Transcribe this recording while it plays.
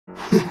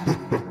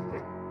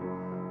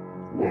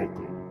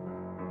Welcome.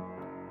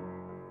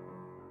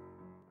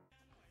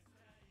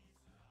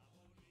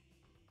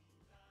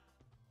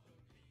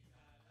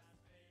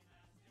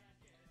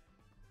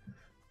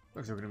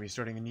 Looks like we're going to be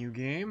starting a new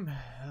game.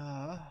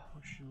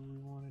 What should we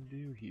want to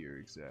do here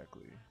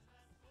exactly?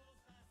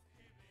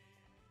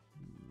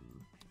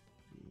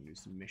 Do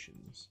some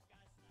missions.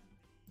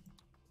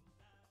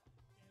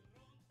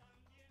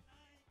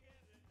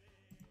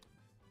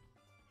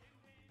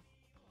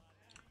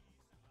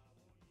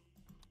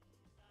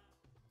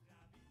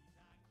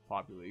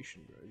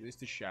 Population growth. Is this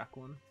the Shack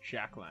one?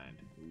 ShackLand.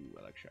 Ooh,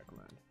 I like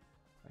ShackLand.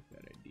 I like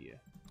that idea.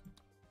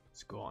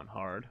 Let's go on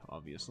hard,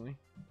 obviously.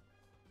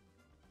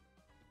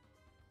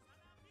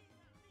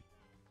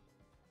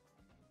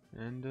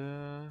 And,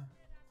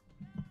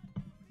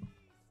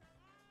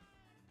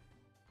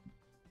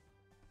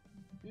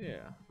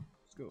 yeah,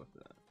 let's go with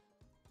that.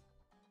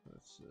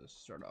 Let's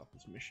start off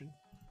this mission.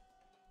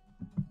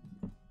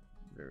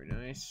 Very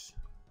nice.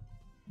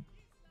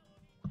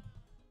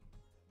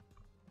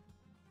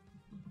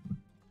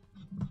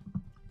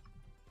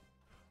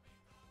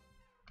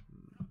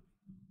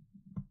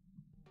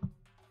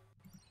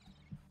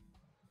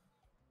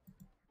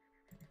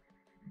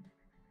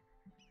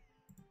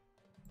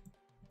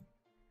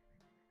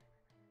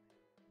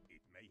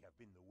 It may have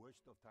been the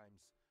worst of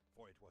times,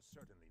 for it was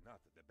certainly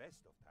not the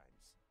best of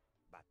times.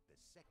 But the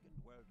Second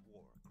World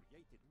War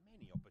created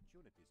many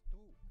opportunities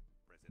too,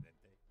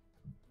 Presidente.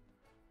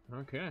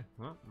 Okay,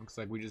 well, looks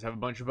like we just have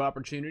a bunch of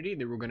opportunity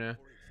that we're gonna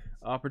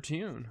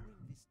opportune.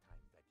 During this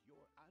time that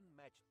your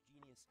unmatched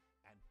genius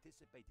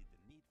anticipated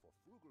the need for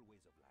frugal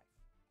ways of life.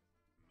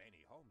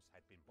 Many homes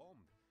had been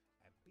bombed,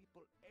 and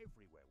people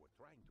everywhere were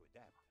trying to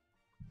adapt.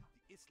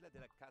 The Isla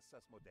de las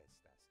Casas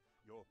Modestas,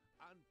 your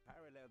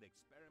unparalleled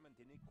experiment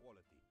in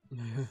equality,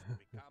 has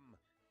become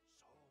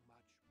so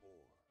much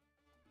more.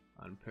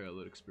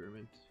 Unparalleled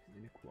experiment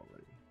in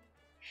equality.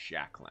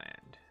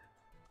 ShackLand.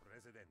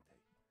 Presidente,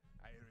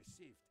 I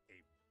received a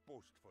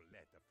boastful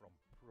letter from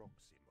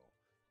Proximo,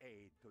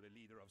 aide to the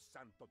leader of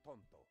Santo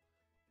Tonto.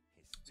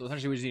 So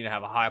essentially we just need to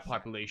have a high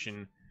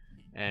population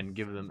and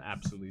give them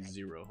absolutely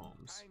zero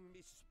homes. Time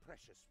is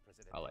precious,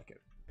 President. I like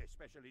it.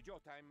 Especially your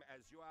time,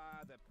 as you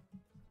are the...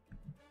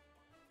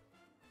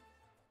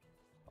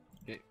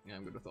 Okay, yeah,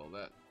 I'm good with all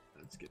that.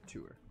 Let's get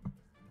to her.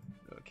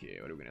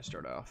 Okay, what are we gonna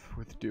start off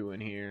with doing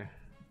here?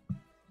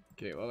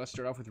 Okay, well, let's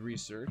start off with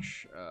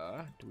research.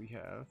 Do we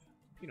have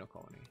Penal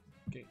Colony?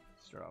 Okay,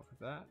 start off with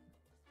that.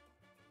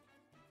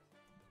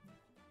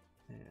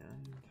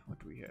 And what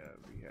do we have?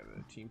 We have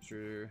a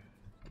Teamster,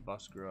 a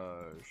bus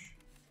garage,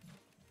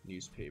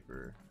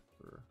 newspaper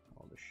for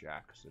all the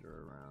shacks that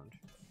are around.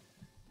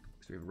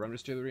 So we have rum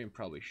distillery and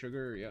probably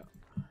sugar. Yeah.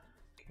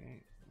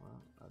 Okay.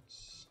 Well,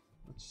 that's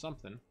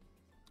something.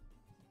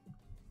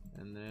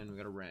 And then we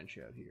got a ranch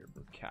out here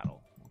for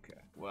cattle. Okay.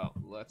 Well,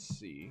 let's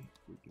see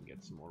if we can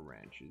get some more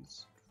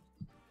ranches.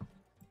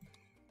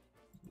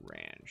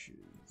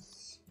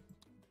 Ranches.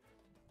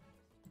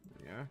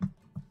 Yeah.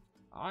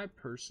 I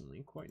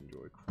personally quite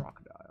enjoy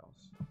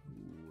crocodiles.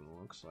 Ooh,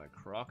 it looks like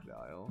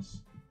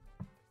crocodiles.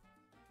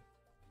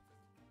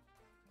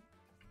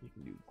 You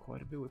can do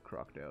quite a bit with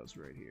crocodiles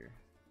right here.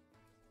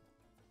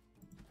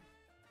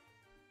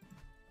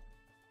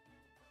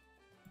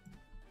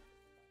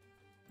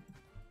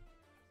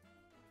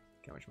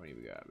 How much money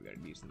we got? We got a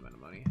decent amount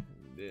of money.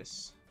 And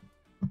this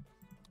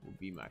will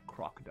be my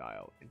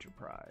crocodile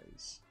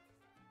enterprise.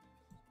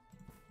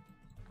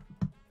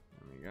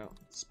 There we go.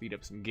 Speed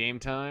up some game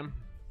time.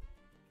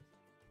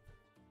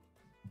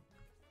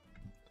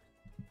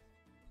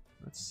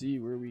 Let's see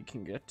where we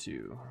can get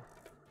to.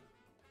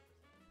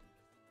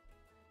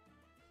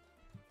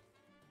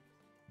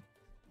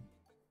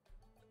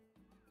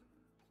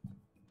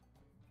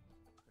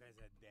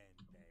 Presidente,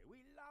 we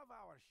love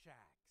our shacks.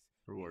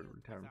 Reward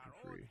retirement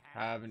for free.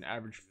 Have an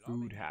average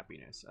food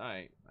happiness.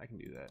 Alright, I can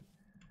do that.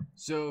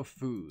 So,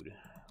 food.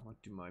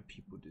 What do my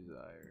people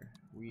desire?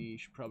 We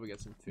should probably get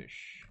some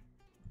fish.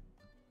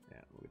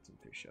 Yeah, we'll get some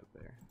fish out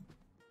there.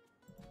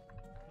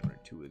 One or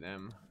two of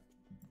them.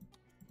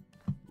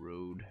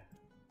 Road.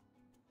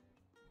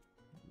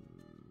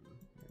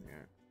 There we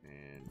are.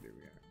 And there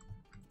we are.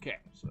 Okay,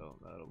 so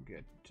that'll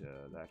get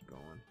that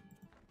going.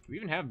 Do we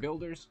even have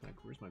builders?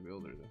 Like, where's my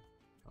builder?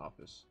 The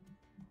office.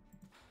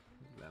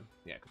 Them.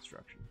 Yeah,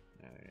 construction.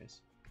 There it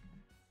is.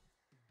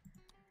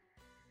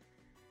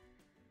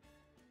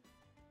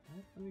 I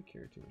don't really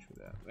care too much for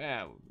that.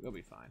 Yeah, we'll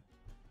be fine.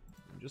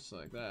 And just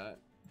like that,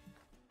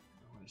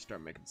 I want to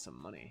start making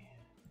some money.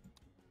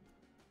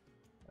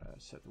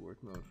 Set the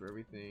work mode for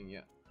everything.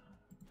 Yeah.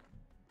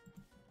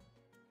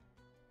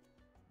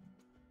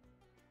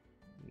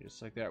 And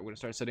just like that, we're gonna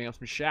start setting up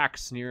some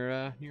shacks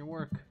near near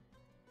work.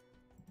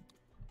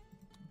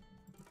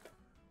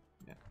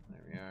 Yeah,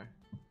 there we are.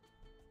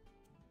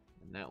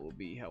 And that will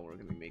be how we're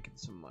going to be making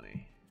some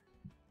money.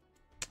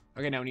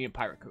 Okay, now we need a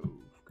pirate cove,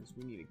 because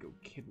we need to go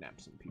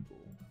kidnap some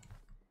people.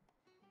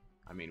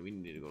 I mean, we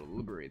need to go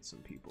liberate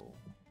some people.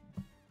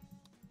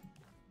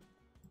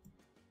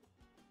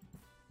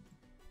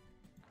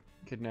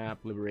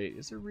 Kidnap, liberate.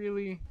 Is there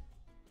really?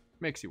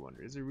 Makes you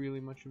wonder. Is there really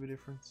much of a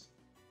difference?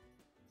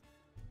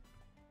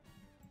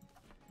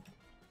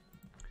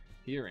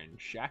 Here in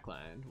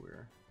ShackLand,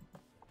 where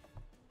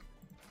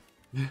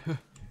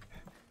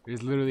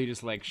there's literally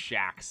just like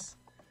shacks.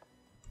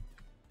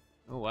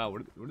 Oh wow,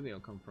 where do they all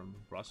come from?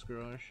 Bus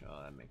garage?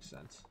 Oh, that makes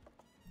sense.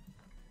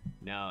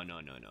 No.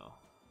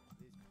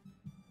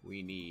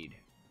 We need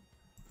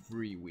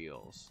free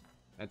wheels.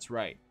 That's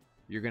right.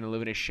 You're gonna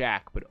live in a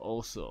shack, but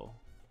also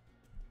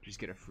just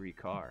get a free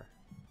car.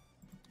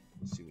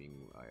 Assuming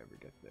I ever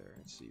get there.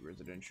 Let's see.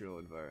 Residential,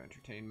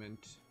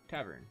 entertainment,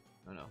 tavern.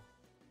 Oh no.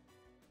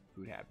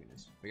 Food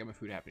happiness. If I get my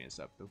food happiness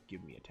up, they'll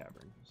give me a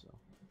tavern. So,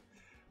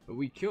 but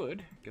we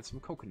could get some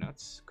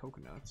coconuts.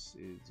 Coconuts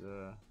is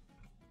there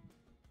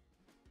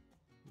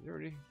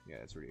already? Yeah,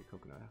 it's already a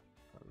coconut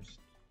harvest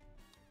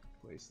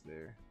place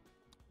there.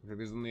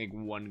 There's only like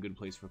one good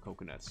place for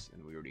coconuts,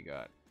 and we already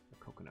got a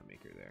coconut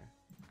maker there.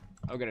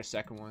 I'll get a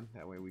second one.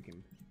 That way we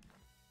can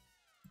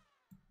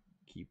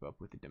keep up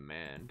with the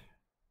demand.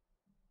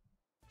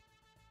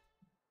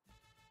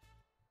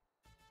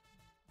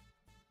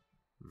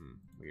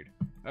 Weird.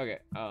 Okay,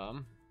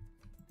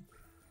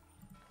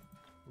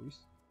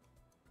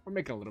 we're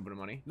making a little bit of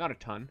money. Not a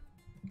ton,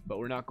 but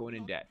we're not going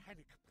in debt.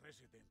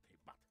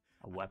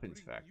 A weapons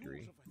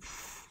factory.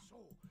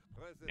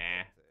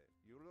 Nah.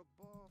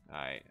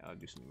 Alright, I'll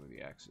do something with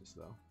the axis,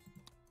 though.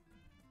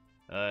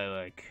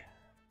 Like...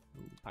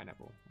 Ooh,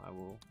 pineapple.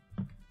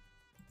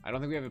 I don't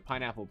think we have a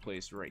pineapple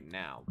place right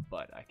now,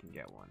 but I can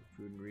get one.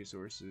 Food and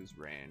resources,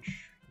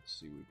 ranch. Let's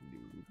see what we can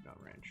do.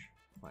 Not ranch.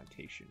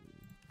 Plantation.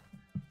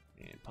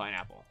 And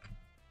pineapple.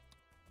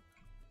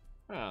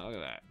 Oh, look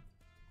at that.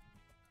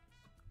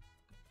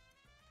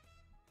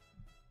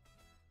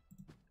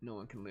 No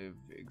one can live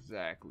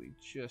exactly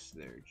just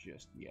there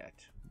just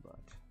yet, but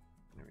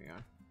there we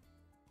are.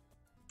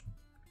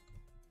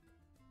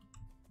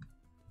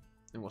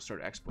 And we'll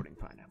start exporting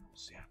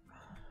pineapples. Yeah,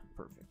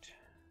 perfect.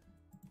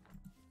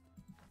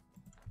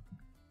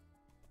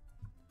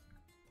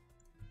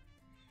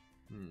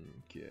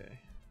 Okay,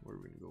 where are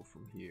we gonna go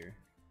from here?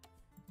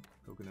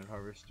 Coconut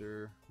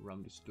harvester,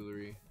 rum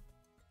distillery,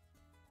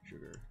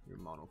 sugar, your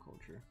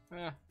monoculture.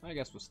 I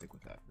guess we'll stick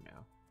with that for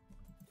now.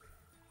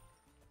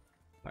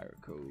 Pirate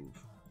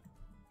Cove.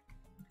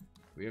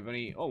 We have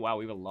any? Oh wow,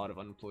 we have a lot of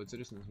unemployed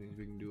citizens. Means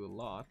we can do a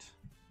lot.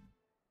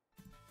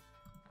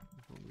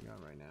 That's what we got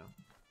right now.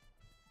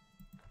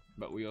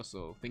 But we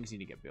also, things need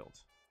to get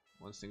built.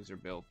 Once things are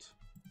built,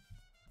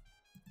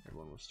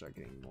 everyone will start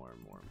getting more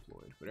and more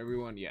employed. But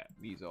everyone, yeah,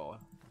 these all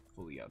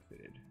fully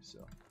outfitted, so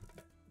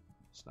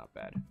it's not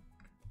bad.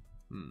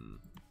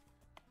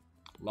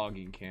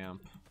 Logging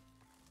camp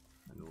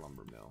and a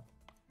lumber mill.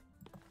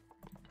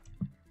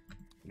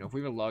 You know, if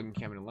we have a logging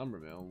camp and a lumber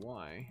mill,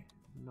 why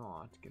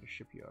not get a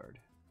shipyard?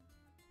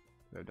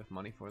 Do I have enough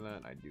money for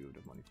that? I do have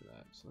enough money for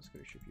that, so let's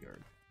get a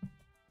shipyard.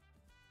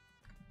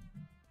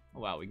 Oh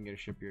wow, we can get a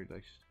shipyard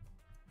like...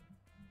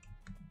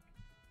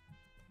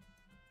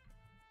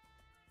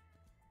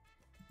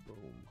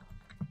 Boom.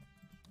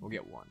 We'll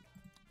get one.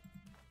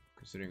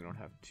 Considering we don't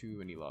have too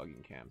many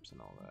logging camps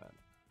and all that.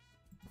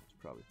 It's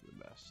probably for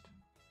the best.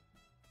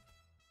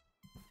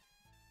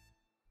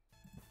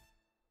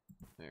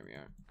 There we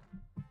are.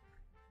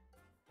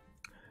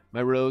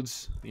 My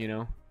roads, you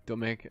know, don't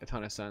make a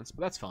ton of sense,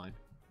 but that's fine.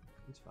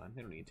 It's fine.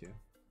 They don't need to.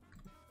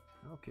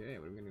 Okay,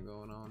 what are we gonna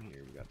go on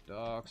here? We got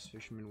docks,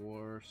 fisherman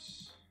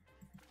wharfs.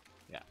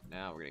 Yeah,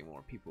 now we're getting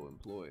more people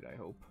employed, I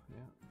hope.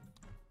 Yeah.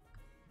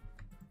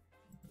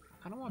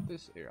 I don't want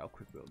this. Here, I'll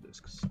quick build this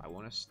because I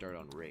want to start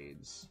on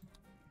raids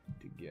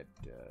to get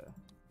to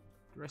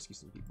rescue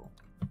some people.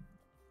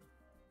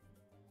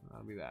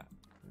 That'll be that.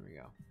 There we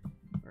go.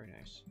 Very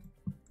nice.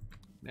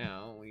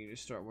 Now we need to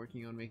start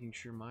working on making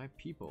sure my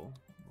people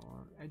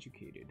are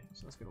educated.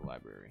 So let's get a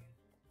library.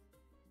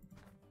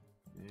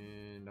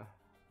 And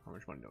how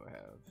much money do I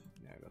have?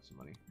 Yeah, I got some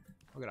money.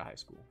 I'll get a high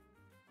school.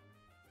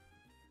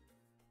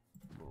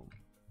 Boom.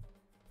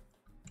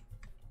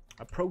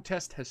 A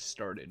protest has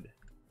started.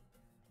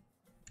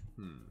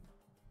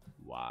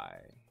 Why?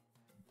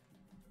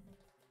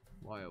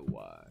 Why oh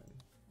why?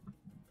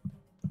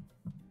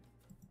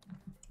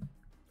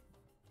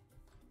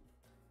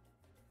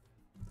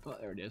 Oh,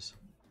 there it is.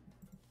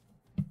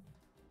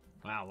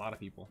 Wow, a lot of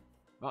people.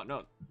 Oh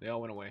no, they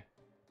all went away.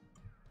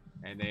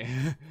 And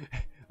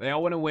they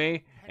all went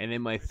away, and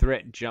then my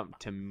threat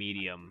jumped to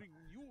medium.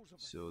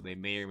 So they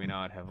may or may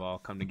not have all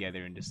come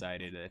together and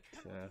decided that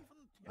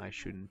I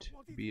shouldn't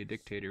be a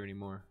dictator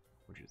anymore,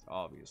 which is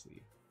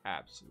obviously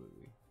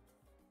absolutely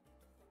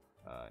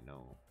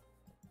no.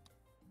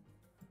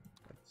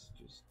 That's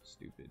just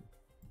stupid.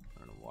 I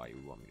don't know why you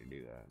would want me to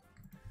do that.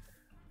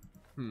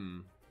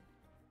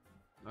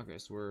 Okay,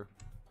 so we're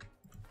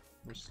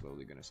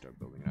slowly gonna start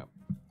building up.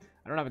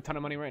 I don't have a ton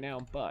of money right now,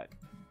 but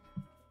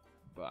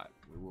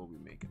we will be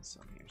making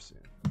some here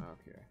soon.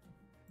 Okay.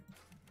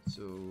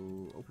 So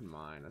open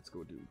mine. Let's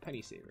go do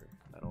penny saver.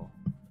 That'll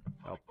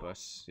help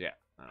us. Yeah,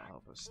 that'll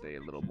help us stay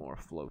a little more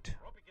afloat.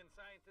 Tropican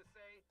scientists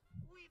say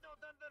we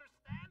don't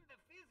understand the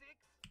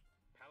physics.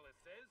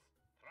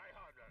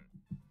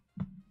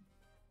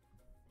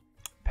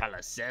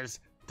 Palace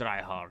says,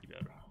 try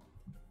harder.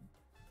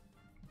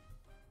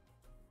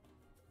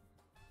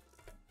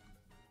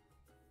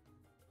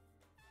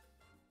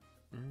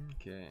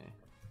 Okay.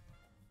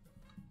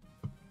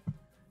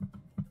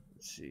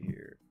 Let's see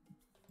here.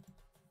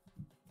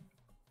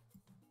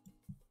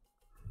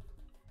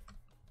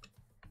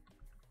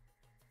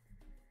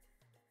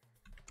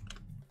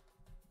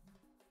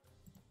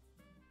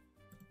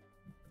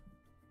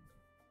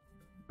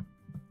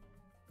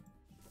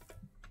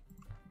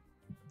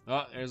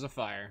 Oh, there's a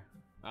fire.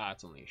 Ah,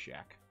 it's only a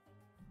shack.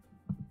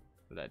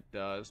 But that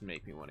does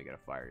make me want to get a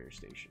fire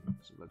station.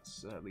 So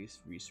let's at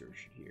least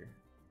research it here.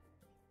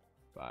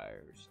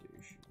 Fire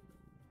station.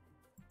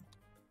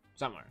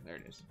 Somewhere. There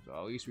it is. So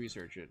I'll at least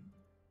research it.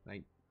 Can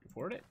I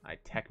afford it? I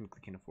technically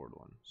can afford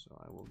one. So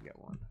I will get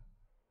one.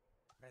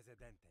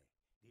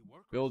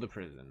 Build a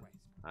prison.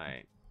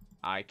 Alright.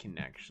 I can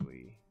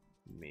actually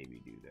maybe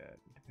do that.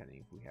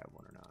 Depending if we have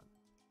one or not.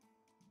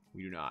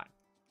 We do not.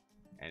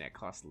 And it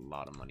costs a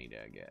lot of money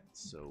to get,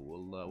 so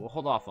we'll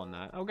hold off on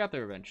that. I'll get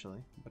there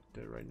eventually, but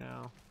right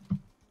now,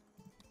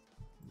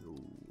 no.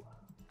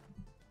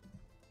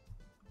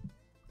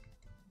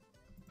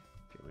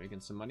 Okay, we're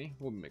making some money.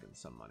 We'll be making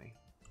some money.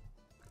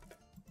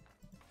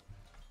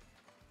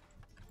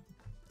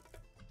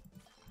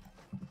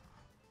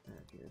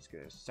 Okay, let's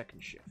get a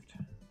second shift.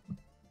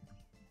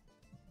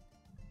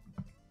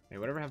 Hey,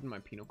 whatever happened to my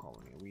penal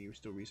colony? Are we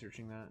still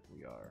researching that?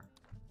 We are.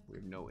 We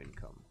have no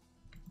income.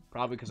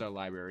 Probably because our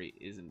library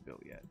isn't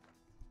built yet.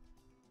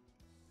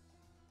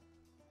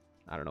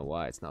 I don't know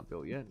why it's not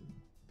built yet.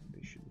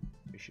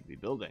 They should be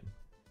building,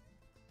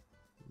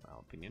 in my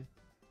opinion.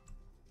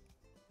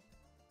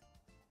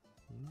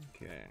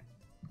 Okay.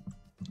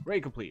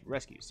 Raid complete.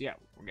 Rescues. Yeah,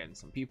 we're getting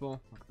some people.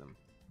 Look at them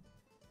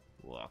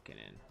walking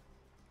in.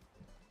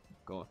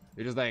 Go.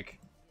 They're just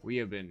like, we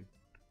have been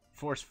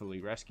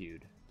forcefully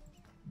rescued.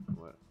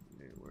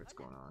 What's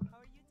going on?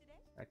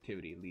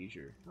 Activity,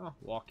 leisure. Oh,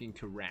 walking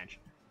to ranch.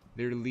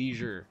 Their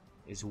leisure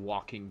is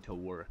walking to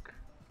work.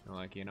 They're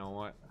like, you know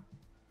what?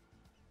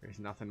 There's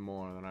nothing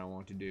more that I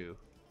want to do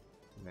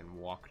than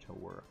walk to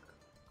work.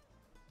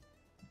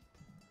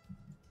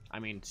 I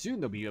mean, soon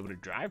they'll be able to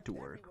drive to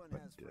work, but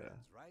friends,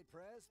 right,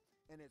 Prez?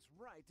 And it's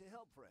right to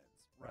help friends,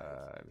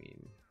 right? I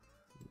mean,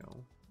 you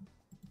know,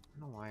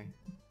 I don't know why.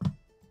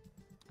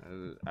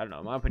 I don't know.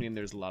 In my opinion,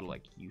 there's a lot of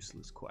like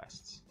useless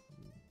quests.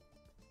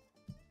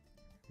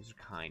 These are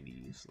kind of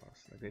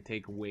useless. Like they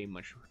take way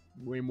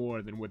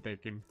more than what they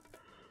can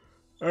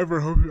ever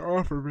hope to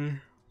offer me.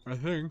 I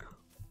think.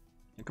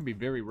 I could be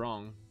very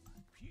wrong.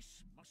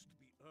 Peace must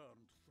be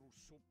earned through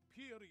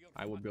superior.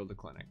 I will build a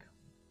clinic.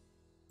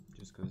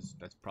 Just because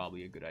that's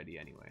probably a good idea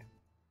anyway.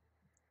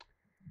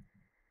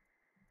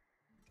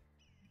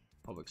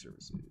 Public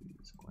services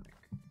clinic.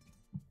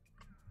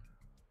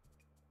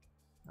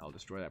 I'll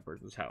destroy that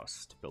person's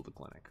house to build a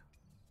clinic.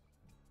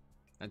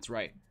 That's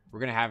right. We're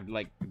gonna have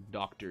like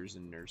doctors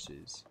and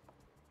nurses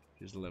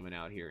just living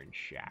out here in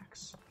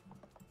shacks.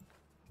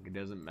 Like, it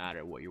doesn't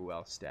matter what your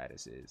wealth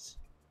status is.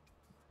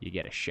 You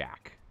get a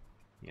shack,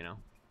 you know?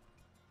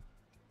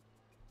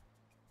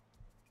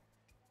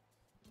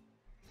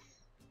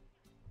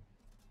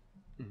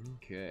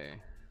 Okay.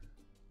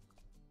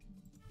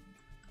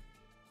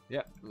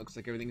 Yep, looks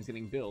like everything's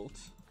getting built.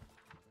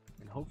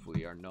 And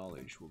hopefully our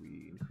knowledge will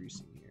be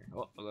increasing here.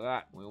 Oh, look at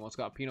that. We almost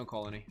got penal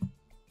colony.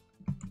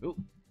 Ooh.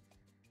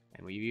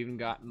 And we've even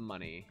got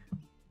money.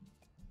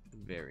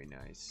 Very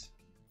nice.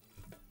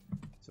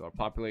 So our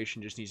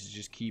population just needs to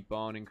just keep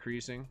on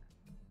increasing.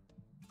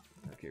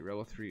 Okay,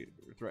 rebel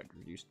threat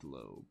reduced to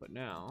low. But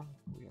now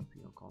we have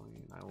penal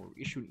colony, and I will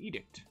issue an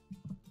edict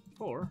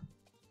for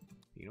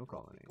penal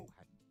colony.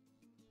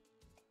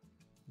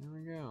 There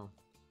we go.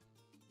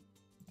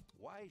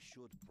 Why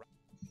should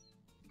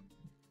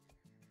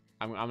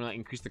I'm gonna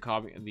increase the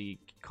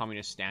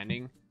communist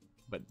standing,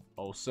 but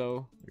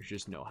also there's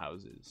just no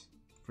houses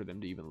for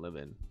them to even live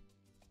in.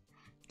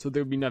 So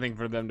there'd be nothing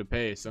for them to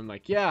pay. So I'm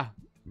like, yeah,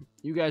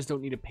 you guys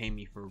don't need to pay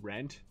me for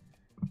rent,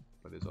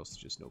 but there's also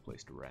just no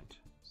place to rent.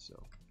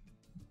 So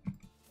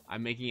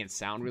I'm making it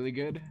sound really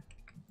good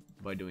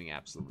by doing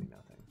absolutely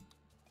nothing.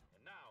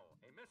 And now,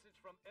 a message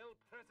from El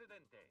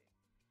Presidente.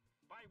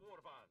 Buy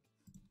war bonds.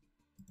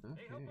 They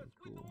Okay, help us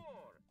win the cool.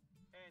 war,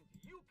 and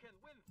you can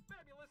win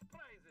fabulous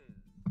prizes.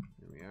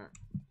 Here we are.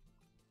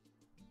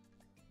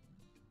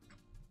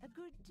 A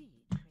good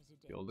deed,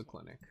 President. Build a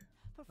clinic.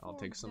 I'll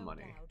take some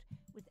money.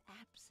 With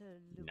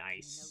absolutely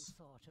Nice.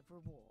 no thought of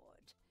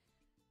reward.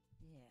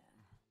 Yeah.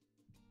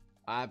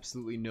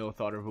 Absolutely no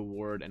thought of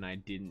reward, and I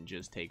didn't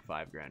just take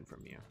 $5 grand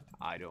from you.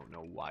 I don't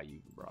know why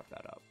you brought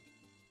that up.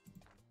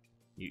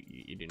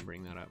 You didn't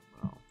bring that up?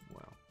 Oh,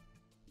 well.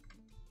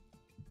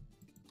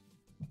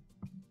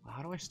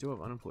 How do I still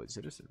have unemployed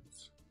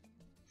citizens?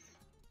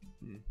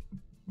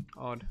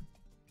 Odd.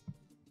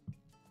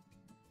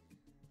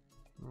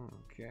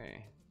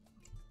 Okay.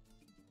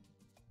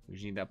 We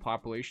just need that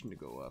population to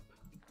go up.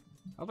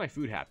 How's my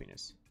food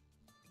happiness?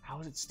 How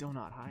is it still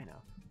not high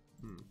enough?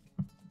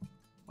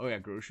 Oh yeah,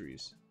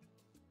 groceries.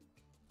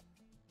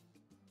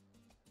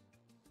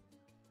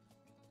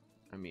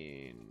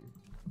 mean,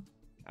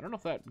 I don't know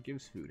if that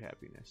gives food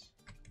happiness.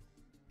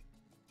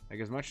 Like,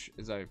 as much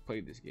as I've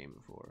played this game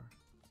before,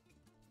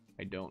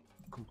 I don't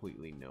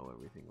completely know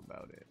everything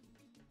about it.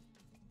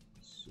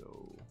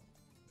 So,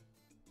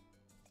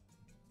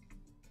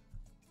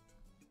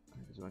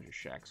 there's a bunch of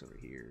shacks over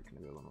here. Can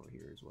I build one over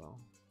here as well?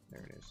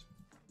 There it is.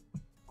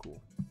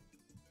 Cool.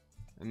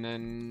 And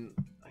then,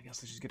 I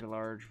guess let's just get a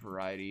large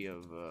variety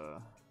of,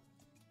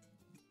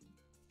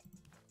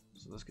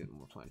 so let's get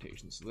more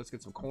plantations. So let's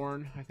get some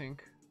corn, I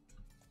think.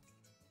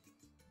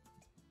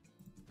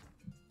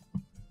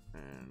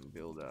 And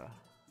build a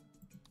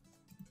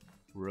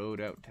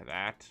road out to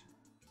that.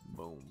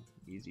 Boom.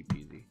 Easy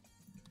peasy.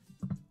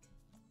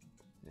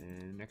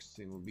 And next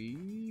thing will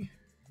be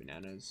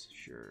bananas.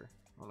 Sure.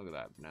 Oh, look at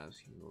that. Bananas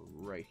can go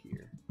right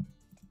here.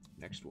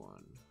 Next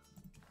one.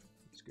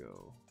 Let's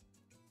go.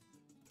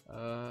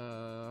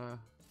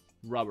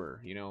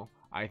 Rubber. You know,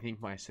 I think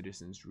my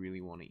citizens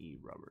really want to eat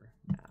rubber.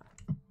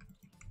 Nah.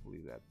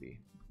 Leave that be.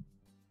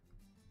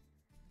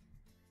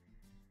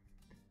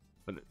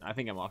 But I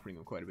think I'm offering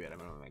them quite a bit.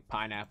 I'm offering like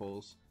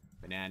pineapples,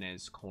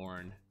 bananas,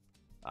 corn,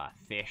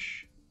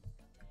 fish.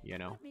 You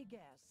know. Let me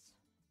guess.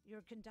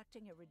 You're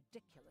conducting a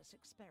ridiculous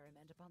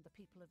experiment upon the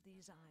people of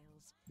these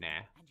isles.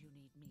 Nah. And you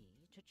need me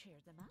to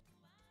cheer them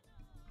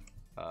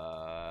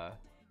up?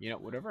 You know,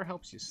 whatever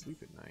helps you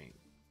sleep at night.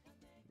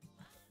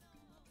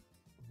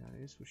 That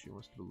is what she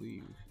wants to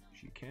believe.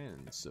 She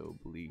can so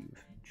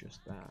believe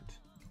just that.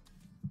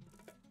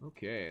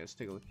 Okay, let's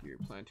take a look here.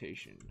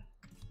 Plantation.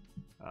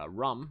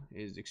 Rum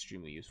is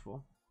extremely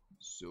useful.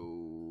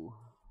 So,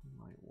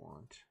 might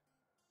want...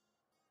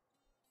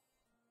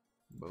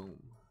 Boom.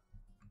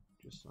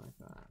 Just like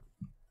that.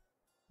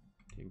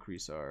 To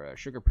increase our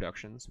sugar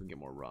production so we can get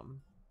more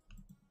rum.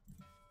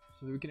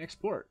 So that we can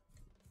export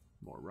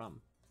more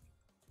rum.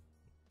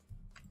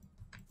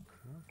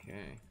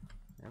 Okay.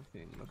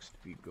 Everything looks to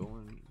be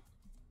going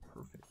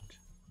perfect.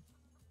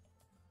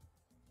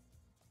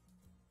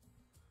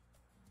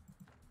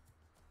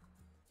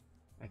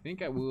 I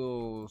think I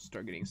will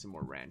start getting some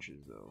more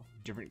ranches, though.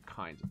 Different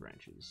kinds of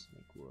ranches.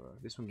 Like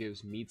this one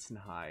gives meats and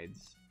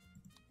hides.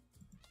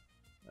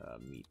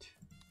 Meat.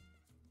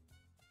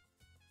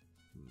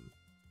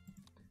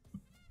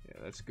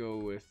 Yeah, let's go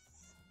with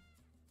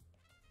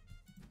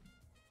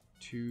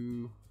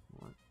 2.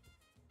 What?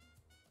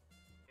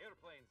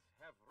 Airplanes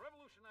have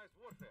revolutionized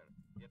warfare,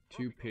 yet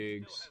 2 Tropico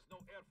pigs still has no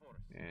air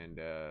force. and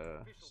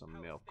Official some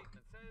power milk.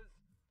 statement says,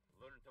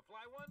 learn to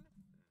fly one,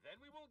 then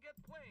we will get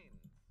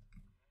planes.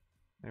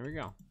 There we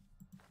go.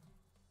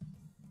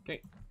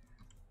 Okay.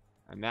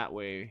 And that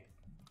way...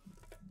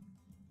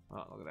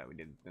 Oh, look at that. We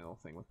did the little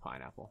thing with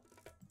pineapple.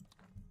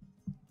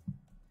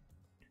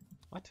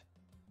 What?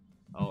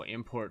 Oh,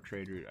 import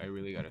trade route. I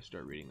really gotta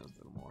start reading those a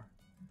little more.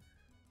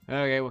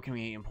 Okay, what can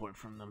we import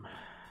from them?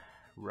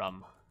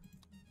 Rum.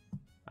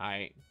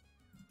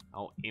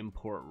 I'll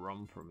import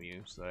rum from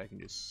you so that I can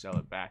just sell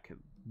it back at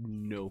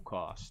no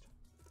cost.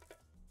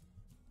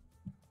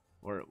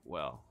 Or,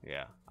 well,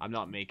 yeah. I'm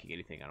not making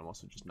anything, and I'm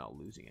also just not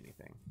losing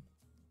anything.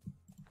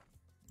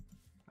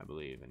 I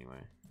believe, anyway.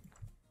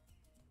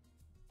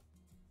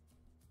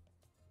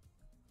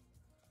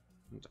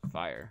 There's a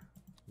fire.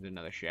 There's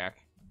another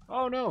shack.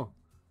 Oh, no!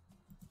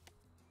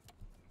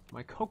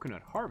 My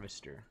coconut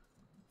harvester.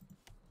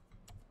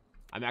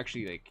 I'm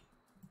actually, like...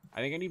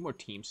 I think I need more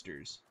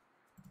teamsters.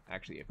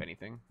 Actually, if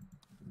anything.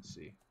 Let's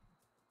see.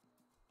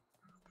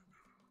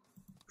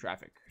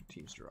 Traffic.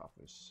 Teamster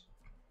office.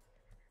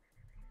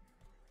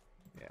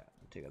 Yeah,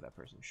 I'll take out that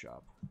person's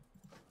shop.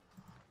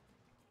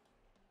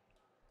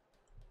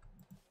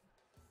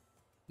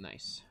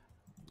 Nice.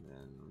 And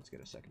then let's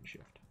get a second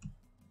shift.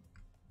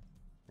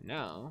 And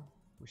now,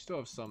 we still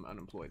have some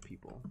unemployed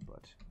people,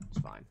 but it's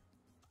fine.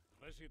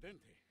 Presidente,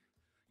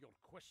 your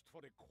quest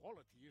for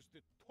equality is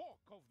the talk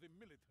of the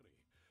military.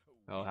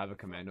 I'll have a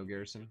commando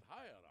garrison.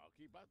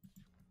 Hierarchy, but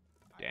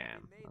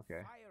Damn,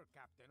 okay. Fire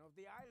captain of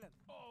the island.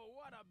 Oh,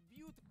 what a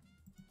beautiful.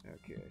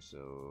 Okay,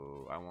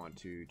 so I want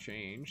to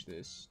change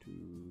this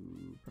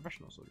to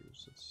professional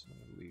soldiers. That's,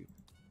 I believe,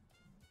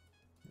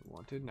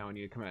 wanted. Now I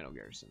need a commando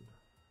garrison.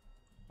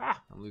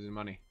 Ah, I'm losing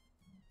money.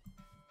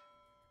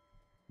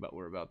 But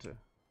we're about to...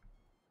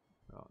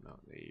 Oh, no,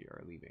 they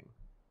are leaving.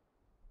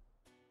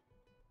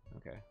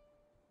 Okay.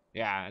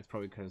 Yeah, it's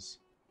probably because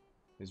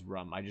there's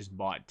rum. I just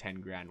bought 10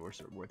 grand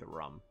worth of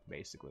rum,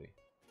 basically.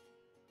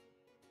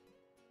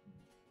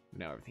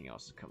 Now everything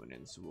else is coming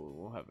in, so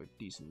we'll have a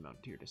decent amount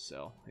here to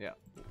sell. Yeah,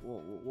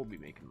 we'll be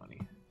making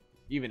money,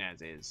 even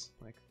as is.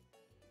 Like,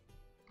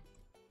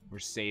 we're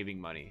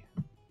saving money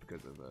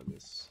because of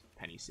this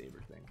penny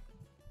saver thing,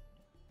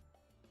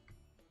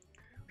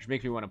 which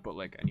makes me want to put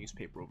like a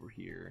newspaper over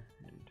here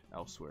and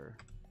elsewhere,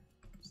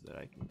 so that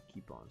I can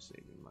keep on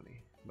saving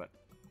money. But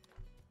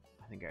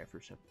I think I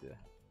first have to,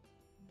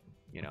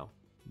 you know,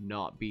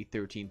 not be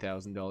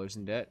 $13,000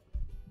 in debt.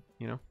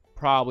 You know,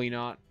 probably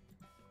not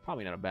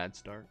a bad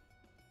start.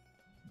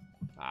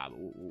 But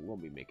we'll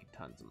be making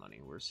tons of money.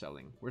 We're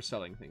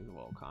selling things of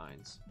all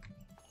kinds.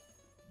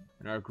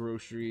 And our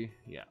grocery,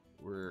 yeah,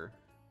 we're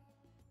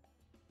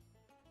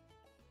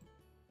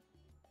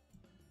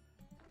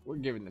we're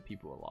giving the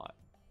people a lot.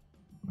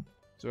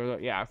 So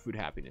yeah, our food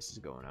happiness is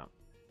going up.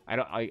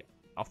 I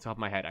off the top of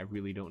my head, I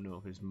really don't know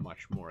if there's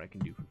much more I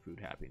can do for food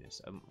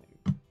happiness. I'm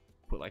like,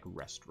 put like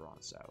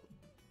restaurants out,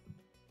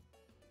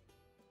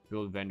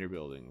 build vendor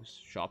buildings,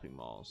 shopping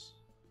malls.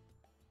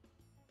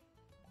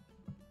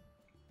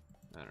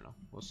 I don't know.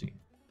 We'll see.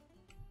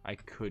 I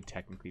could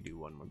technically do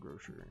one more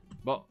grocery,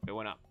 but it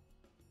went up,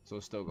 so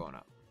it's still going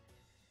up.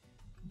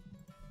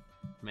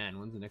 Man,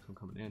 when's the next one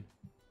coming in?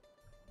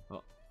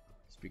 Well,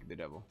 speak of the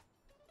devil.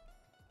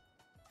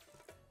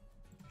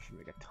 Should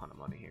make a ton of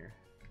money here.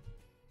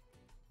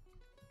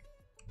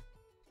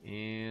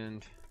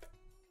 And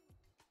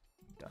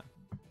done.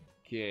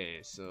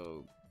 Okay,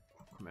 so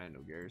commando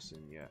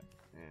garrison, yeah,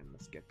 and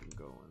let's get them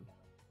going.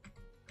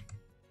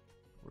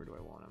 Where do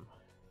I want them?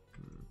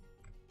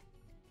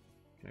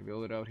 Can I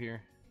build it out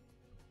here?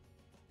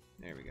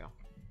 There we go.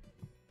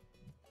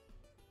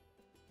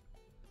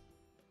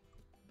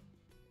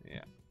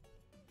 Yeah,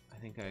 I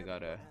think I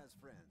gotta.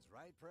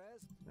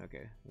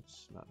 Okay,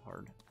 that's not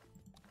hard.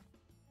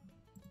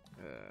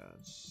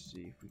 Let's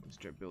see if we can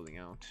start building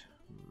out.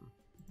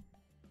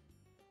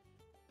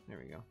 There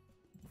we go.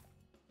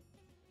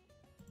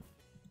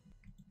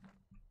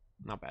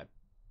 Not bad.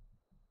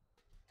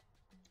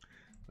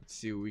 Let's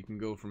see where we can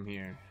go from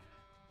here.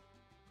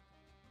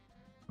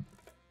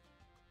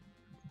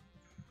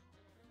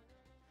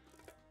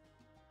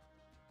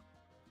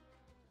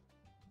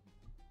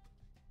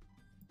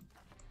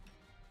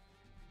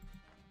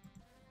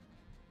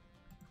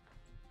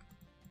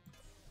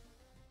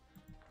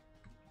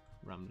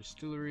 Rum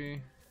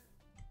distillery,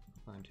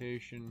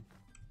 plantation.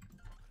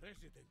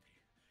 President,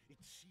 it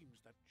seems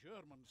that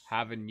Germans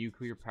Have a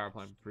nuclear power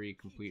plant free,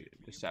 complete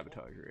the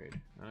sabotage raid.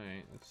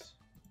 Alright, that's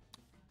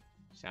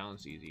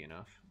sounds easy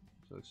enough.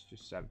 So let's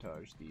just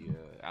sabotage the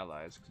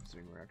allies,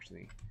 considering we're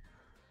actually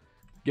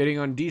getting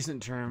on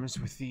decent terms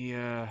with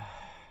the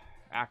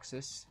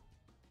Axis.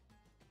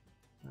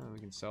 Oh, we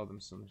can sell them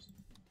some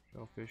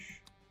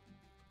shellfish.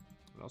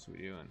 What else are we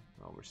doing?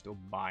 Oh, we're still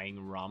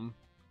buying rum.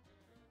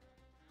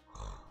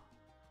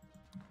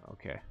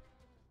 Okay.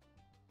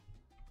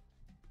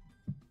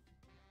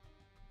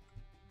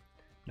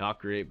 Not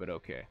great, but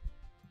okay.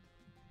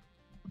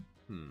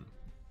 Where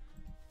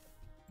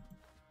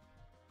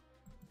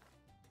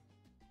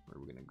are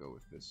we gonna go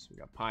with this? We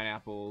got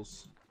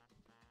pineapples.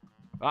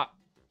 Ah!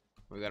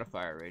 We got a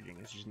fire raging.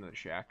 It's just another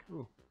shack.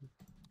 Ooh.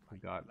 We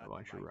got a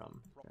bunch of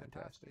rum.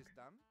 Fantastic.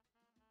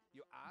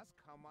 You ask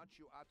how much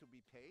you are to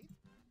be paid?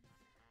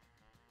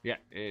 Yeah,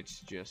 it's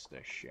just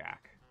a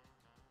shack.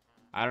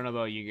 I don't know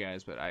about you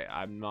guys, but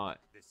I'm not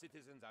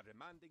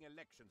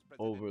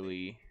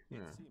overly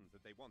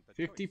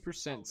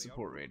 50%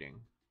 support rating.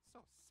 So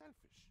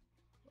selfish.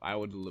 I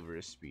will deliver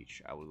a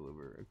speech. I will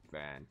deliver a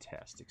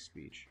fantastic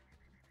speech.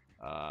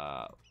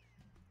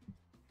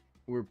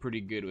 We're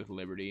pretty good with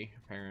liberty,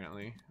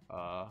 apparently.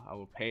 I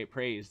will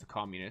praise the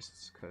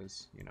communists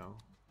because, you know,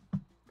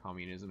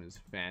 communism is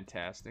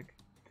fantastic.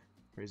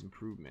 Praise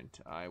improvement.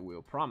 I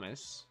will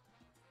promise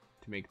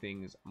to make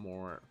things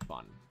more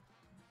fun.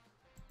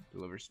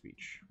 Deliver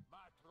speech.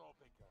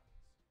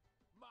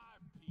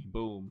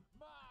 Boom.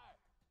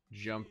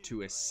 Jump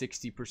to a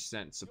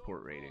 60%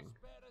 support rating.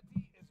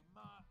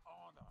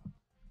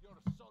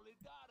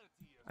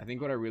 I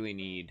think what I really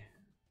need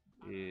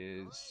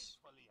is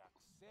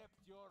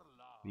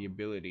the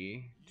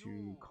ability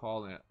to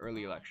call an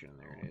early election.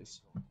 There it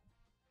is.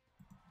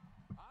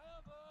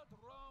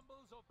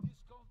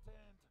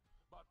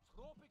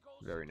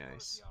 Very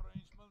nice.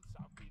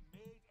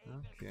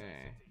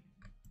 Okay.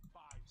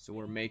 So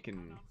we're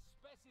making...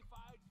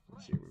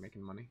 Let's see, we're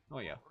making money? Oh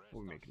yeah,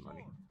 we're making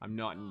money. I'm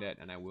not in debt,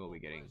 and I will be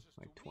getting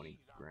like 20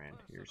 grand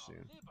here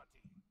soon.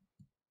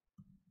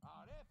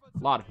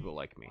 A lot of people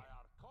like me,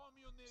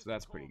 so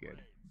that's pretty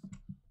good.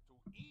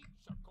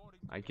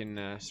 I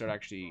can start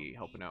actually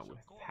helping out with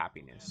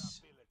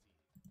happiness.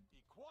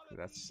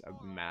 That's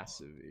a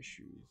massive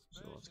issue,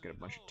 so let's get a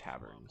bunch of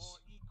taverns.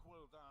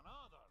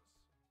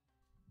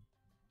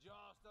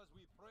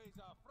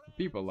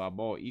 People are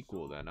more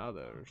equal than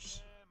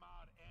others.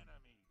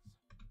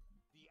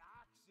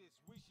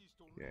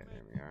 Okay,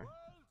 there we are.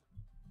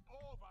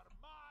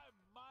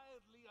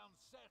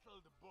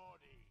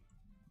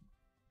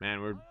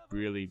 Man, we're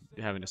really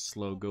having a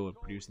slow go at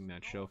producing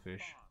that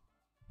shellfish.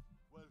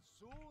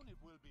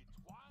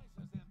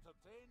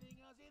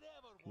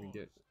 Can we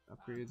get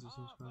upgrades of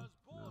some sort?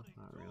 No,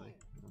 not really.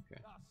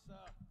 Okay.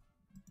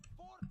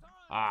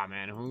 Ah,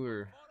 man,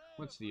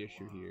 what's the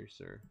issue here,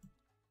 sir?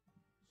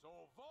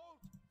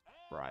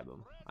 Bribe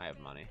them. I have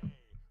money.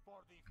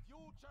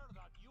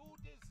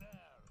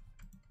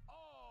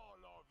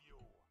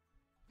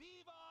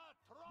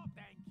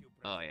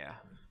 Oh yeah,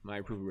 my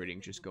approval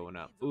rating's just going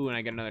up. Ooh, and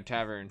I get another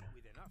tavern.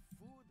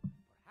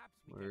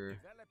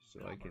 So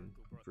I can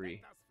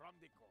free.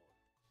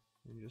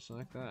 And just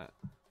like that.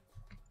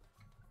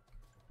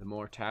 The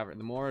more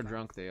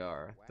drunk they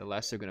are, the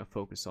less they're gonna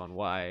focus on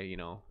why, you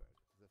know,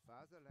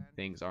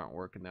 things aren't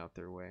working out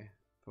their way.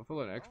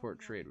 Fulfill an export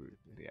trade route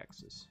with the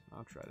Axis.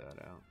 I'll try that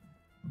out.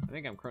 I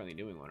think I'm currently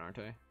doing one, aren't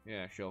I?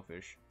 Yeah,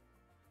 shellfish.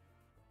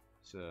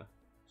 It's a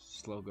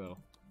slow go.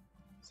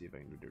 Let's see if I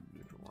can do a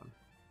different one.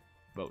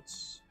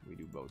 Boats. We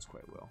do boats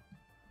quite well.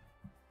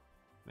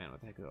 Man,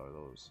 what the heck are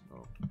those?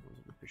 Oh, those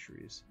are the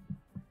fisheries.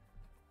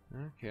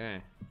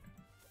 Okay.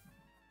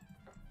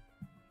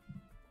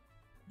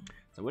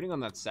 So waiting on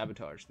that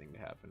sabotage thing to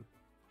happen.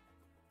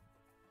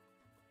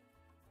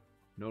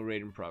 No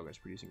raid in progress,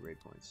 producing raid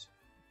points.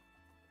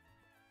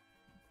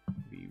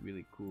 Be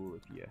really cool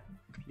if you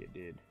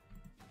did.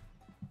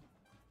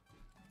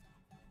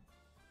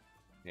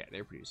 Yeah,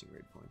 they're producing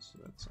raid points, so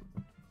that's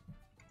something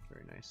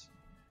very nice.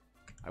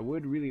 I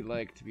would really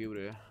like to be able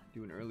to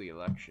do an early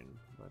election,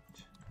 but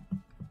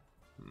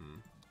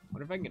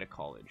what if I can get a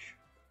college?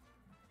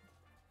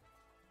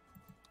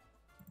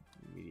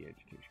 Media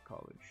education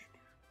college.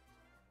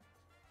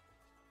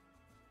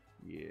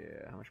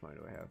 Yeah, how much money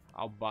do I have?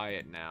 I'll buy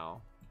it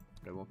now,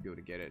 but I won't be able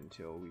to get it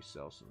until we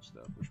sell some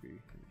stuff, which will be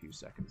in a few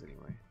seconds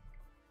anyway.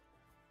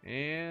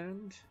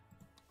 And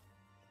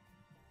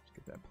let's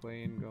get that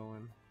plane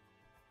going.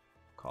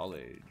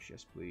 College,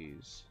 yes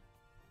please.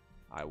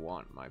 I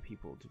want my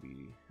people to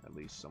be at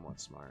least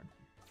somewhat smart.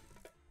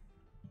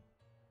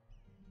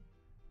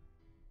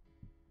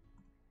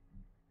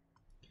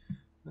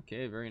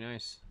 Okay, very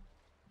nice.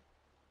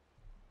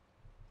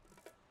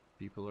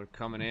 People are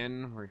coming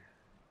in.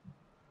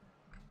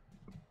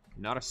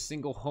 Not a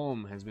single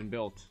home has been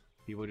built.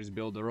 People just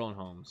build their own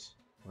homes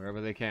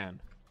wherever they can.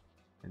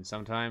 And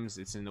sometimes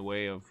it's in the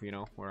way of, you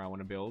know, where I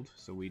want to build,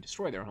 so we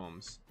destroy their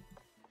homes.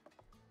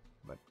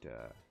 But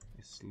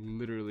it's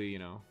literally, you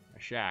know, a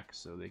shack,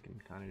 so they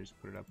can kind of just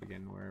put it up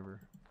again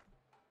wherever.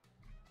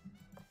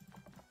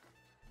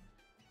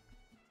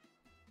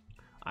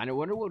 I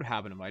wonder what would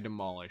happen if I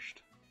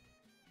demolished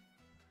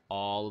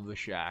all of the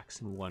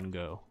shacks in one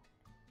go.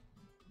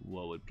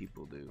 What would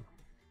people do?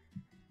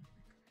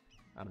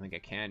 I don't think I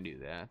can do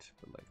that,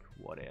 but like,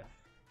 what if?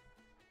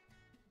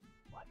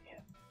 What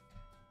if?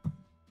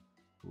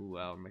 Ooh,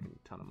 wow, we're making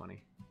a ton of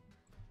money.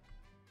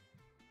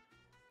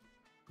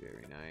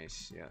 Very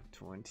nice. Yeah,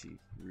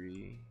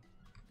 23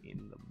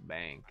 in the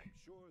bank.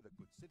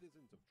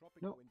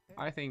 No,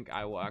 I think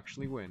I will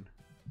actually win.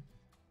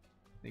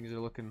 Things are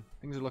looking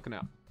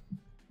up.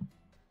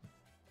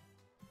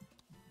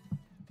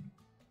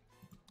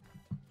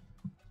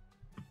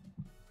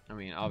 I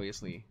mean,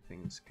 obviously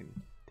things can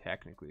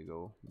technically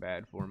go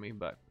bad for me,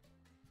 but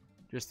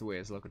just the way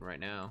it's looking right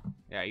now.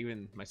 Yeah,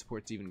 even my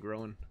support's even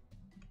growing.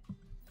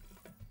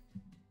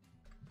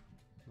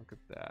 Look at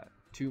that.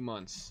 2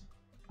 months.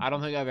 I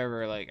don't think I've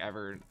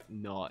ever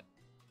not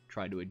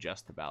tried to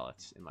adjust the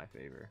ballots in my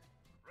favor.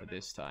 But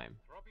this time,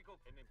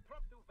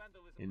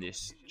 in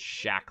this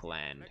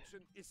ShackLand.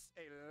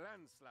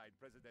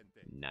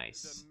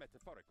 Nice. The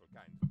metaphorical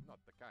kind, not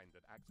the kind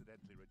that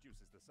accidentally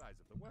reduces the size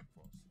of the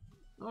workforce.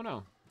 Oh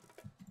no.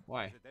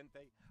 Why?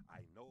 Presidente, I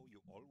know you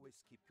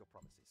always keep your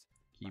promises.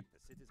 Keep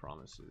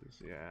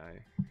promises.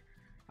 Yeah,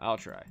 I'll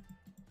try.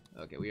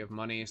 Okay, we have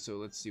money, so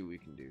let's see what we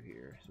can do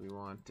here. So we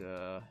want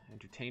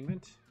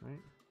entertainment,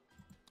 right?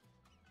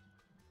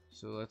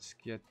 So let's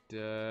get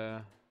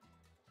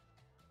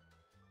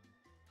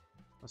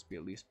must be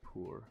at least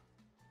poor.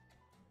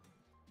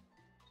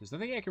 There's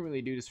nothing I can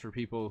really do just for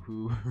people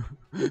who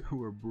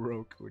who are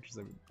broke, which is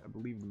I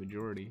believe the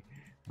majority.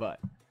 But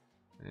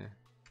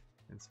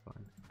it's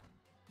fine.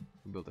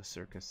 We'll build a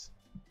circus.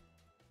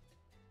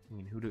 I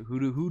mean,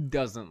 who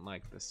doesn't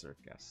like the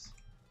circus?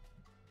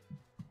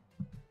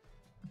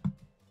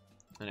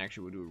 And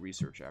actually, we'll do a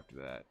research after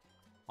that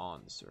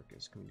on the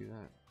circus. Can we do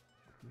that?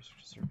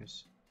 Research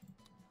circus.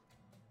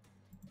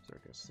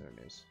 Circus. There it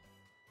is.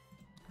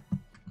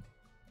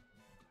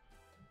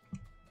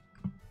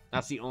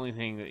 That's the only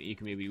thing that you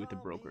can maybe do with the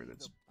broker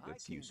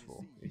that's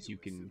useful. Is you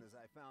can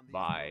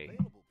buy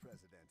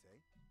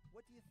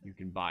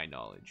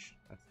knowledge.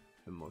 That's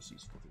the most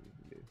useful thing you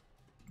can do.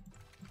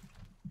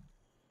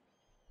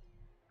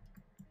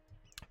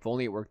 If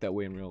only it worked that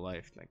way in real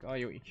life. Like, oh,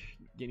 you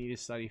need to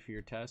study for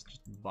your test,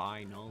 just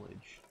buy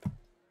knowledge.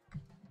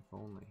 If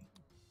only.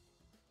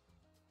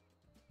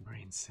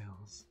 Brain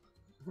cells.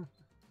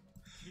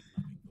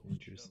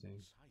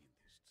 Interesting.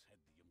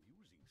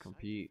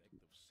 Compete.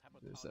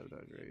 The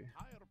sabotage rate.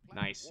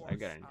 Nice. I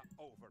got it.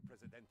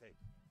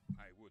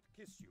 I would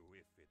kiss you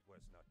if it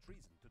was not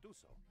treason to do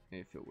so.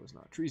 If it was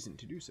not treason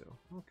to do so.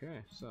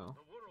 Okay, so.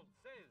 The world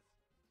says,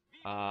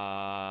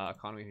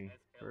 Economy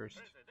first.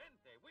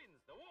 Presidente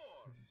wins the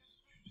war.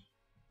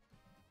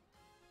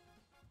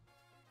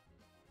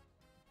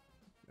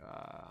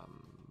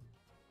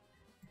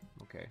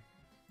 Okay.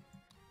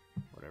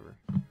 Whatever.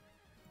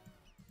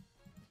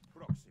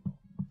 Proximo.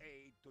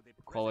 Aid to the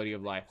Quality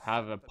of life.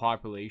 Have a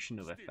population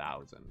of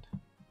 1,000.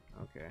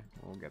 Okay,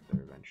 we'll get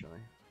there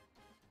eventually.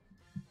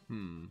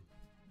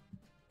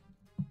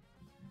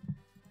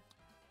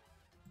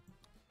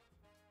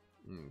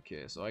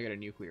 Okay, so I got a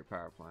nuclear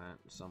power plant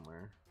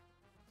somewhere.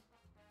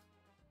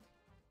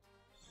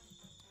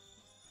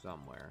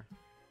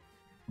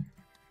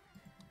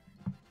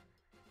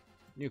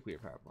 Nuclear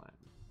power plant.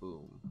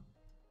 Boom.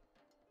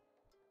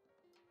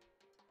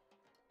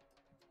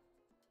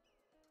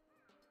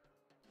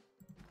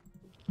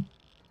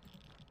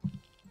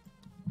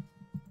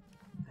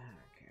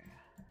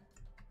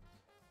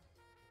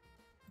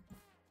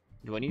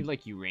 Do I need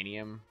like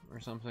uranium or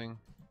something?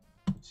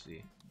 Let's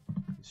see.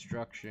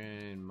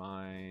 Construction,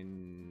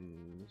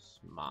 mines,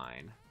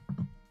 mine.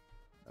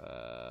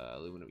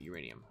 Aluminum,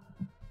 uranium.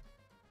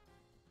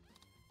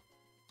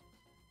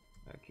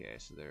 Okay,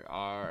 so there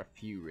are a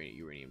few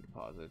uranium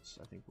deposits.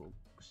 I think we'll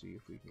see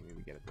if we can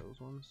maybe get at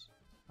those ones.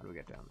 How do we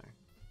get down there?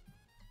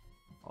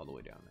 All the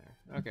way down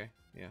there. Okay,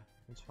 yeah,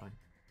 that's fine.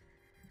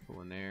 Put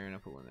one there, and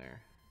I'll put one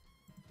there.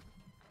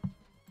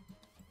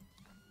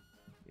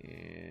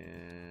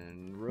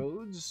 And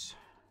roads.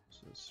 So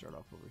let's start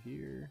off over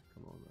here.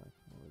 Come over back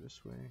over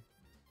this way.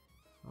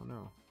 Oh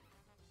no.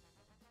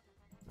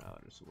 Oh,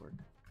 this will work.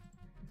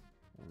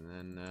 And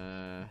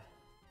then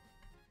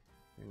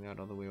bring that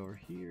all the way over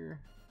here.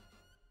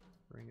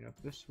 Bring it up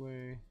this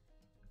way.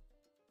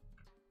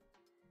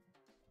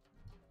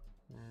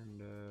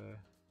 And oh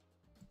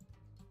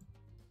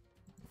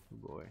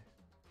boy.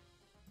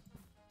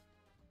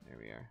 There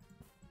we are.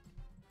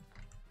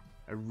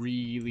 A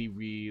really,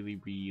 really,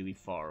 really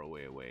far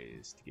away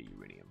ways to get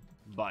uranium.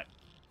 But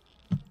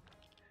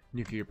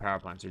nuclear power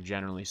plants are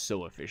generally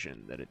so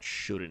efficient that it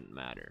shouldn't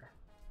matter.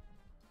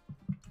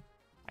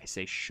 I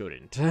say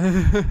shouldn't.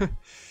 I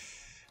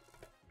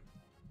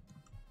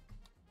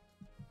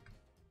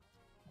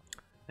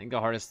think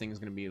the hardest thing is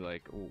going to be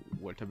like, oh,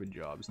 what type of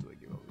jobs do I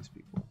give all these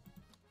people?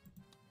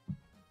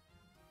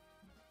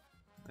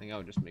 I think I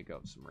would just make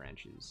up some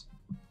ranches.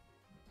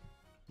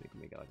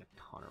 Make like a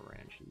ton of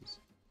ranches.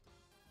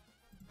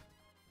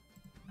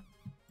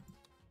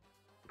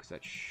 Because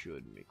that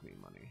should make me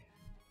money.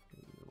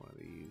 Give me one of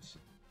these.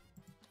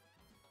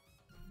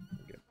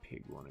 I'll get a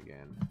pig one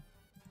again.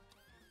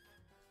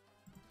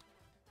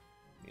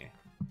 Yeah.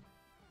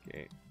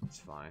 Okay, it's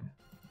fine.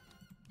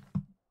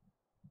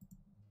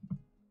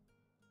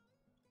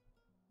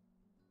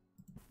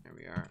 There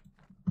we are.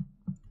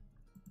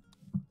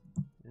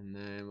 And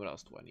then what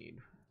else do I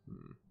need?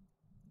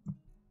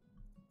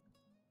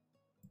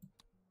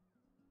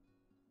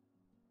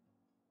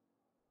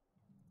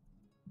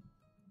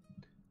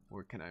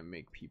 Where can I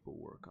make people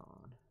work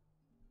on?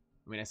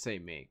 I mean, I say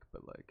make,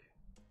 but like,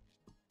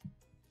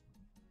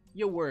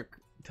 you work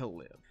to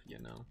live, you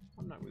know?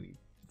 I'm not really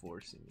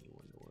forcing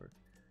anyone to work,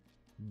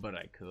 but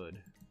I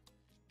could.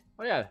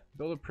 Oh yeah,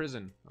 build a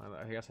prison.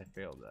 I guess I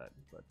failed that,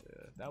 but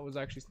that was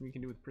actually something you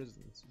can do with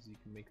prisons, is you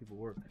can make people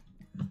work.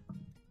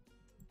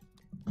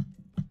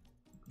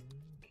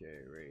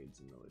 Okay, raids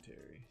and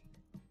military.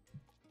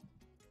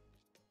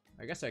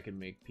 I guess I could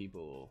make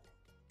people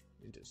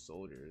into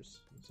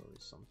soldiers. It's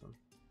always something.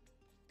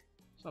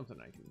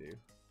 Something I can do.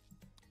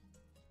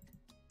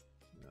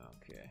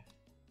 Okay.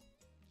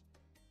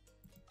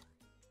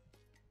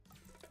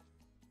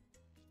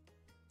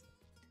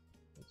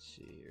 Let's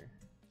see here.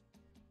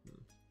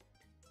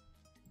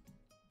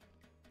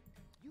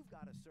 You've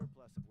got a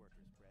surplus of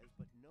workers, Prez,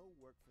 but no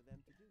work for them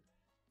to do.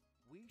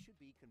 We should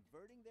be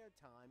converting their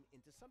time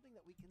into something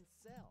that we can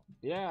sell.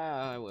 Yeah,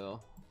 I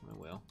will. I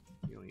will.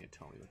 You don't need to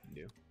tell me what to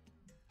do.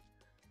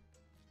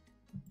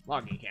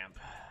 Logging camp.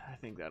 I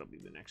think that'll be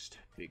the next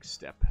big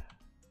step.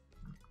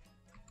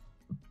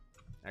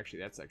 Actually,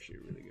 that's actually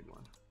a really good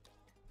one.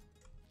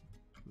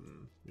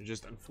 There's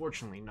just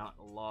unfortunately not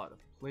a lot of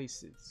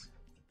places.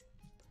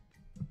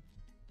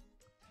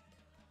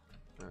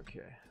 Okay,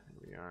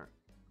 here we are.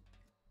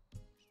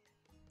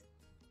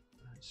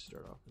 Let's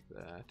start off with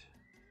that.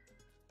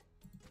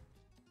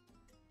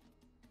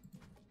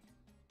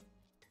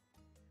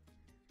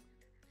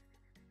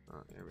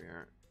 Oh, there we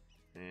are.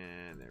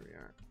 And there we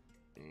are.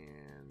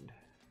 And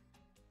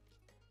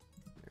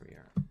there we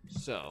are.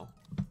 So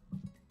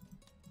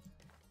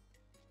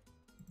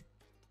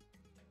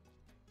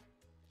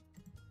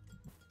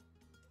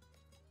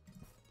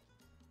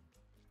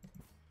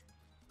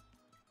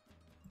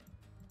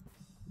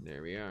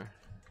there we are.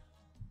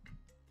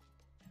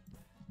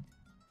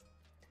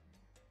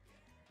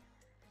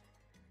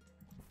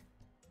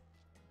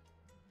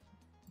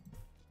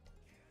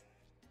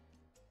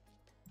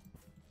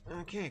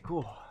 Okay,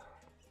 cool.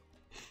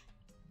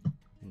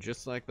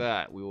 Just like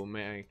that, we will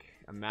make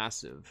a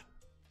massive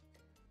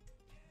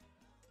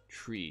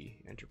tree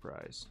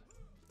enterprise.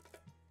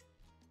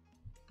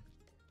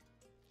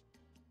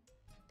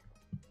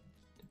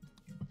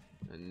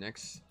 The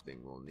next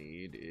thing we'll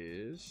need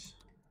is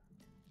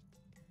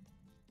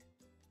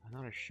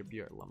not a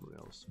shipyard, lumber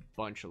mills.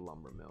 Bunch of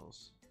lumber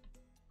mills.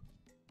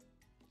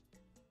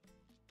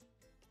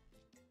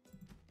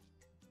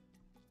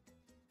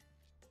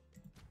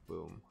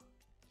 Boom.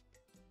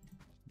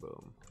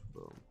 Boom.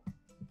 Boom.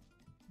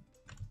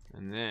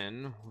 And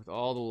then, with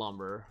all the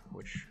lumber,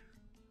 which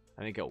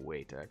I think I'll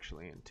wait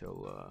actually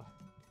until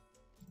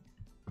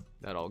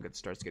that all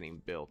starts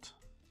getting built.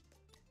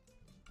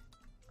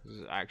 Because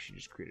it actually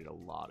just created a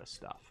lot of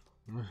stuff.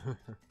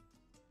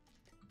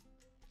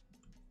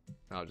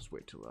 I'll just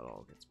wait till that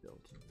all gets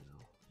built and then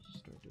I'll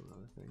start doing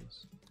other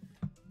things.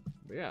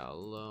 But yeah,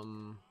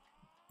 I'll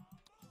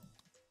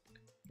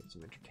get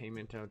some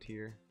entertainment out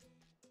here.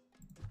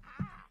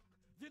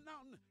 The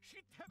nun,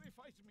 she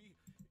terrifies me.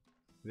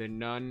 The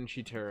nun,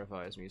 she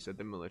terrifies me, said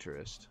the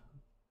militarist.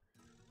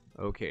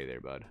 Okay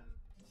there, bud.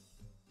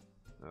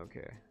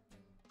 Okay.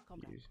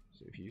 Comrade,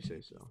 So if you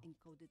say so.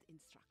 encoded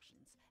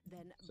instructions.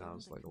 Then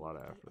Sounds burn the like a lot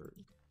of community effort.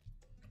 and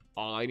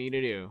All I need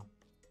to do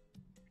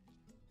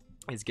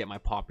is get my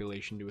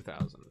population to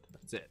 1,000.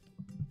 That's it.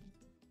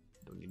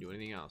 Don't need to do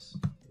anything else.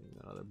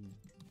 Another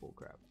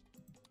bullcrap.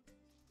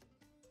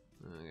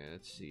 Okay,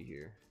 let's see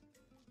here.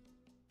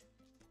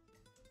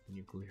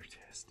 Nuclear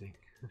testing.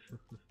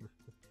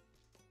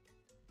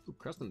 Ooh,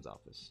 customs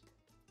office.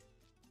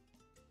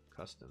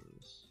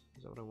 Customs.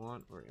 Is that what I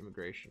want? Or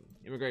immigration?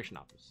 Immigration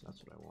office. That's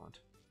what I want.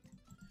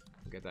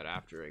 I'll get that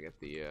after I get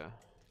the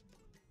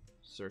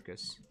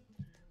circus.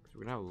 Because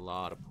we're gonna have a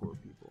lot of poor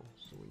people.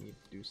 So we need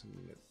to do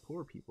something that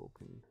poor people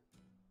can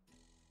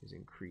is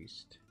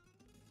increased.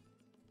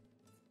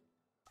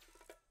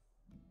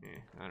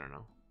 I don't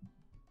know.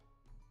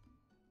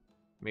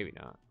 Maybe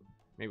not.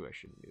 Maybe I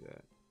shouldn't do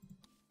that.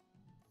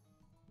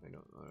 I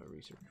don't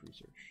research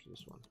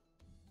this one.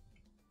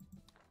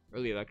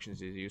 Early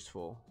elections is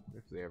useful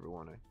if they ever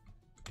want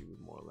to do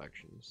more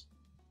elections.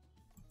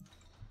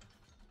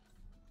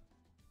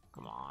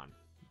 Come on,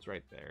 it's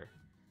right there.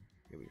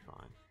 You'll be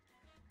fine.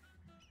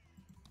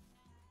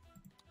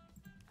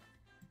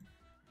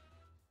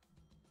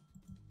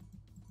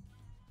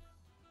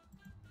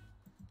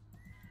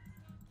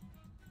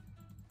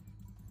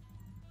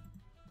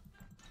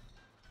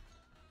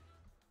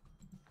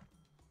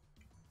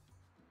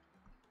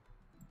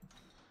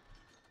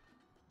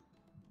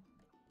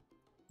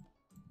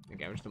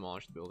 Okay, I'm just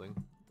demolish the building,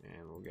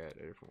 and we'll get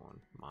a different one.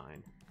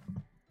 Mine.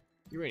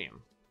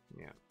 Uranium.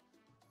 Yeah.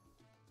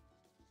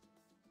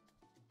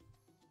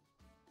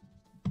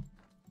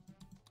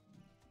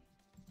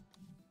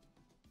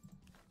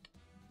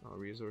 Oh,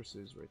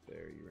 resources right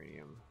there.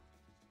 Uranium.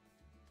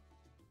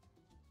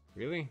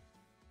 Really?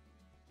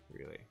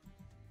 Really?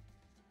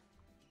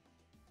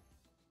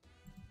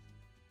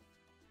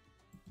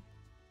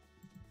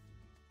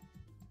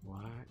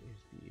 What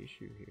is the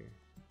issue here?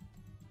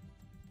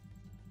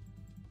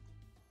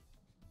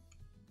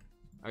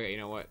 Okay, you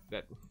know what?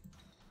 That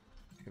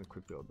just gonna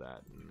quick build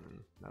that, and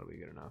that'll be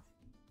good enough.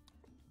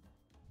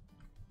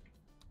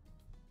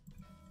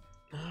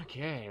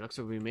 Okay, looks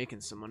like we'll be making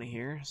some money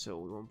here, so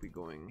we won't be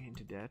going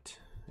into debt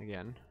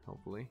again,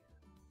 hopefully.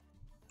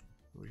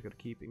 We just gotta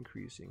keep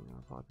increasing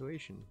our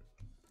population.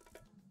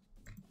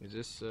 Is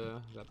this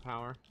is that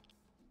power?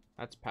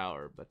 That's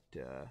power, but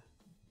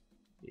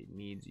it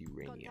needs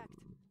uranium.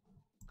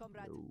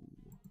 Comrade. No.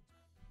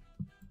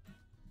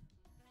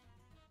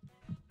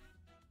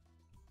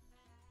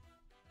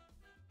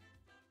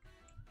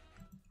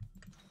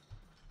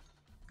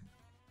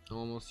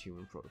 Almost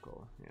human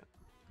protocol, yeah.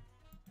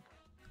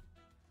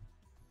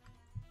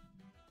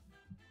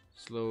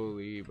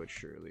 Slowly but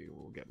surely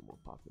we'll get more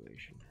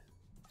population.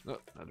 Oh,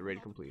 another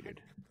raid completed.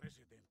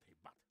 Presidente,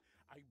 but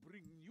I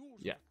bring news.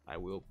 Yeah, I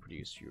will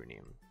produce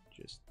uranium.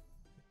 Just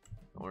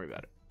don't worry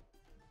about it.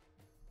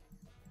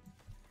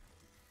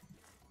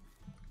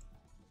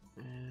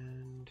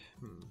 And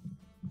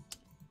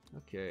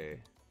okay.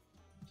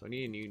 So I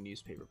need a new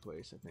newspaper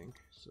place, I think.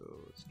 So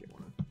let's get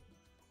one.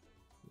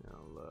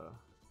 I'll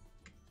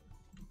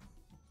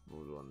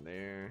build one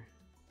there.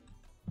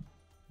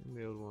 And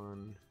build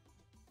one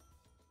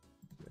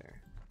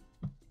there.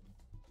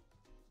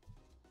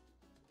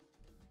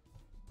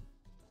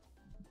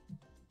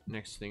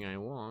 Next thing I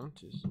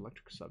want is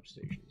electric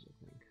substations, I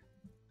think.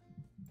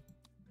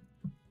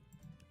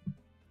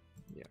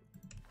 Yeah.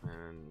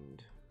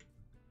 And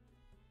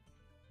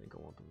I think I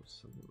want them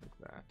something like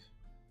that.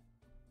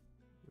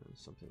 And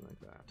something like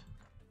that.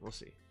 We'll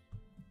see.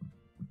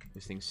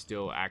 This thing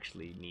still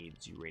actually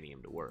needs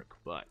uranium to work,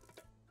 but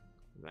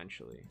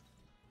eventually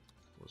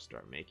we'll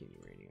start making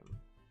uranium.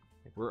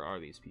 Like, where are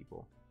these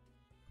people?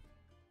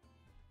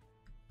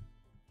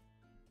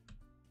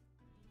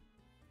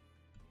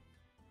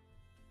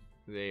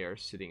 They are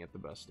sitting at the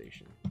bus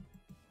station.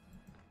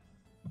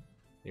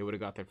 They would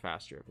have got there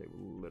faster if they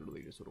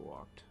literally just would have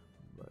walked.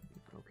 But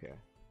okay.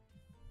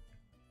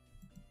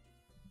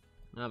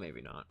 No,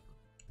 maybe not.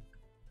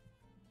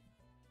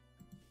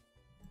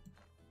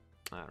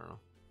 I don't know.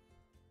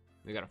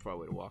 We got a far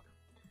way to walk.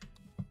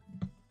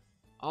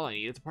 All I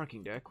need is a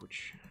parking deck,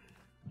 which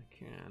I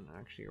can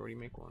actually already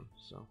make one.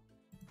 So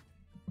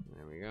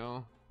there we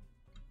go.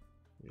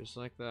 Just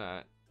like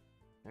that,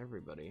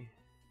 everybody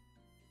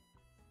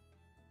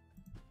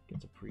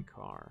gets a free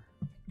car.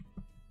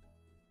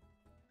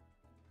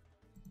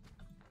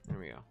 There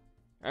we go.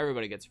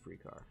 Everybody gets a free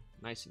car.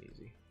 Nice and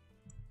easy.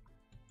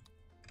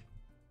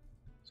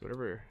 So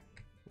whatever,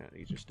 yeah,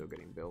 these are still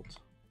getting built.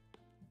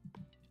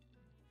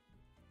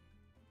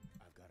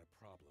 I've got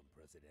a problem,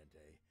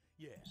 Presidente.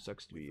 Yeah.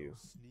 Sucks to be you.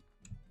 Sneak.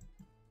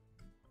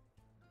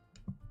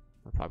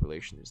 My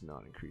population is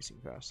not increasing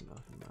fast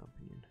enough, in my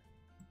opinion.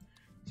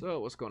 So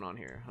what's going on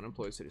here?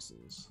 Unemployed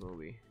citizens,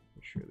 slowly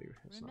but surely.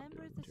 It's not Remember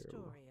doing the terrible.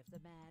 story of the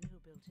man who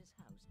built his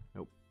house?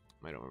 Nope,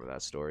 I don't remember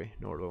that story.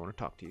 Nor do I want to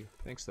talk to you.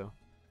 Thanks though.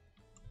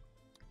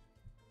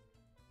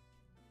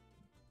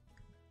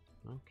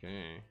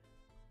 Okay.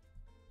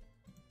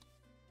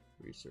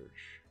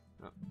 Research.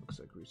 Oh, looks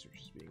like research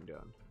is being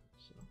done.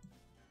 So.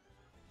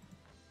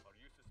 Are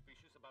you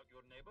suspicious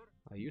neighbor.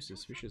 Are you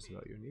suspicious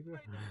about your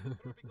neighbor?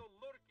 Tropico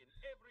lurk in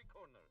every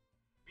corner.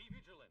 Be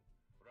vigilant.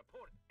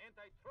 Report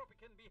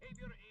anti-tropican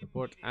behavior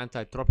Report immediately.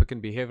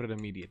 anti-tropican behavior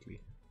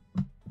immediately.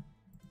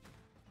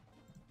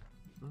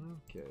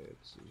 Okay,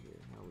 let's see here.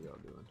 How we all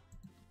doing?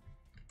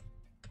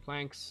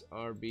 Planks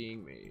are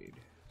being made.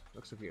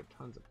 Looks like we have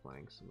tons of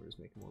planks and we're just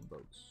making more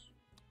boats.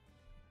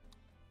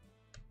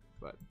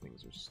 But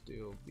things are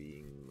still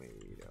being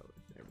made out.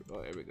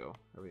 There we go.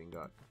 Everything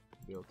got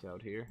built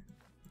out here.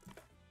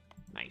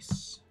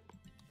 Nice.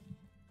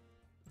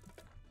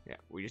 Yeah,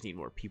 we just need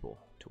more people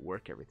to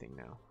work everything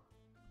now.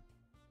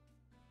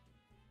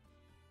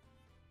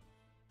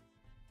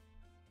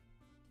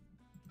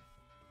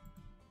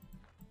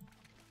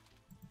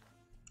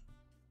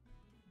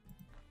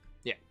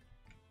 Yeah.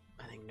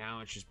 I think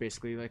now it's just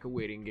basically like a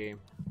waiting game.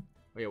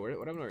 Oh yeah, what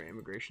happened to our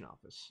immigration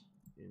office?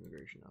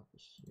 Immigration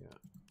office, yeah.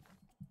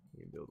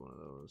 You can build one of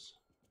those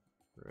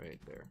right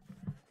there.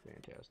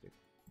 Fantastic.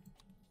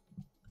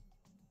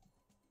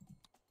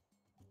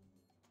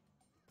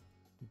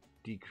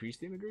 Decrease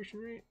the immigration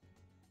rate?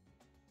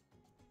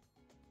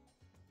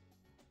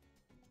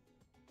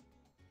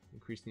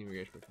 Increase the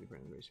immigration rate for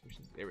the race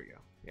efficiency. There we go.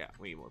 Yeah,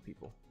 we need more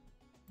people.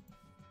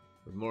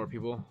 With more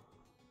people,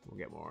 we'll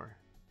get more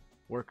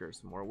workers.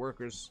 The more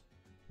workers,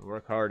 we'll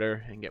work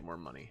harder and get more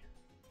money.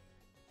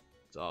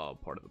 It's all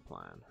part of the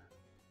plan.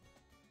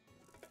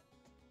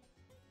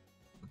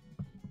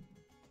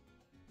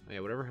 Oh,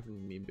 yeah, whatever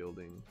happened to me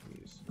building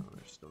these? Oh,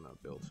 they're still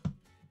not built.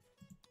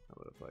 How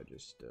about if I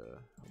just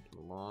help them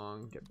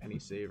along, get penny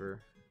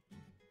saver,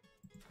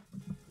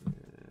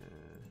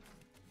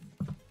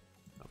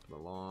 help them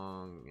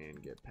along,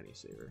 and get penny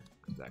saver,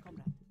 because that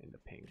can end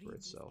up paying for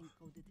itself.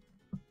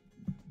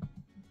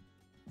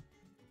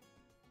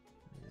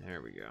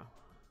 There we go.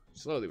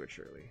 Slowly but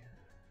surely.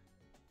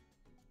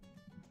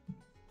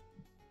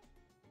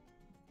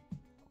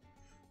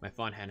 My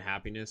fun and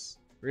happiness.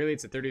 Really,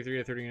 it's a 33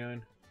 to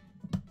 39.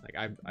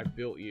 Like I've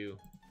built you.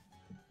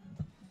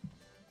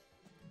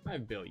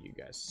 I've built you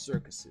guys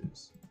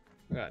circuses.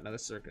 We got another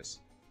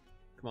circus.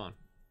 Come on.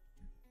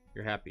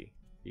 You're happy.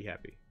 Be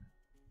happy.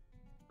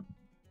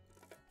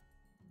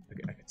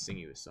 Okay, I could sing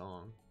you a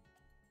song.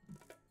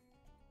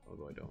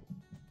 Although I don't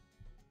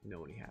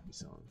know any happy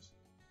songs.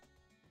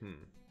 There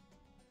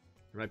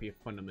might be a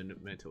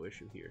fundamental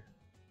issue here.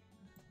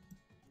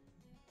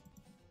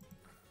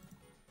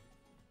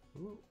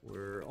 Ooh,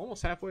 we're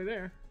almost halfway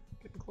there.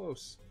 Getting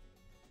close.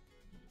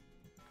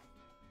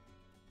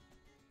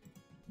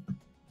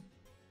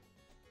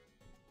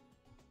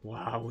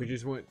 Wow, we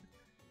just went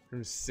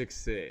from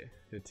 6 to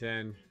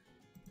 10.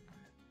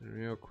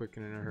 Real quick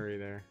and in a hurry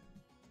there.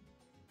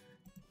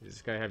 Does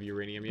this guy have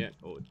uranium yet?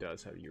 Oh, it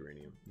does have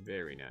uranium.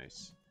 Very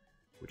nice.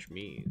 Which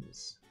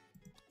means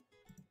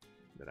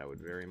that I would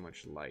very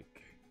much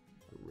like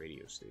a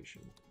radio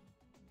station.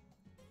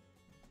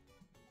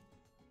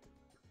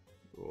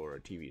 Or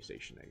a TV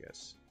station, I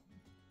guess.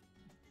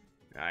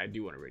 I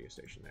do want a radio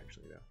station,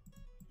 actually, though.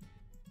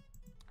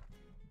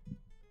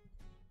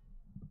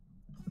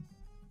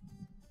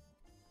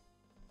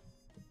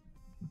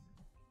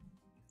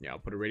 Yeah, I'll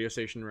put a radio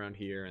station around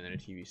here and then a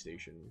TV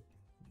station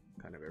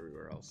kind of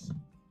everywhere else.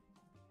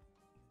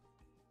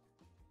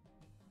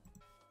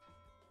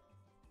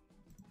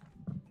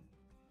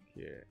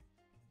 Yeah.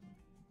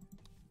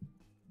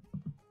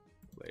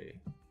 Play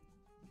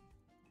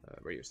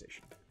radio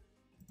station.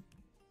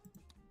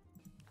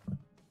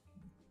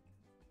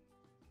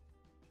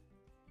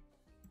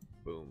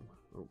 Boom.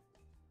 Oh.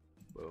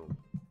 Boom.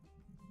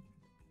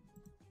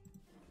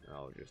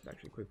 I'll just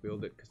actually quick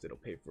build it because it'll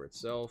pay for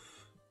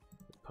itself.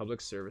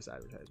 Public service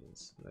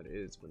advertisements. That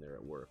is when they're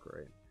at work,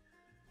 right?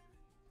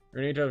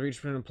 Earn $8 for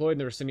each unemployed,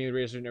 and they're sending the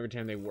radio station every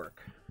time they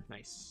work.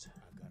 Nice.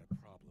 I've got a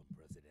problem,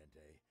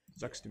 Presidente.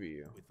 Sucks to be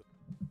you.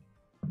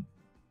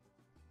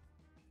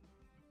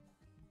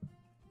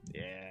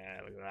 Yeah,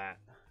 look at that.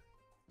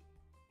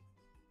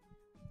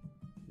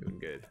 Doing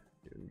good.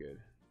 Doing good.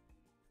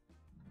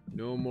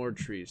 No more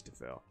trees to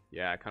fell.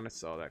 Yeah, I kind of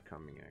saw that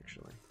coming,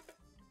 actually.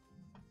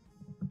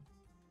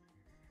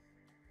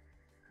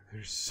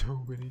 There's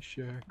so many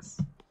shacks.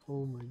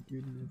 Oh my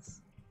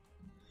goodness.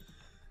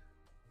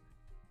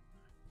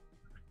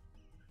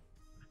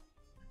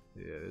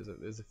 Yeah,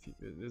 there's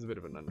a bit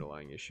of an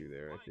underlying issue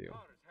there, I feel.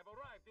 Cars have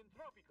arrived in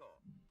Tropico.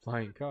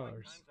 Flying Flight cars.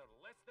 times are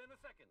less than a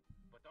second,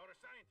 but our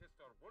scientists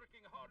are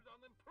working hard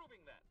on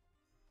improving that.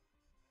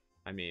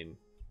 I mean,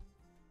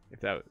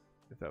 if that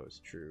was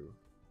true,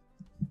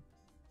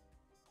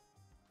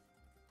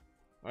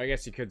 I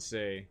guess you could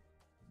say,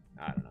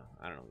 I don't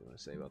know what you want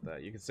to say about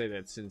that. You could say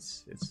that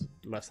since it's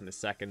less than a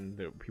second,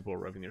 the people are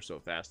arriving there so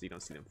fast that you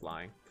don't see them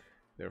flying.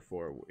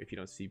 Therefore, if you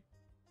don't see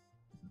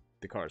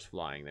the cars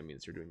flying, that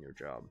means you're doing your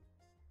job.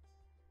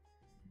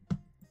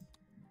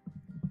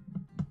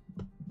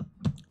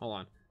 Hold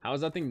on. How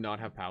does that thing not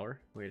have power?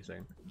 Wait a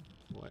second.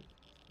 What?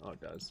 Oh,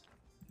 it does.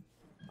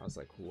 I was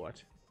like,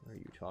 what are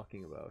you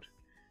talking about?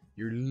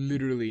 You're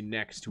literally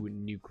next to a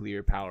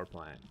nuclear power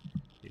plant.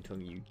 You're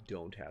telling me you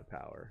don't have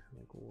power.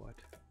 Like, what?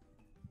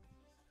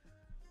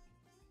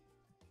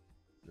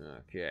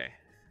 Okay.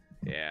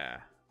 Yeah,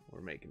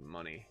 we're making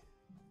money.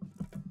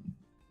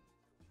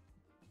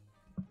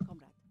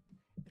 Comrade,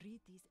 read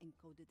these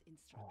encoded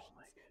instructions.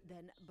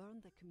 Then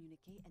burn the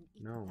communique and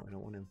eat No, them. I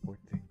don't want to import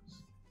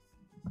things.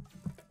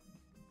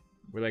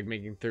 We're like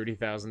making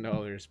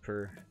 $30,000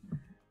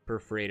 per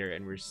freighter,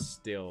 and we're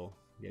still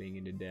getting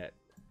into debt.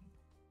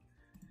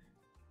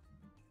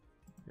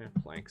 Yeah,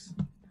 planks.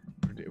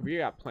 We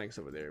got planks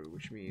over there,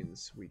 which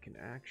means we can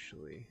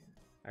actually,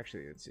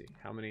 let's see,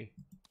 how many?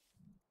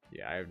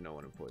 Yeah, I have no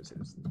unemployed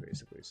citizens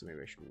basically, so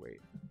maybe I should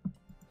wait.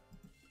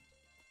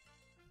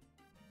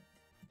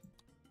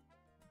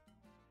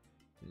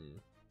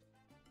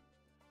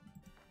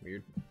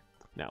 Weird.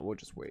 Nah, we'll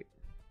just wait.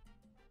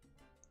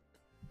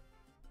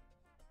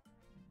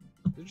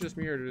 Is it just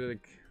me, or did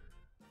like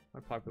my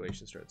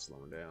population start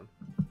slowing down?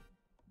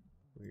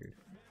 Weird.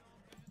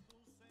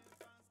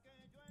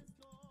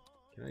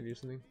 Can I do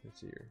something? Let's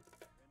see here.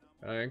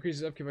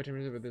 Increases upkeep by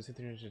 10%, but this to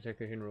detect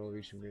the hidden roll of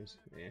each immigrant.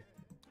 Eh.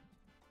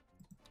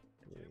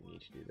 Don't really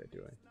need to do that, do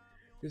I?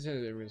 This is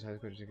everyone's high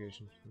school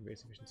education and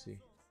base efficiency.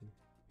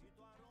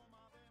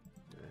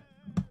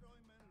 Yeah.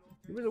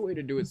 There's a way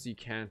to do it so you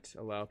can't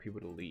allow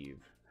people to leave.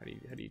 How do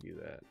you do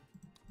that?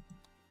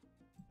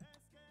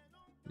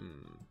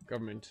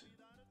 Government,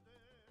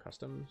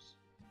 customs,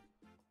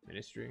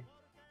 ministry.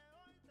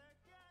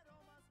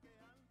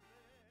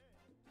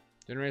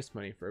 Generates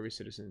money for every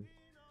citizen.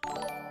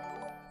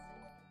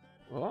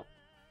 Well,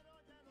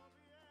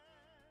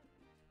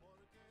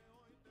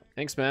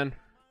 thanks, man.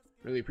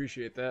 Really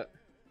appreciate that.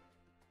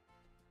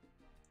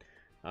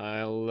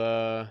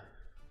 I'm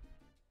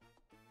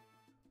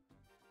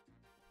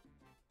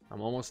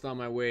almost on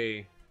my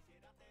way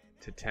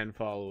to 10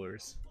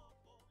 followers.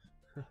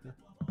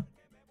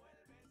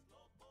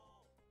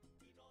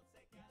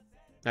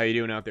 How you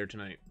doing out there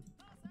tonight?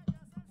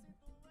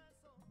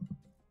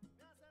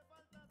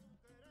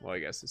 Well, I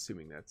guess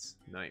assuming that's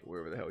night,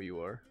 wherever the hell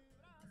you are.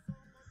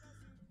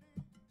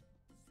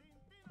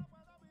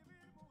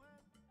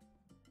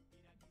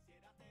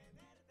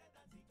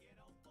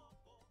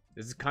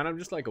 This is kind of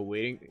just like a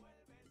waiting...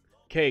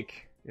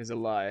 Cake is a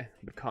lie,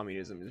 but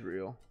communism is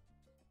real.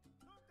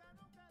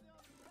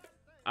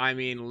 I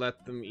mean,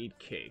 let them eat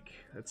cake.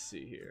 Let's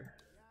see here.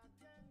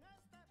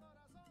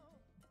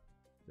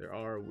 There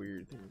are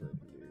weird things I can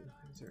do.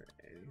 Is there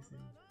anything?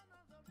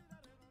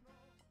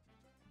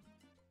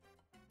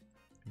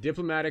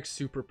 Diplomatic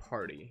super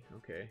party.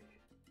 Okay.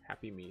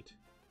 Happy meat.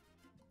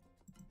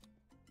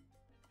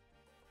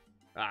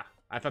 Ah,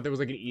 I thought there was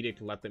like an edict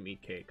to let them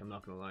eat cake. I'm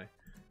not gonna lie.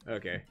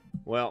 Okay.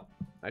 Well,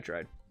 I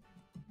tried.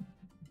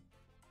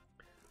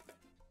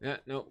 Yeah,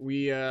 no,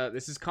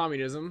 this is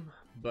communism,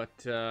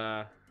 but,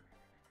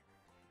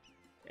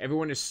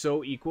 everyone is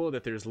so equal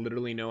that there's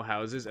literally no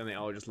houses and they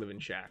all just live in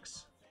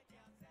shacks.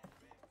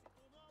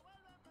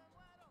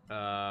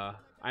 I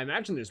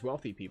imagine there's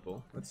wealthy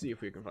people. Let's see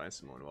if we can find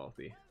someone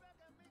wealthy.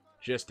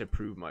 Just to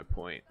prove my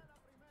point.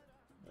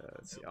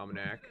 Let's see,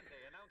 Almanac.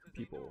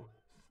 People.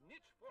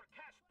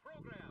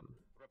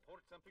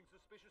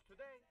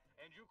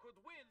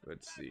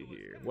 Let's see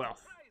here.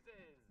 Wealth.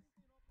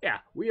 Yeah,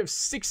 we have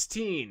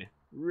 16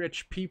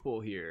 rich people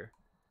here.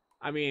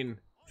 I mean,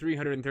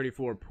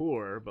 334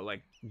 poor, but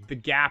like, the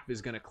gap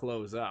is gonna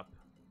close up.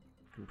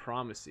 I can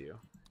promise you.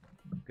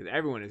 Because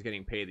everyone is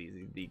getting paid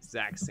the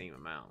exact same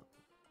amount.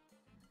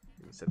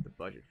 You can set the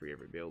budget for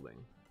every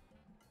building.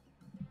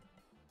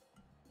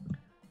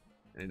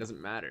 And it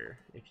doesn't matter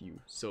if you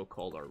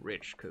so-called are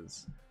rich,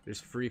 because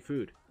there's free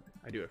food.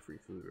 I do have free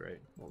food, right?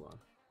 Hold on.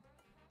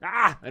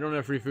 Ah! I don't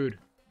have free food.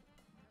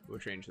 We'll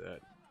change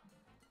that.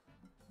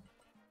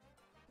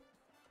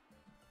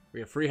 We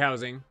have free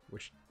housing,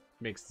 which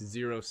makes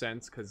 0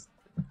 sense, because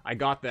I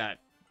got that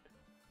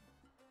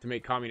to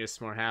make communists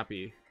more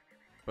happy.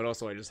 But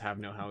also I just have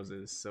no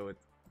houses, so it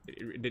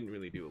didn't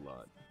really do a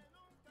lot.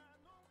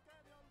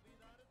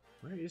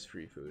 Where is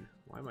free food?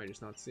 Why am I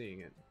just not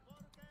seeing it?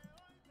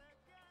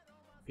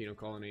 Penal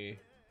colony.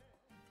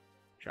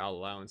 Child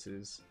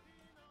allowances.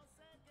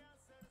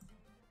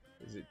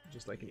 Is it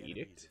just like an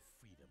edict?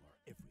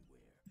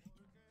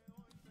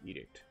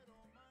 Edict.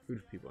 Food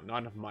for people. Not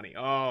enough money.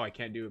 Oh, I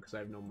can't do it because I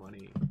have no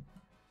money.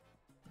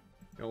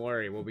 Don't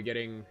worry, we'll be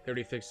getting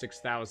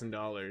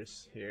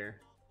 $36,000 here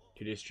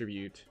to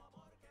distribute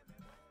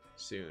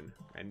soon.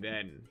 And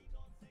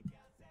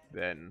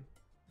then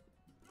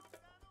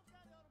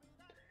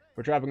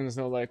we're trapping in the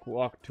snow like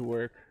walk to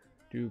work,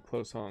 do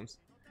close homes.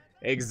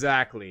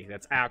 Exactly.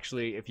 That's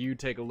actually, if you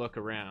take a look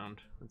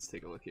around, let's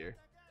take a look here.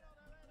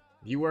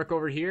 If you work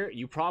over here,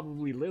 you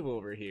probably live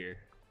over here.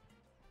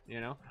 You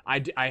know, I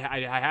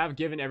have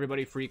given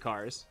everybody free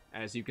cars,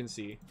 as you can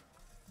see.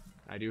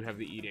 I do have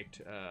the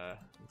edict.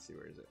 Let's see,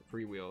 where is it?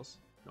 Free wheels.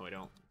 No, I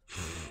don't.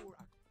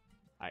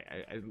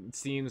 It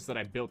seems that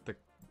I built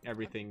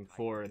everything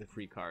for the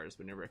free cars,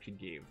 but never actually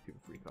gave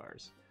people free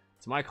cars.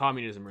 So my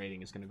communism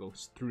rating is going to go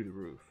through the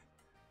roof.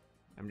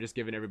 I'm just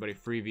giving everybody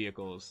free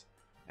vehicles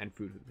and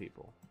food for the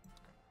people.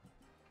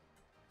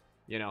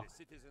 You know.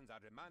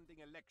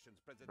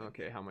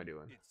 Okay, how am I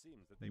doing?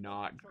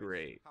 Not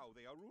great.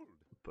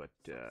 But,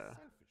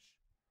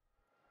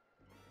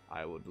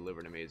 I will deliver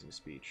an amazing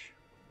speech.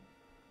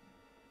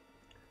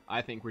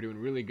 I think we're doing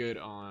really good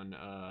on,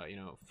 you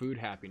know, food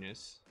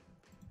happiness.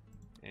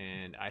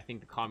 And I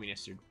think the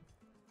communists are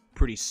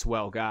pretty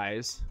swell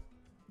guys.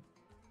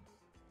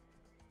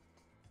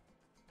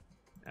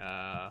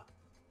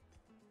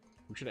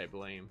 Who should I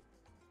blame?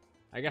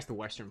 I guess the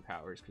Western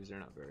powers, because they're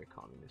not very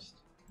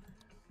communist.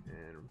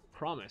 And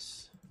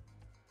promise.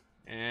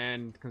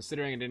 And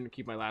considering I didn't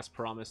keep my last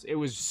promise, it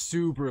was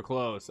super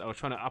close. I was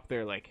trying to up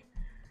their, like,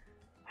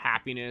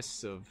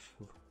 happiness of,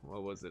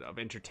 what was it, of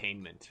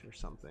entertainment or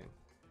something.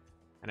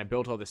 And I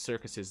built all the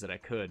circuses that I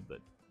could, but...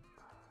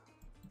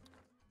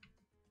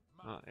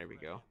 Oh, there we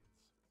go.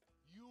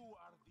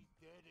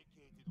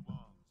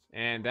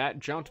 And that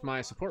jumped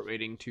my support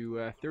rating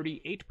to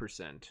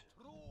 38%.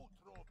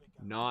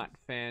 Not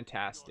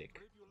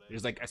fantastic.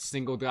 There's like a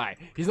single guy.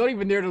 He's not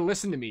even there to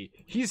listen to me.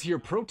 He's here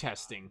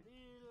protesting.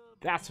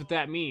 That's what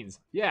that means.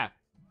 Yeah.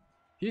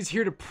 He's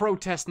here to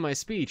protest my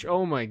speech.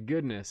 Oh my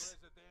goodness.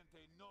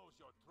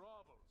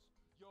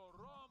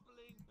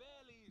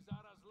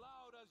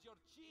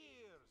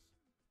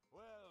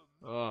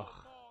 Ugh.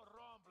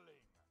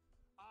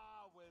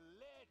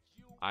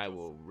 I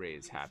will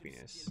raise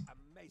happiness.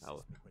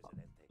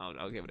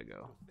 I'll give it a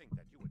go.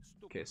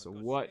 Okay, so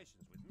what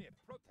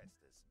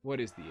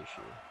is the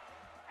issue?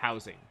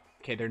 Housing.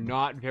 Okay, they're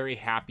not very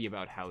happy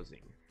about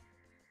housing.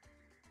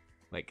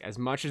 Like, as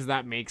much as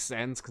that makes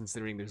sense,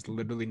 considering there's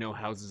literally no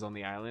houses on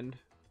the island,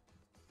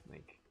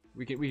 like,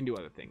 we can do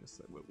other things.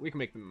 We can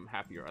make them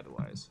happier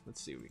otherwise.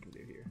 Let's see what we can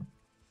do here.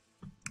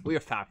 We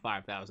have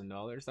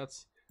 $5,000.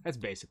 That's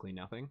basically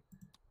nothing.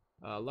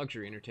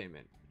 Luxury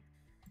entertainment.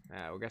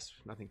 I guess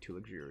nothing too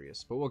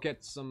luxurious, but we'll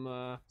get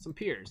some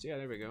piers. Yeah,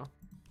 there we go.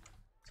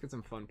 Let's get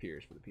some fun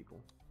piers for the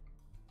people.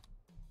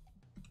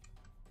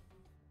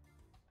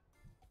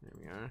 There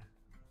we are.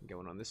 Get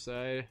one on this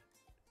side,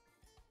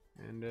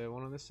 and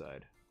one on this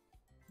side.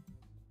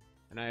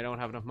 And I don't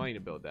have enough money to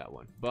build that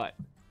one, but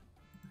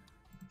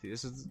see,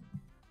 this is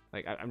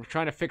like I'm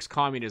trying to fix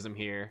communism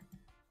here,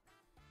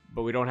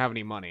 but we don't have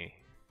any money.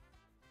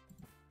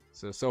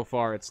 So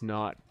far, it's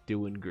not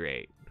doing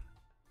great.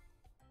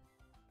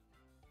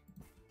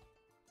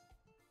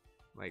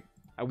 Like,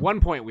 at one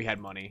point we had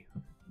money.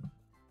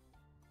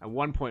 At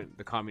one point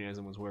the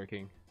communism was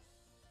working.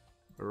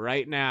 But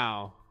right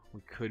now,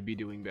 we could be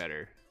doing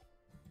better.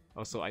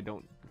 Also, I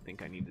don't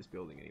think I need this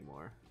building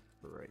anymore.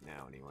 For right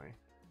now, anyway.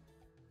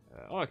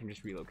 Oh, I can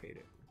just relocate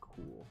it.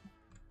 Cool.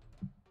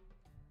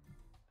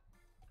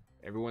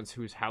 Everyone's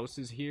whose house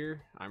is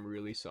here, I'm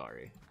really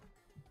sorry.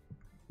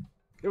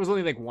 There was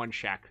only like one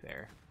shack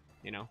there,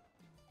 you know?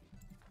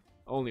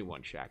 Only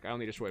one shack. I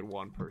only destroyed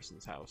one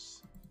person's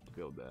house to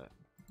build that.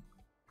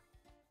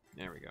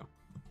 There we go.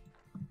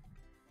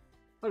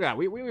 Look at that.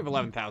 We have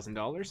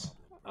 $11,000.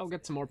 I'll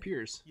get some more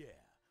piers. Yeah,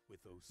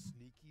 with those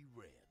sneaky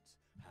Reds.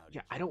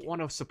 Yeah, I don't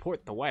want to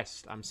support the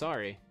West. I'm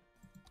sorry.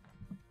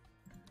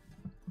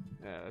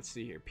 Let's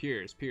see here.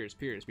 Piers.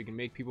 We can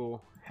make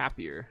people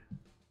happier.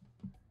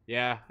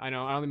 Yeah, I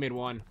know. I only made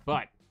one,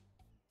 but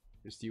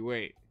just you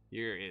wait.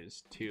 Here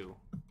is 2.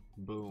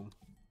 Boom.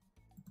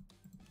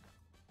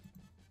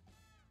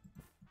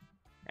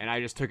 And I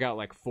just took out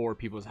like 4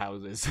 people's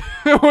houses.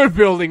 We're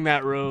building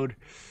that road.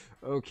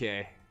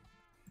 Okay.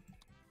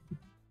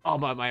 Oh,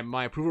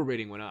 my approval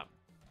rating went up.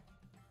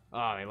 Oh,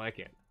 I like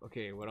it.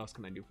 Okay, what else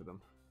can I do for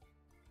them?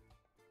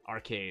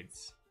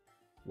 Arcades.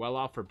 Well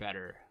off or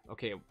better.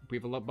 Okay,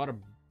 we've bought a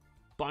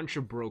bunch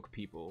of broke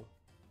people.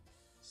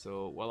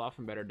 So, well off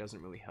and better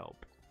doesn't really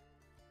help.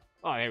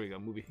 Oh, there we go.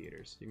 Movie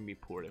theaters. You can be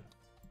poor to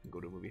go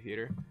to a movie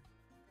theater.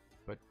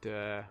 But,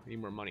 we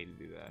need more money to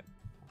do that.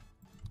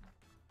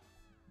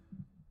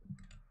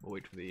 We'll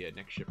wait for the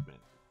next shipment.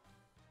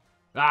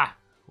 Ah!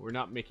 We're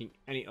not making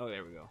any... Oh,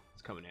 there we go.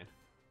 It's coming in.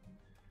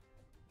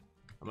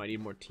 I might need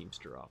more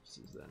Teamster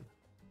offices then.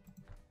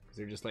 Because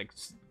they're just, like,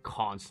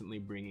 constantly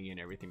bringing in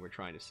everything we're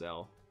trying to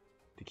sell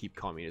to keep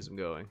communism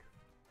going.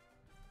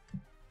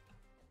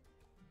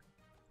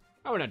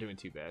 Oh, we're not doing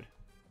too bad.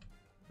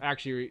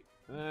 Actually,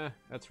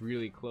 that's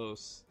really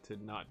close to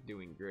not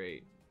doing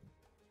great.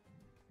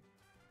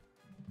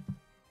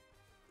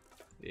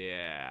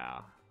 Yeah.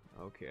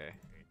 Okay.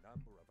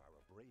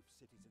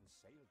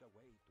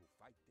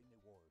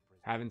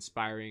 Have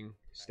inspiring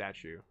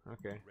statue.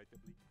 Okay.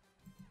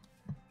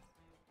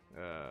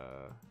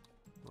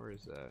 Where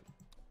is that?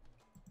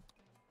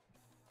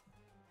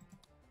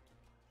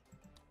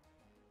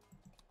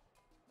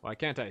 Why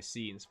can't I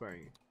see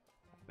inspiring?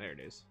 There it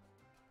is.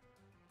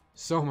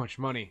 So much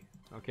money.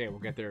 Okay, we'll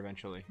get there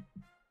eventually.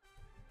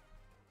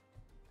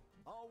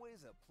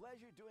 Always a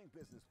pleasure doing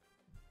business.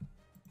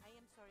 I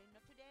am sorry,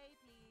 not today,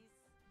 please.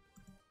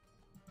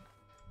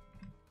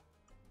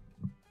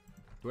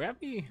 Do I have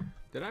any...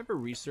 Did I ever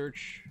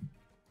research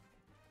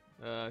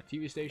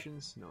TV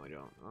stations? No, I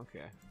don't.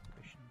 Okay.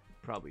 I should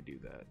probably do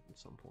that at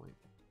some point.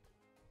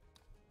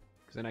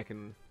 Because then I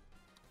can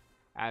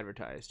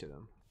advertise to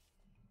them.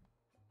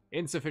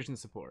 Insufficient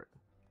support.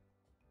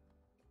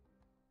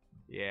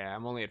 Yeah,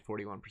 I'm only at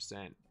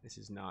 41%. This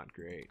is not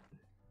great.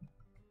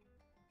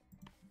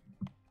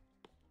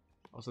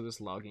 Also,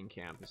 this logging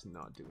camp is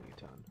not doing a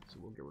ton, so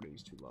we'll get rid of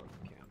these 2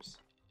 logging camps.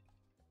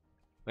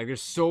 Like,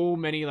 there's so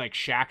many, like,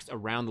 shacks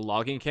around the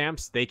logging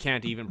camps, they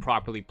can't even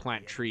properly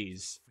plant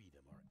trees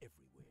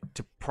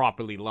to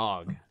properly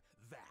log.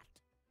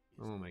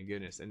 Oh my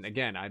goodness. And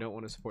again, I don't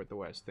want to support the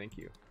West. Thank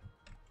you.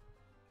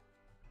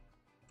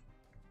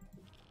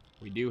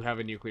 We do have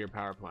a nuclear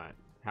power plant.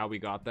 How we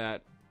got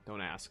that,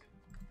 don't ask.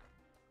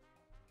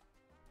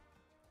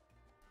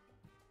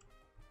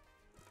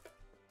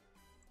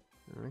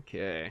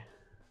 Okay.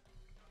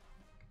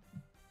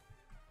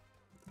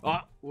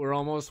 Oh, we're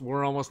almost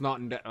not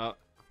in debt.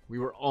 We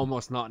were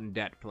almost not in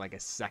debt for like a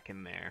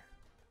second there.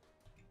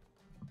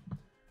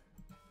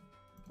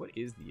 What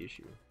is the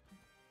issue?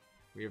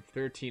 We have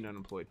 13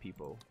 unemployed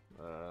people.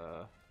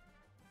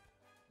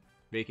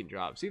 Vacant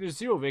jobs. See, there's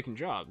 0 vacant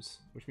jobs,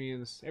 which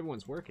means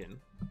everyone's working.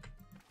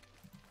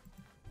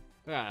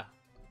 Ah,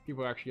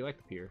 people actually like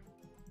the pier.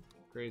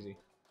 Crazy.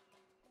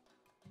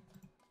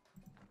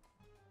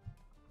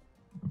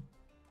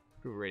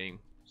 Approval rating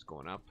is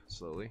going up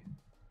slowly.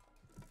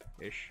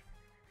 Ish.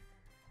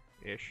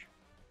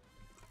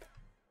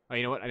 Oh,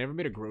 you know what? I never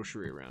made a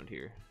grocery around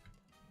here.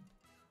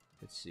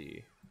 Let's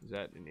see. Is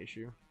that an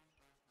issue?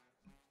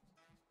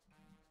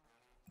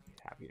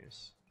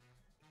 Happiness.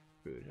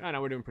 Food. Oh,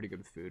 no, we're doing pretty good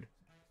with food.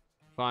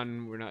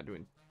 Fun, we're not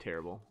doing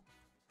terrible.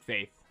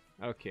 Faith.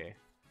 Okay.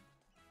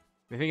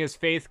 The thing is,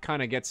 faith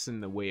kind of gets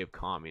in the way of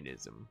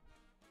communism.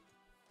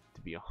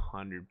 To be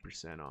 100%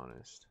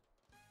 honest.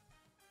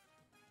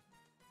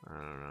 I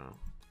don't know.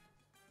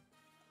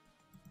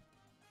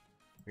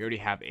 We already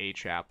have a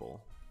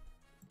chapel.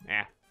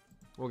 Eh.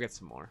 We'll get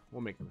some more.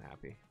 We'll make them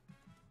happy.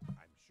 I'm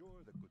sure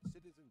the good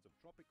citizens of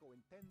Tropico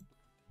intend to...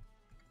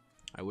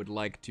 I would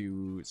like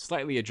to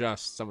slightly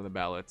adjust some of the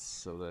ballots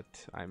so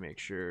that I make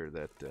sure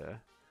that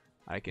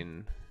I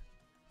can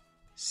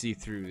see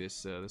through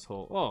this this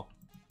whole... Oh!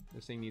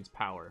 This thing needs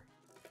power.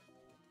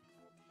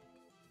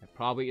 It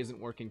probably isn't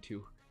working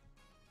too...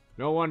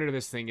 No wonder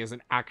this thing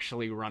isn't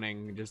actually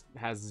running. It just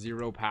has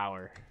 0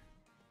 power.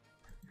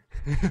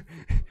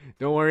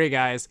 Don't worry,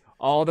 guys.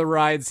 All the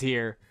rides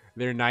here,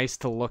 they're nice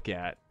to look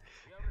at.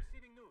 We are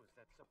receiving news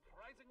that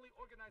surprisingly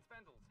organized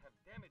vandals have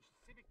damaged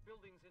civic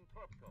buildings in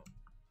Tropico.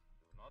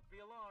 Do not be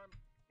alarmed.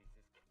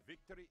 This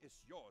is... Victory is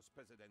yours,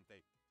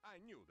 Presidente.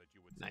 I knew that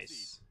you would Nice.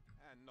 succeed.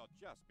 And not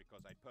just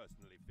because I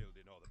personally filled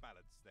in all the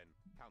ballots, then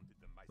counted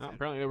them Oh, myself.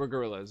 apparently there were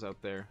gorillas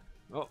out there.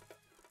 Oh,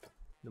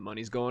 the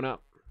money's going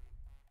up.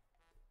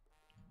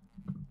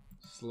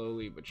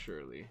 Slowly but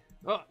surely.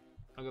 Oh,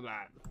 look at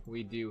that.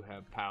 We do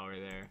have power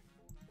there.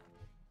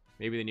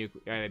 Maybe the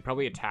they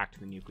probably attacked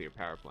the nuclear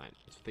power plant.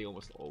 That's what they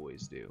almost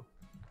always do.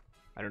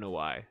 I don't know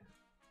why.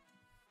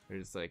 They're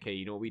just like, hey,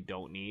 you know what we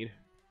don't need?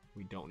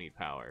 We don't need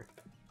power.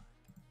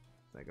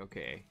 It's like,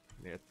 okay,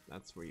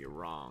 that's where you're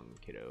wrong,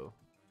 kiddo.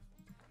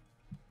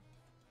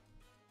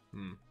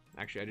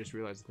 Actually, I just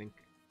realized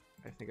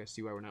I think I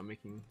see why we're not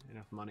making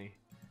enough money.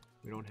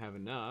 We don't have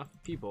enough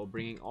people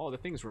bringing all the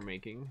things we're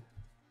making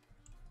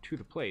to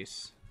the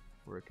place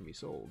where it can be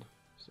sold.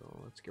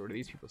 So let's get rid of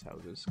these people's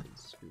houses, because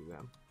screw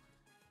them.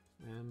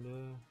 And,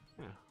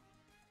 yeah.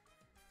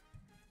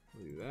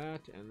 We'll do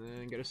that, and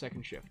then get a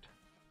second shift.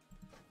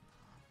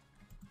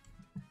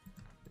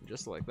 And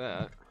just like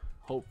that,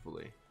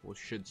 hopefully, we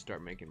should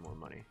start making more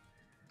money.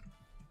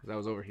 Because I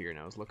was over here and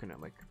I was looking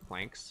at, like,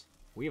 planks.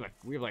 We have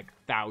like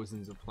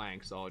thousands of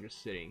planks all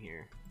just sitting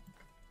here.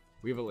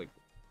 We have like,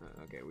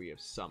 okay, we have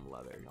some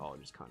leather, all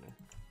just kind of,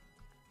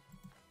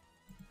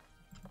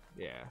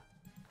 yeah,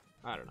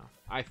 I don't know.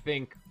 I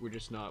think we're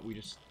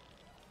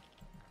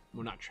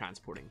not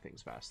transporting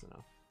things fast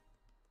enough.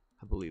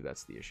 I believe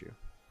that's the issue.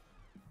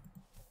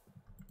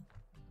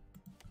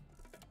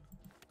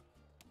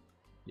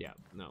 Yeah,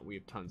 no, we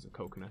have tons of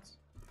coconuts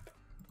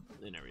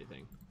and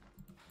everything.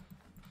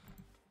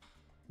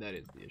 That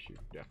is the issue,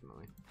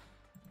 definitely.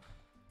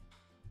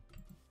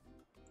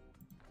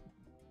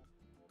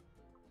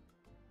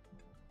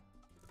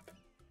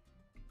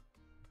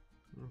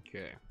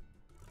 Okay,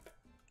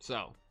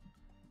 so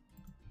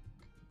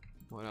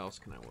what else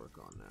can I work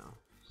on now?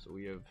 So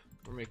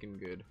we're making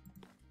good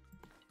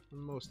on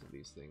most of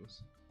these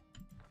things.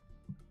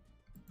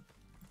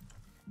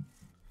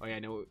 Oh yeah,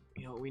 you know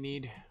what we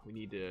need? We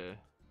need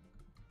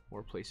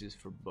more places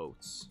for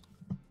boats.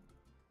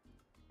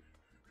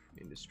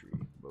 Industry,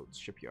 boats,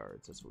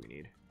 shipyards, that's what we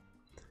need.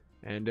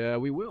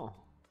 And we will.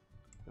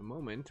 The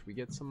moment we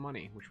get some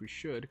money, which we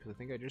should, because I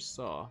think I just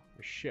saw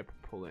a ship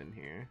pull in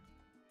here.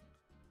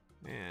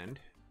 And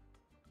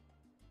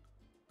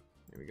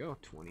there we go,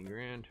 20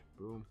 grand.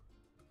 Boom.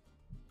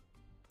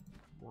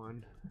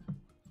 One.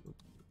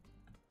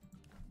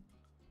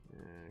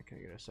 Can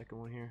I get a second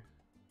one here?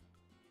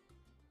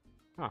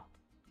 Huh.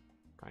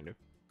 Kind of.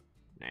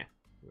 Nah.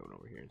 We're going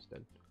over here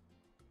instead.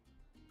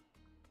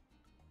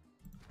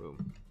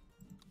 Boom.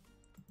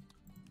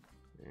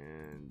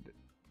 And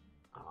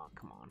oh,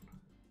 come on.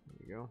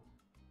 There you go.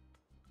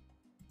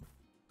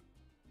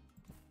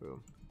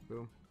 Boom.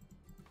 Boom.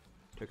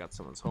 Took out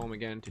someone's home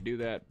again to do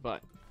that,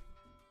 but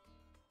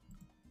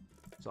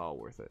it's all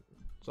worth it.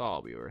 It's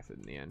all be worth it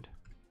in the end.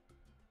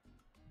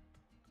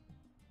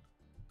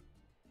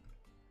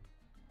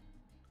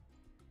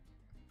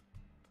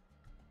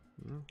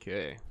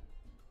 Okay.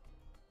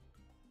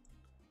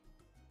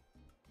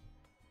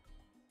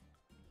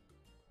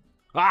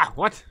 Ah,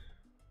 what?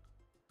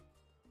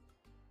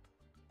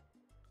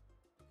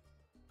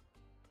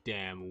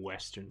 Damn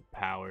Western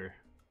power.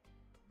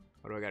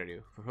 What do I gotta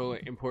do? Fulfill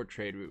an import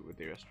trade route with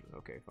the restaurant.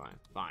 Okay, fine.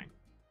 Fine.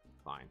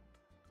 Fine.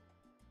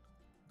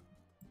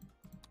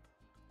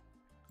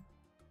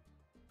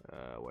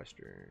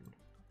 Western.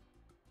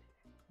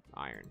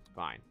 Iron.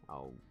 Fine.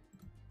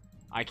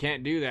 I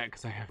can't do that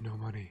because I have no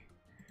money.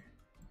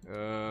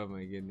 Oh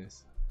my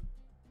goodness.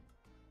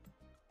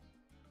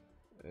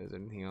 Is there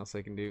anything else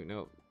I can do?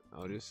 Nope.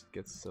 I'll just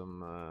get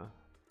some,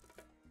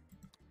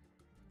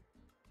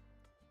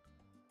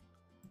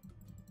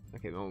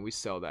 Okay, the moment we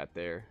sell that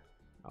there,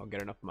 I'll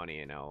get enough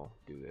money and I'll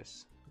do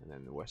this. And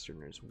then the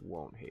Westerners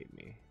won't hate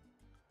me.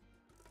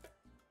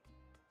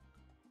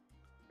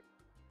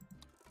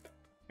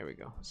 There we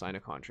go. Sign a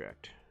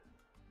contract.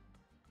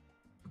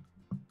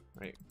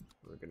 Right.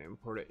 We're gonna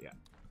import it. Yeah.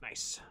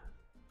 Nice.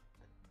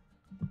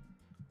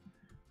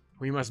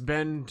 We must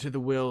bend to the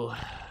will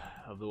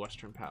of the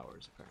Western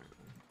powers, apparently.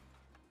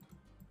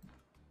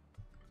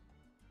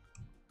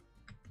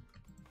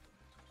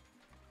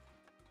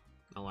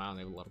 Oh wow, they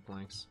have a lot of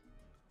planks.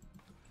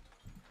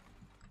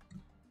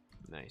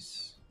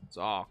 Nice. It's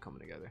all coming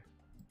together.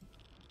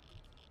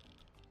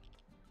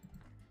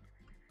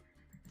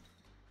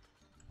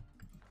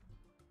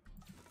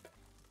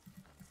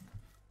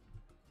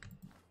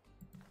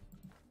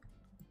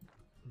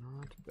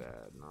 Not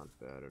bad, not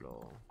bad at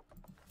all.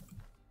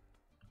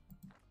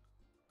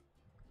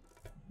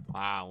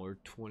 Wow, we're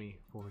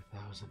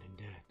 24,000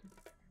 in debt.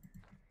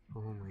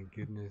 Oh my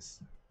goodness.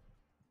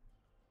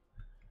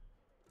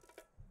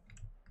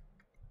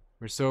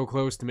 We're so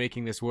close to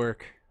making this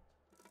work.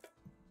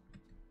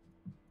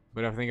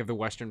 But I think if the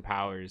Western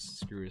powers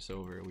screw us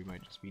over, we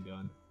might just be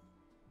done.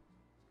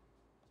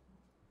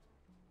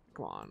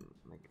 Come on,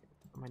 like,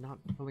 am I not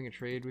building a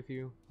trade with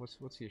you? What's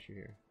the issue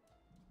here?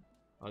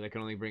 Oh, they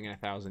can only bring in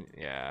 1,000.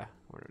 Yeah,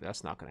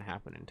 that's not gonna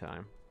happen in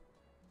time.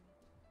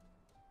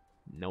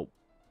 Nope.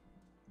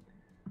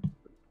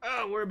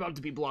 Oh, we're about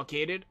to be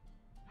blockaded.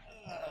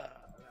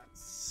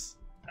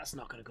 That's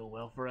not gonna go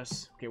well for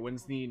us. Okay,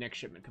 when's the next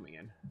shipment coming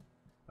in?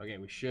 Okay,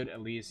 we should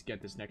at least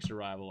get this next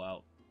arrival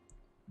out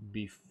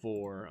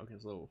before. Okay,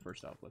 so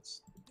first off,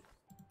 let's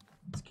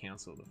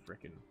cancel the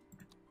frickin'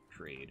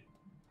 trade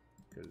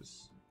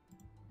because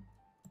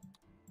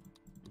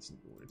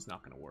it's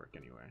not gonna work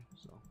anyway.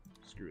 So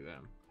screw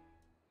them.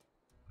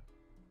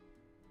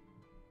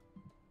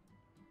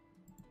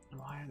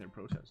 Why are there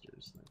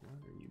protesters? Like,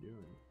 what are you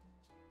doing?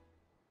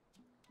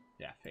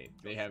 Yeah, Faith.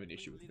 They have an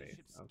issue with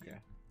Faith. Okay.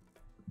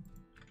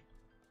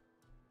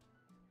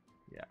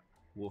 Yeah.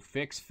 We'll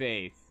fix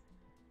Faith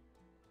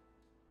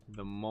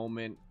the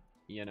moment,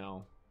 you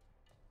know,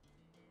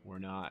 we're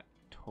not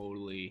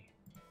totally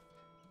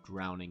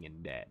drowning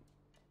in debt.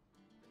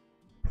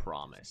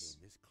 Promise.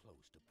 This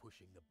close to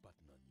pushing the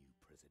button on you,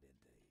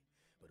 Presidente,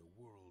 but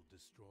a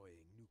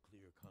world-destroying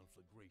nuclear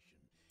conflagration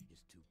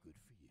is too good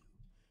for you.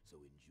 So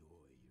enjoy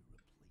your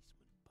replacement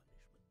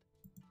punishment.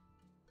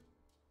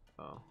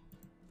 Oh.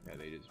 Yeah,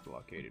 they just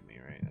blockaded me,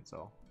 right? That's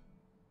all.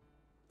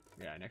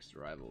 Yeah, next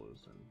arrival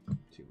is in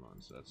 2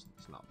 months, so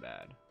it's not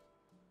bad.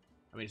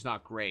 I mean, it's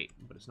not great,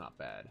 but it's not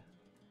bad.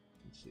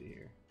 Let's see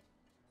here.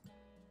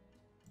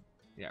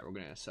 Yeah, we're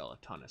gonna sell a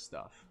ton of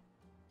stuff.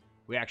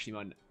 We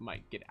actually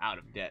might get out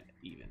of debt,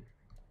 even.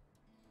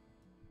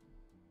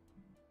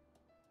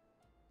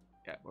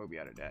 Yeah, we'll be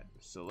out of debt.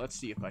 So let's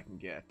see if I can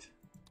get...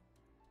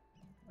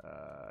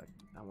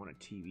 I want a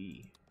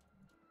TV.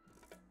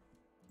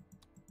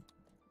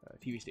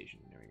 TV station.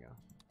 There we go.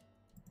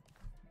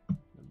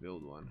 I'll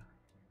build one.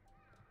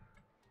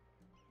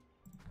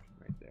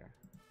 Right there.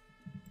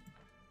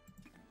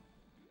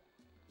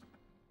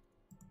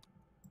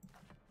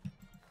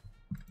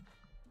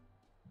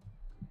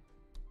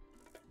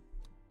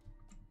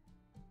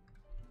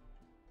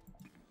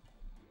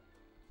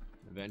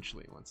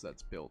 Eventually, once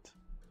that's built,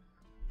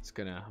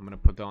 I'm gonna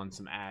put on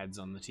some ads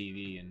on the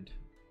TV, and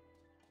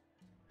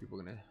people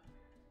are gonna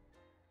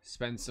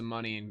spend some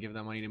money and give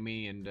that money to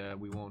me, and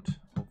we won't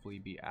hopefully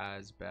be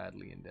as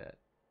badly in debt.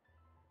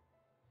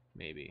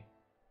 Maybe.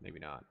 Maybe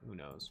not. Who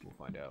knows? We'll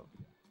find out.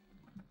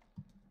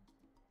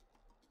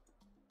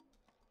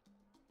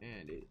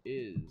 And it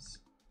is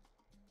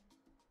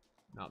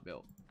not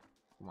built.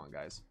 Come on,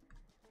 guys.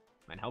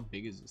 Man, how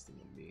big is this thing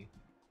gonna be?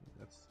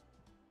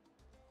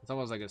 It's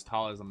almost like as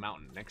tall as a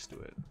mountain next to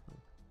it.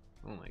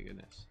 Oh my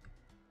goodness.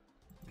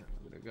 Yeah,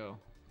 look at it go.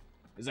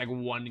 There's like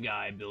one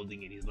guy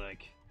building it. He's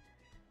like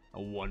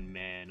a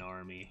one-man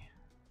army.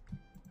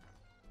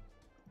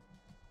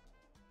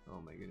 Oh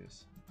my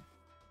goodness.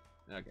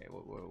 Okay,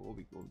 we'll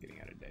be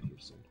getting out of debt here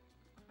soon.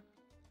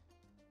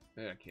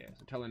 Okay,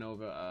 so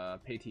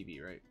Telenova, pay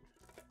TV, right?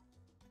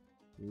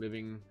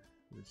 Living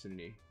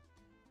vicinity.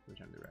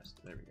 Return the rest.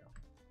 There we go.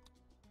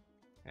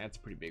 That's a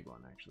pretty big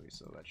one, actually,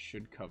 so that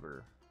should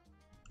cover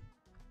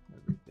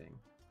everything.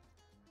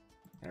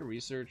 Can I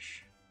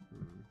research?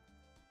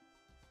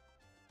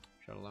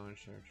 Shuttle allowance,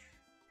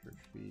 church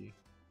fee.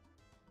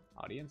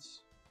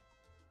 Audience?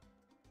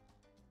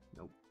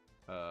 Nope.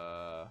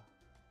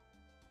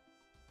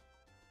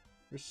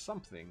 There's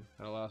something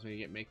that allows me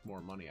to make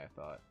more money, I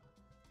thought.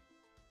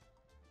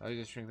 I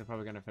just think they're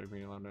probably gonna affect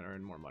me and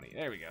earn more money.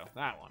 There we go.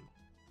 That one.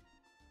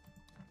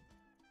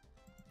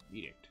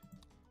 Edict.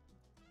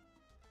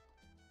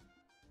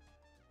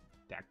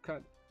 Deck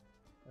cut.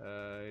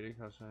 It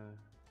costs,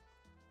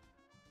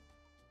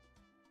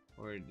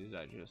 or is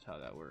that just how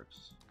that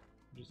works?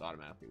 It just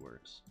automatically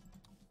works.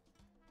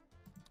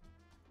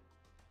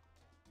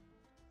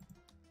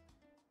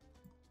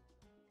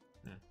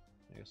 Yeah,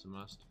 I guess it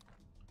must.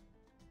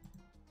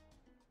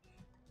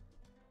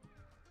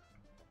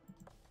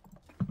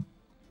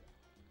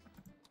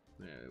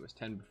 Yeah, it was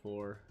 10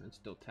 before, and it's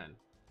still 10.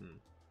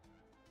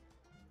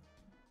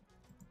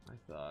 I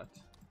thought...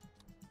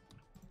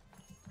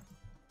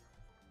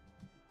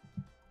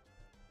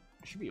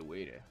 There should be a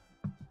way to...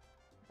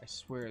 I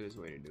swear there's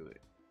a way to do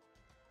it.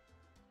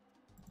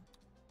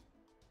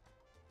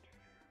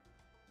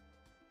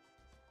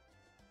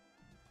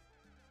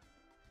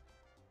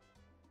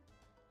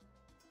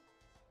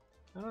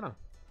 I don't know.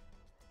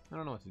 I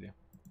don't know what to do.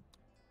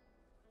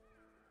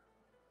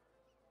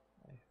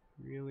 I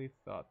really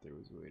thought there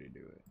was a way to do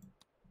it.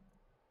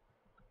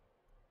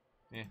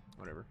 Eh,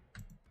 whatever.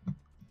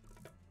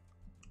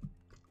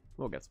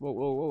 We'll get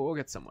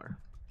somewhere.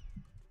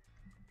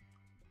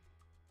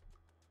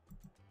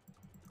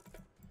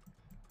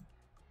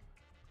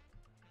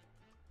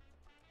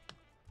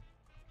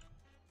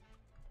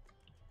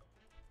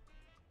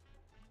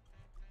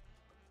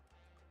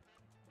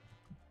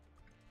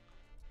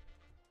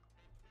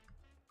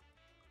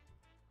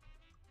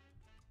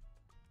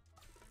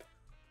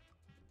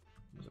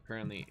 There's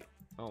apparently,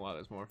 oh wow,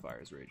 there's more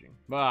fires raging.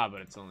 Ah,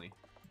 but it's only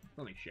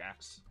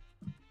shacks.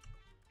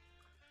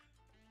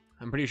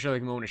 I'm pretty sure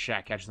like the moment a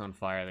shack catches on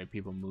fire, like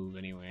people move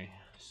anyway,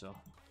 so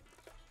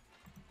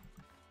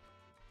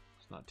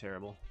it's not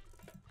terrible.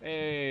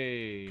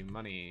 Hey,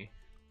 money.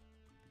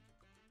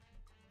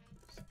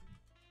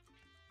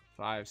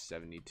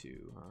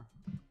 572, huh?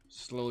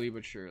 Slowly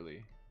but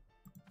surely.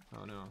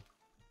 Oh no.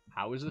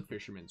 How is the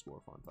Fisherman's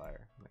Wharf on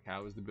fire? Like,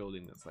 how is the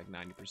building that's like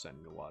 90%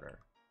 in the water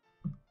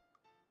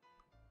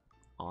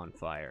on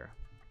fire?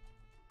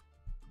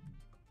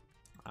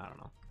 I don't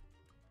know.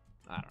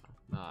 I don't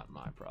know. Not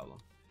my problem.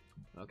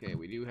 Okay,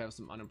 we do have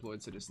some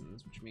unemployed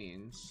citizens, which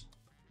means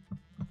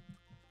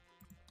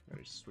I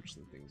just switch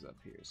some things up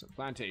here. So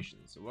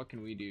plantations. So what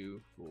can we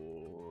do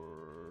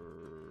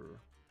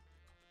for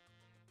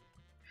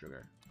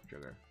sugar?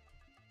 Sugar.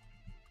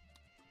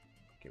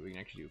 Okay, we can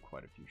actually do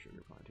quite a few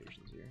sugar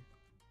plantations here.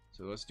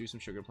 So let's do some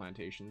sugar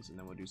plantations, and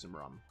then we'll do some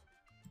rum.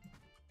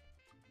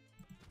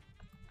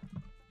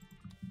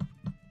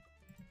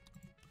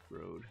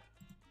 Road.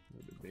 A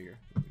little bit bigger.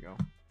 There we go.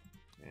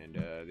 And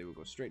they will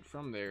go straight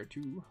from there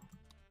to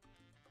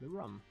the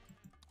rum.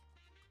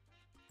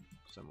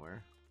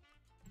 Somewhere.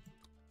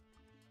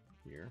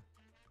 Here.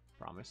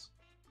 Promise.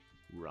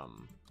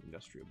 Rum.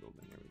 Industrial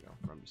building. There we go.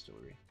 Rum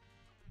distillery.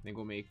 I think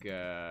we'll make 2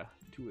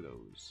 of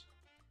those.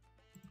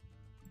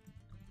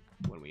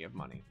 When we have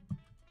money.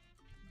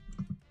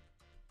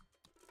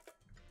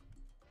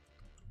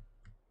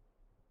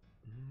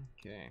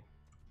 Okay.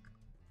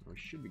 We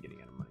should be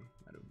getting out of money.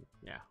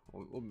 Yeah,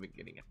 we'll be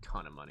getting a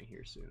ton of money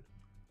here soon.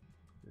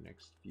 The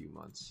next few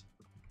months.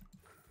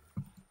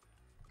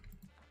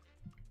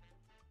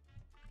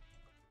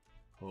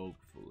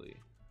 Hopefully.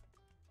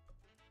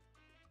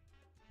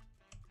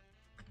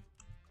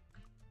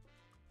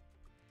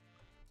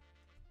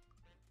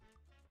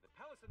 The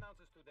palace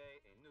announces today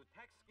a new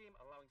tax scheme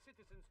allowing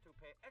citizens to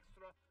pay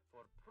extra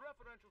for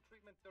preferential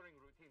treatment during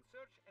routine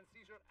search and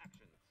seizure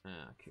actions.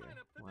 Okay, Sign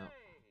up today. well,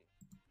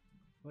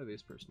 what does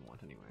this person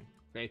want anyway?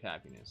 Faith,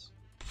 happiness.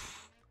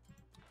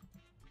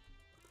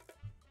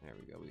 There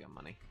we go, we got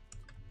money.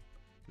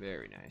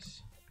 Very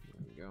nice.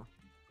 There we go.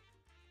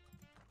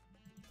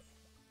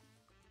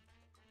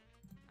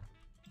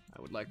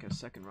 I would like a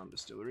second rum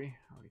distillery.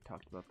 I already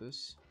talked about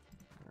this.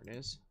 There it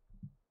is.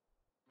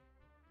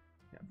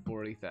 Yeah,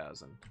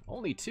 40,000.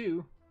 Only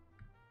 2?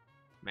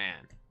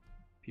 Man,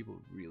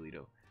 people really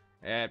do.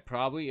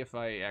 Probably if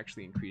I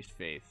actually increased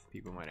faith,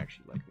 people might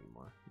actually like me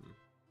more.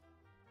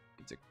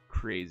 It's a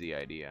crazy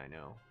idea, I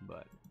know,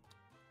 but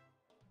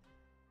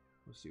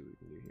we'll see what we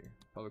can do here.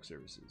 Public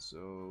services,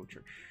 so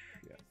church,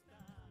 yeah.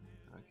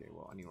 Okay,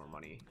 well, I need more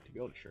money to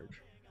build a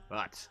church,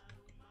 but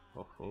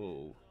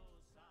ho,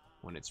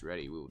 when it's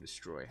ready, we will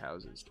destroy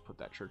houses to put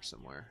that church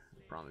somewhere.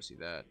 I promise you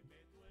that.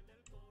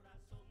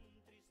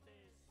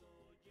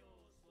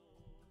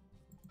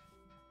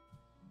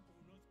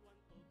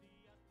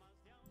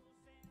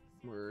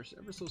 We're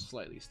ever so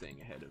slightly staying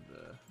ahead of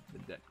the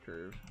debt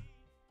curve.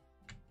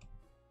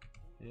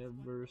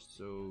 Ever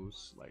so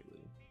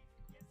slightly.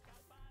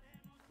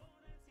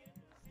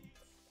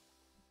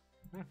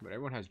 Yeah, but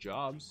everyone has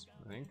jobs,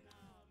 I think.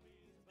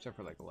 Except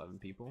for like 11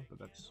 people, but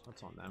that's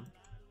on them.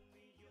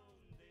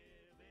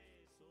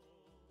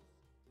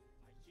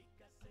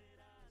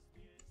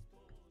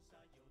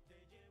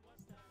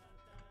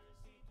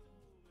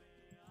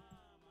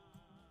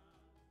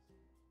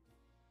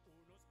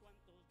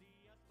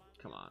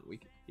 Come on, we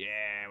can.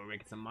 Yeah, we're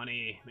making some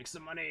money. Make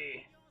some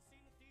money.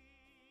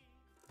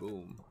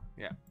 Boom.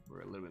 Yeah,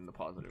 we're a little bit in the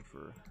positive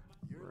for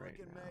You're right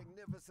looking now.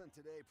 magnificent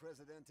today,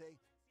 Presidente.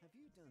 Have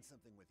you done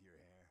something with your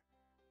hair?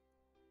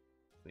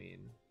 I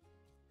mean,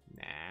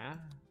 nah.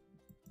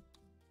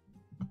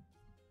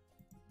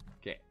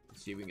 Okay,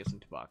 let's see if we can get some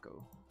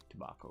tobacco.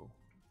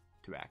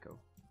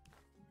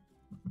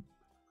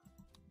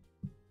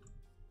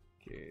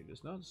 Okay,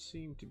 does not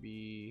seem to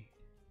be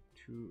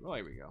too. Oh,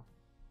 here we go.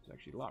 There's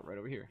actually a lot right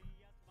over here.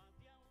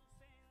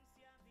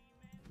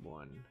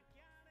 1,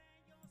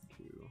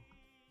 2,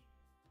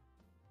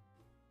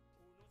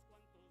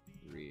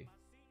 3,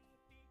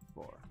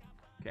 4.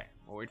 Okay,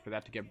 we'll wait for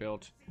that to get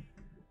built.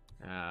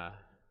 And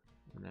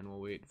then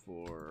we'll wait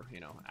for, you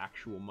know,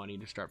 actual money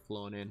to start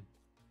flowing in.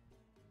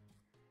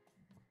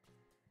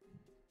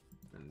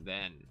 And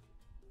then,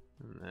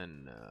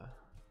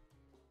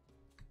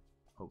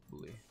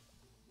 hopefully,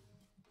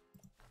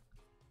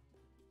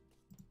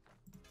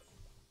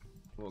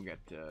 we'll get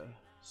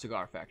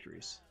cigar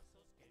factories,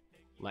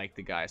 like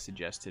the guy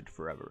suggested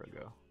forever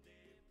ago.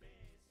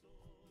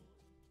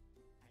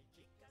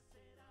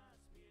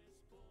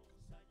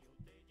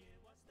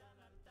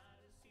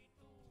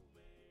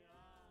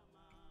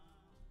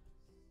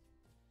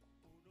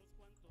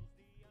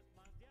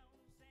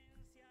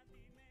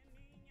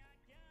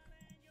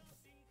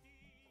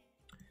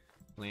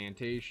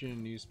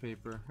 Plantation,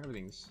 newspaper,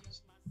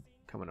 everything's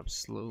coming up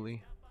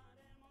slowly.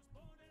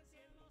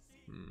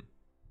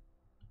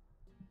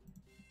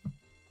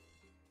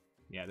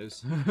 Yeah,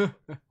 there's.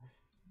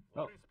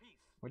 Oh,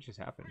 what just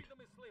happened?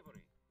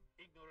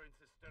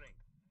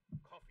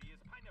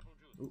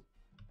 Ooh,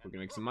 we're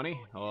gonna make some money?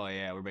 Oh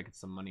yeah, we're making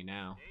some money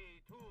now.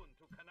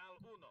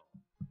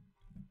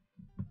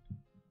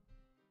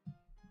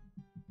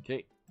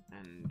 Okay,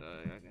 and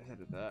like I said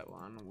with that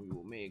one, we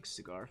will make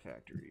cigar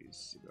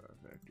factories. Cigar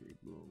factory,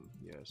 boom.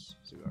 Yes,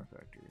 cigar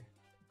factory.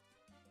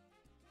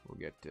 We'll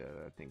get,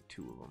 I think,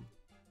 2 of them.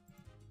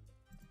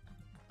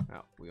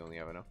 Oh, we only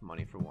have enough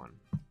money for 1.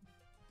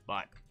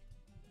 But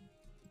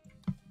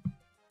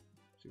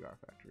cigar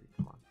factory,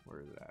 come on, where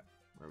is it at?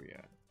 Where are we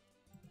at?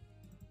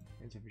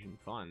 Insufficient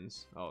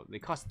funds. Oh, they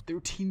cost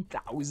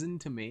 13,000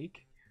 to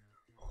make.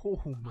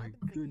 Oh my I've been thinking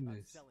about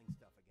goodness. selling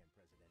stuff again,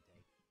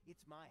 Presidente.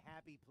 It's my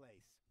happy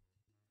place.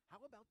 How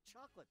about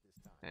chocolate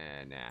this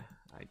time? Nah,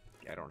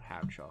 I don't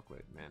have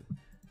chocolate, man.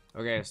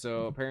 Okay,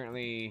 so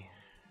apparently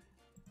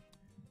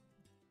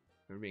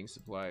we're being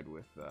supplied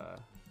with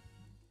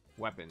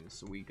weapons,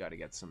 so we got to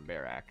get some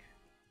Barak.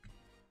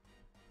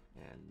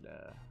 And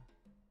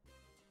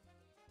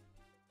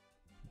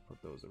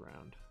put those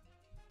around.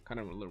 Kind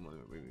of a little more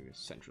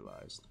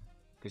centralized.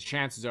 Because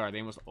chances are they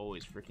almost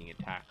always freaking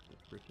attack the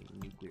freaking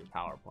nuclear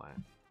power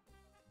plant.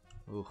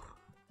 Ugh.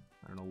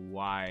 I don't know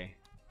why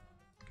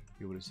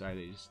people decide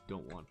they just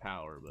don't want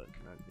power, but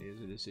that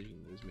is a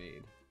decision that is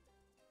made.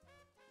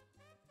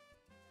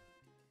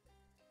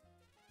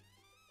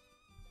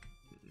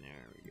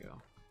 There we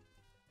go.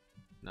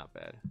 Not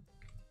bad.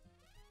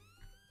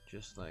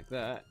 Just like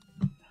that.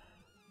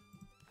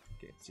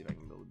 Okay, let's see if I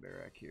can build a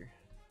barrack here.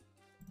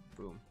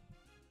 Boom.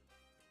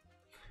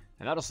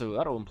 And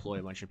that'll employ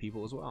a bunch of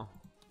people as well.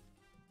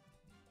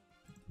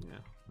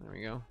 Yeah, there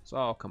we go. It's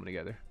all coming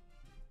together.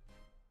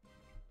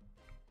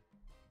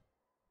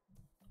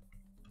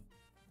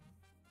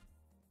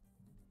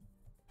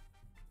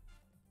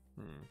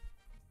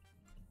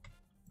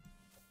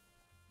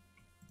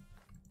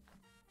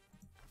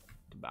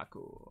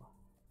 Tobacco.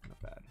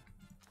 Not bad.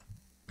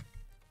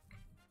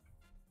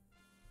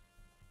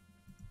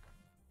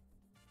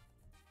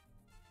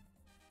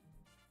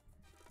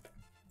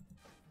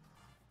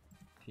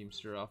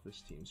 Teamster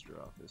office,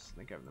 Teamster office. I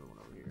think I have another one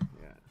over here.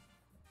 Yeah.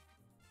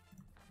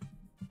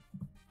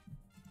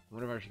 I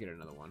wonder if I should get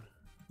another one.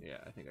 Yeah,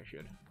 I think I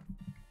should.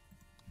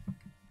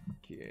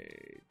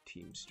 Okay,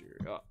 Teamster.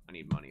 Oh, I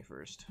need money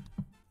first.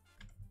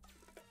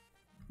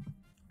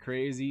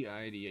 Crazy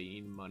idea.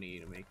 You need money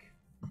to make.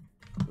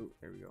 Oh,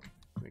 there we go.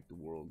 Make the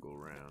world go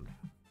round.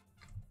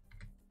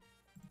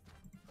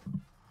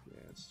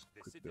 Yeah, let's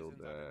quick build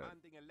that.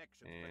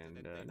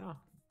 And no,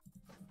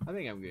 I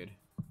think I'm good.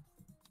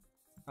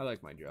 I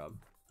like my job.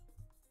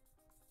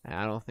 And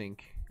I don't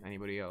think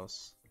anybody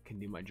else can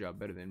do my job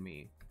better than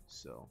me.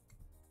 So,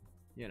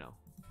 you know,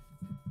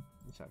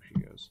 that's how she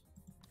goes.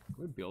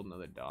 Can we build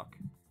another dock?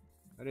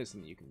 That is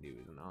something you can do,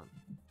 is it not?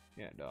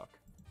 Yeah, dock.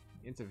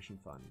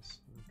 Insufficient funds.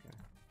 Okay.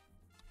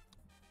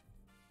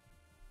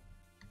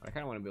 I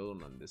kind of want to build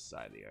them on this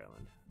side of the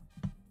island.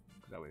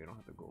 Because that way they don't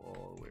have to go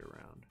all the way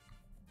around.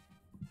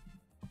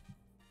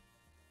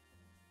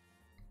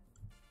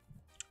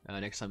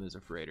 Next time there's a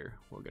freighter,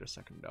 we'll get a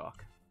second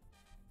dock.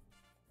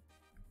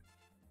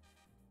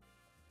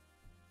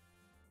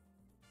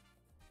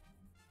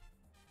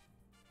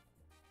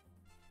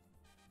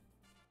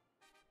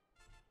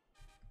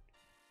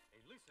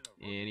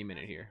 Any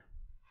minute here.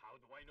 How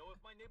do I know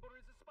if my neighbor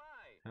is a spy?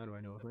 How do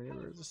I know if my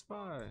neighbor is a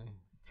spy?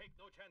 Take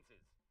no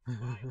chances.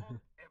 Spy on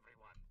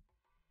everyone.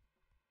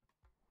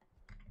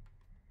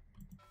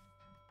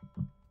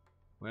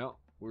 Well,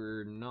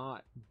 we're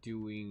not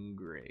doing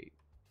great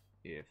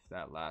if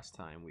that last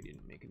time we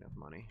didn't make enough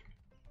money.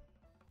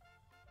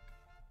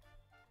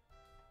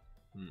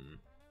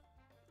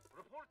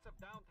 Reports of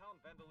downtown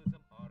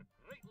vandalism are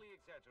greatly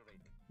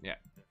exaggerated. Yeah.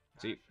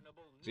 The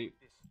See,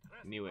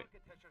 distressed knew it.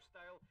 architecture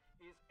style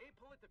is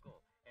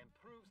apolitical and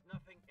proves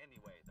nothing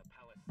anyway, the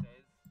palace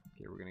says.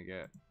 Okay, we're gonna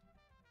get...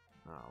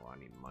 Oh, I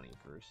need money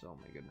first. Oh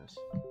my goodness.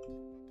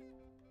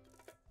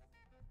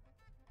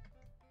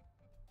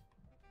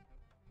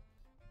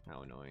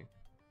 How annoying.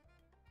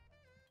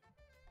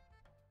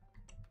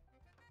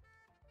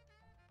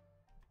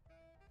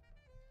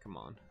 Come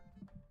on.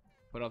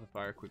 Put out the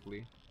fire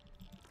quickly.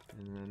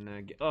 And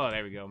then, get, oh,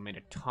 there we go. Made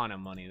a ton of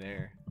money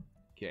there.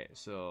 Okay,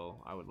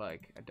 so I would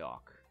like a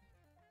dock.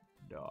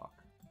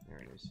 Dock. There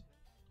it is.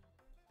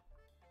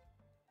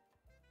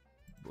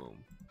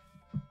 Boom.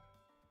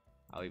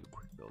 I'll even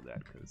quick build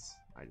that because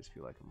I just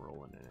feel like I'm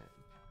rolling in it.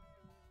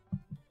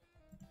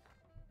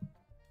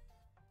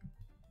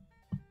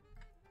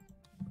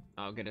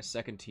 I'll get a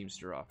second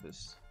Teamster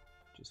office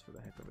just for the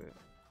heck of it.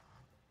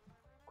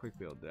 Quick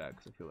build that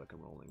because I feel like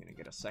I'm rolling in and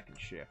get a second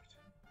shift.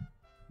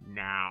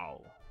 Now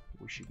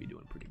we should be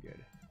doing pretty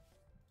good.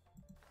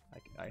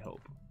 I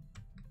hope.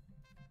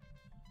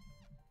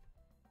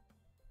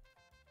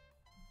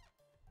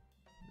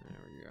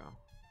 There we go.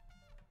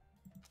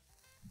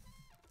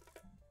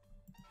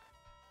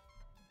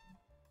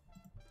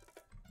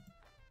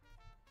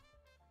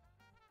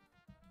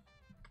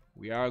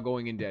 We are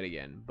going in debt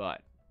again,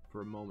 but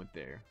for a moment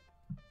there,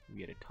 we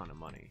get a ton of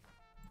money.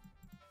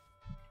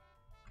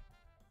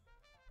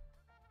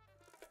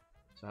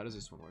 So how does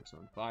this one work? So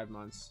in 5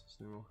 months,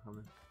 Slum will come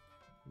in.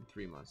 In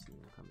 3 months, Slum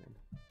will come in.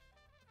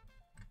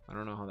 I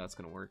don't know how that's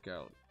going to work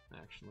out,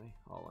 actually,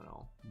 all in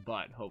all.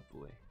 But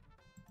hopefully,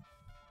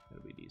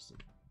 it'll be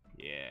decent.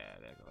 Yeah,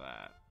 there go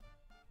that.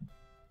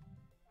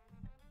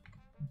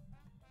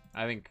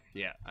 I think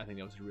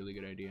that was a really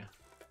good idea.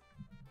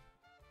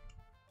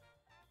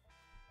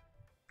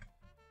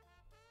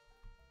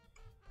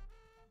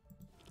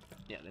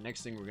 Yeah, the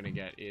next thing we're gonna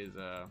get is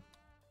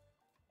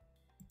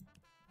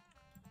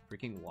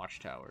freaking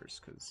watchtowers,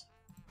 because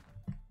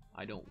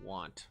I don't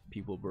want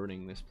people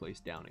burning this place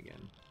down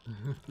again.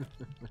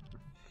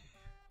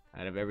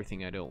 Out of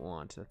everything I don't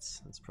want,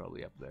 that's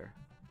probably up there,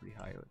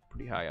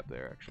 pretty high up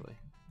there actually.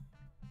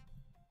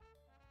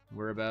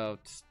 We're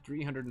about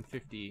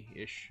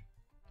 350-ish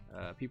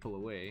people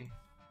away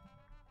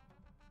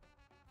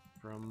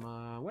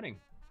from winning.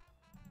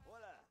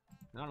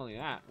 Not only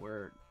that,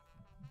 we're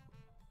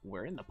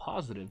in the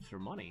positives for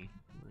money.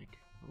 Like,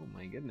 oh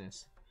my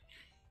goodness.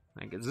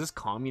 Like, is this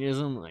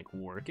communism like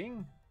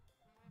working?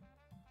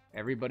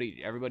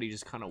 Everybody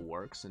just kind of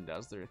works and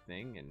does their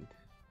thing, and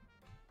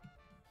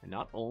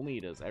not only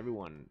does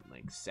everyone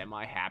like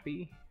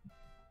semi-happy,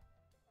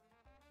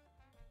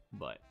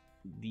 but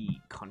the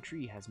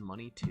country has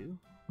money too.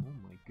 Oh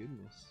my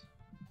goodness.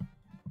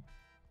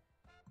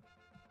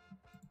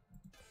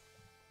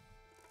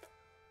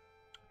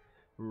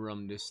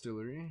 Rum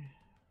distillery.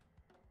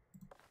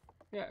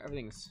 Yeah,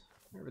 everything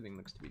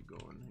looks to be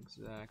going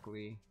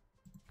exactly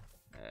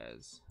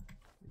as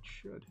it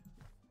should.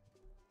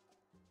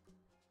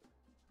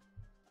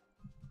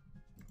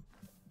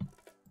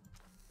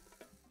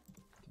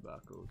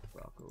 Tobacco,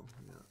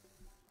 yeah.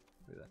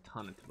 There's a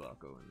ton of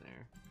tobacco in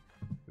there.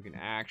 We can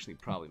actually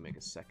probably make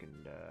a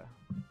second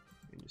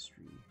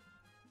industry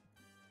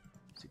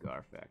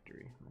cigar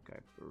factory like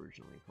I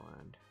originally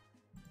planned.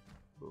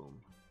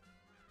 Boom.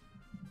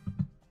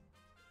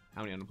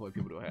 How many unemployed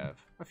people do I have?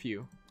 A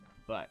few.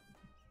 But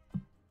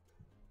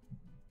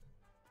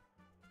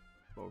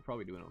we're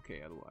probably doing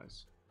okay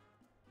otherwise.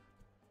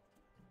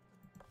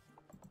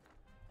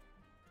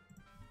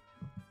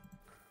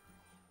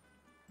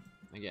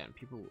 Again,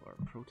 people are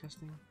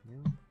protesting?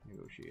 No?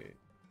 Negotiate.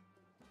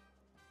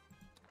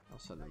 I'll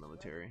send the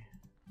military.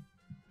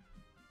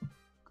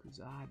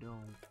 'Cause I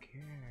don't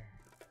care.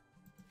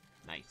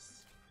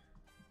 Nice.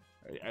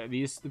 Are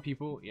these the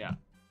people? Yeah.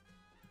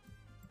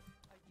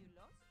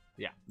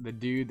 Yeah, the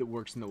dude that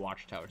works in the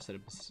watchtower set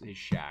up his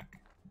shack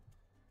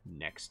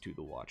next to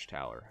the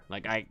watchtower.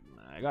 Like, I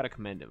gotta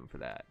commend him for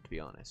that, to be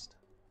honest.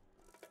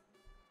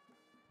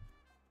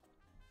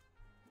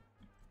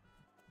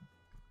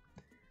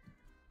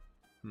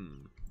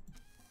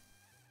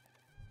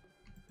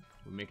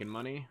 We're making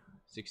money.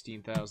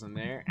 16,000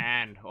 there,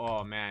 and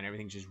oh man,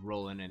 everything's just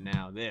rolling in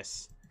now.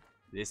 This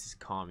is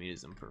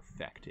communism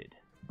perfected.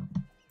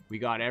 We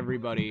got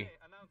everybody.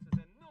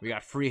 We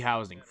got free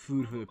housing,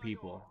 food for the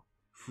people.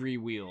 Free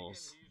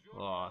wheels.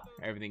 Oh,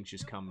 everything's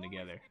just coming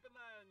together.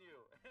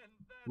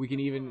 We can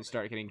even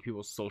start getting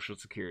people's social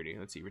security.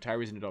 Let's see,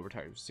 retirees and adult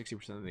retirees,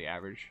 60% of the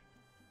average.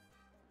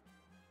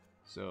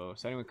 So,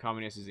 starting with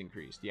communists is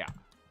increased. Yeah.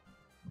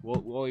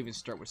 We'll even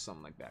start with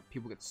something like that.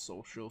 People get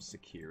social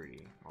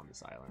security on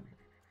this island.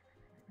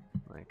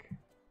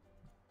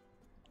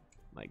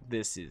 Like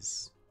this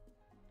is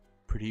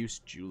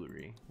produced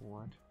jewelry.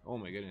 What? Oh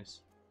my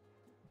goodness.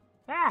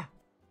 Ah!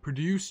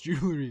 Produced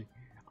jewelry.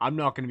 I'm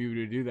not going to be able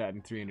to do that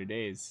in 300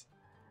 days.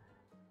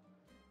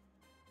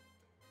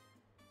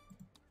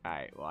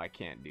 Alright, well I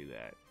can't do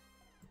that.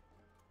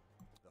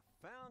 The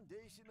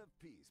foundation of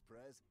peace,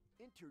 Prez.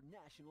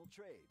 International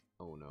trade.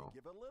 Oh no.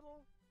 Give a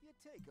little, you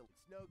take a.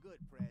 It's no good,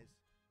 Prez.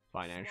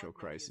 Financial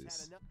Smart money has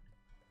crisis. had enough-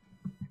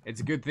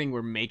 It's a good thing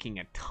we're making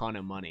a ton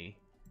of money.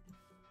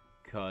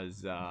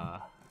 Cause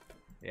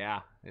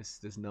yeah, this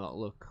does not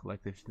look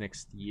like this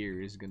next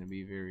year is gonna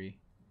be very,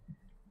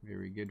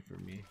 very good for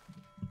me.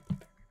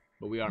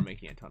 But we are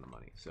making a ton of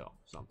money, so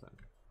something.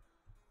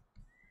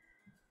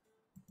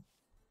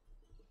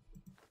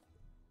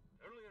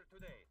 Earlier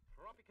today,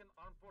 Tropican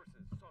armed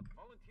forces sought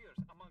volunteers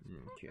amongst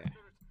Okay.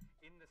 protesters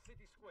in the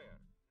city square.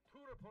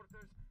 2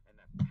 reporters and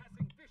a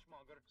passing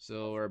fishmonger.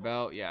 So we're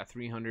about, yeah,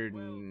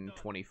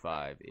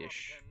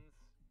 325-ish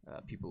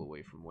people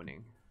away from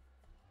winning.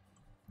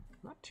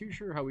 Not too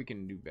sure how we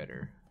can do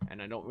better.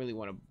 And I don't really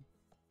want to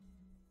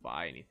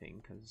buy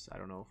anything because I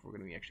don't know if we're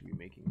going to actually be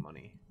making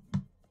money.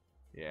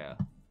 Yeah,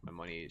 my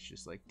money is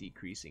just like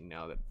decreasing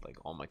now that like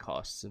all my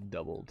costs have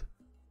doubled.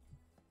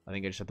 I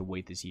think I just have to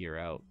wait this year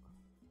out.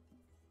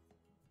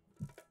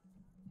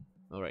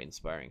 Alright,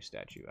 inspiring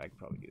statue. I can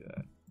probably do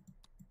that.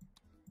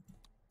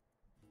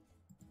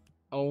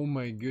 Oh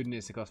my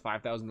goodness, it costs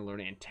 $5,000 to learn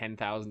it and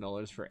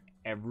 $10,000 for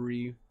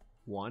every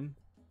one?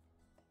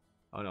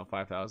 Oh no,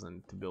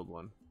 $5,000 to build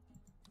one.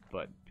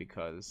 But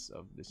because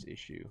of this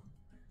issue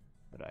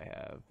that I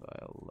have,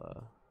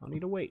 I'll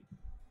need to wait.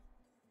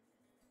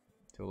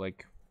 Till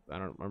like, I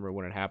don't remember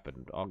when it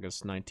happened,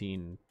 August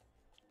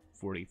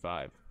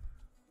 1945.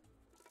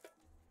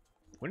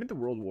 When did the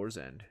World Wars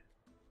end?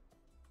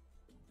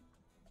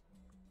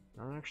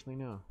 I don't actually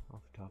know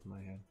off the top of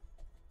my head.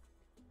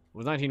 It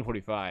was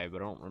 1945, but I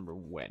don't remember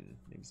when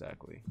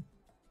exactly.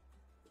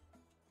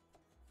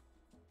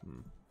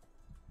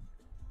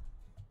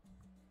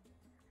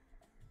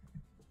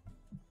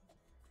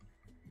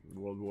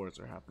 World wars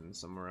are happening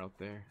somewhere out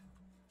there.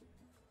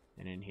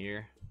 And in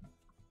here,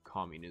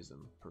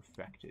 communism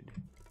perfected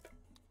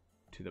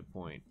to the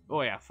point.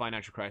 Oh yeah,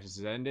 financial crisis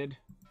has ended.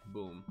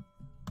 Boom.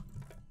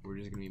 We're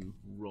just gonna be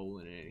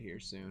rolling in it here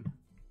soon.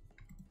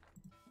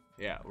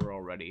 Yeah, we're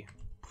already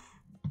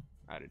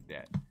out of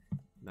debt.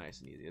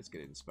 Nice and easy. Let's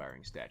get an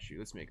inspiring statue.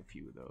 Let's make a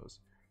few of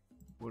those.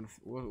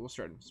 We'll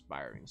start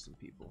inspiring some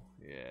people.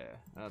 Yeah,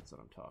 that's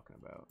what I'm talking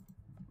about.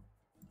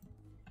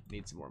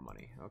 Need some more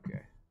money.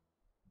 Okay.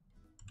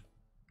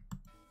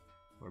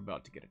 We're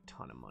about to get a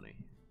ton of money,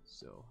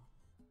 so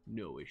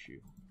no issue.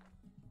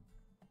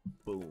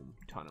 Boom,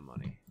 ton of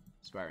money.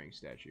 Inspiring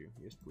statue.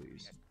 Yes,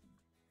 please.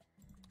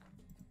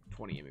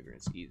 20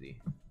 immigrants,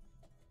 easy.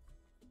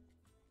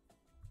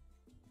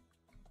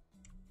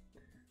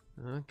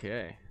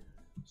 Okay.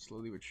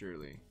 Slowly but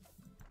surely.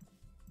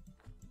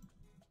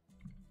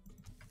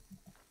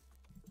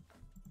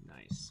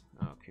 Nice.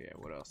 Okay,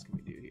 what else can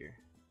we do here?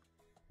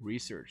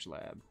 Research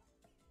lab.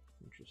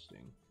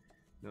 Interesting.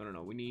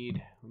 No. We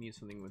need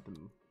something with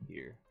them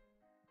here.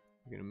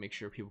 We're gonna make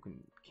sure people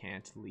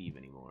can't leave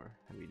anymore.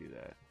 How do we do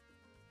that?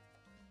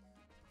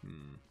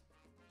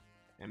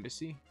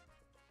 Embassy?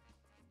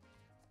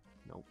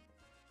 Nope.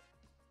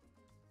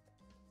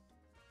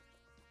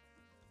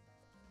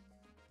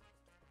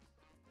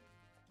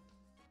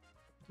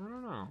 I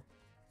don't know.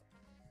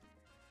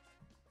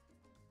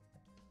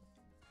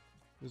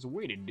 There's a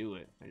way to do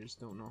it. I just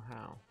don't know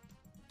how.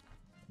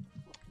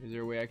 Is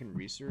there a way I can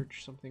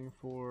research something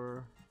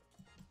for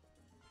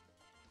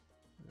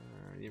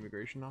the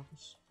immigration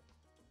office?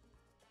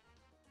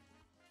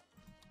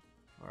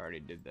 I already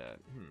did that.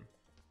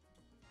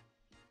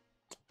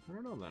 I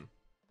don't know then.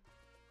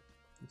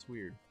 It's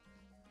weird.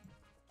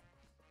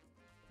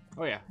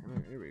 Oh yeah,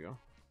 here we go.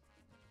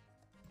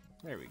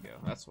 There we go.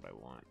 That's what I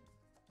want.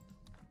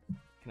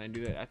 Can I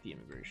do that at the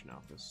immigration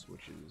office,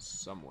 which is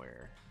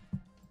somewhere?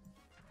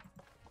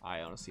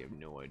 I honestly have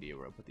no idea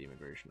where I put the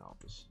immigration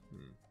office.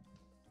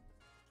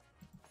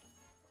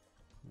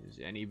 Does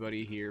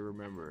anybody here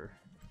remember?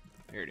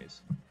 There it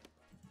is.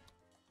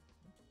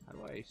 How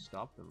do I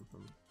stop them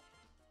from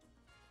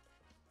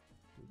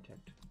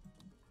detect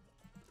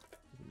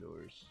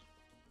doors?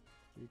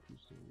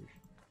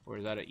 Or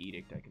is that an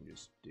edict I can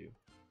just do?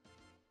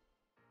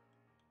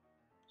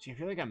 See, I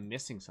feel like I'm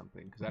missing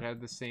something because that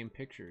had the same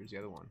picture as the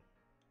other one.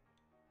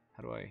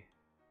 How do I?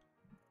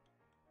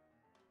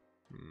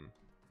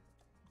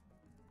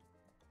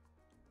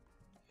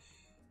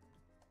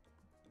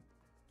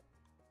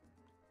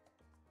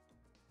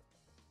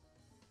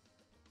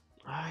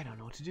 I don't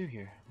know what to do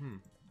here.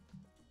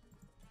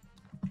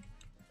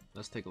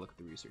 Let's take a look at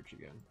the research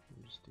again. Let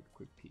me just take a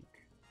quick peek.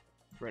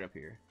 It's right up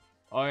here.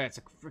 Oh yeah, it's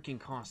a freaking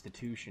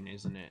constitution,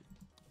 isn't it?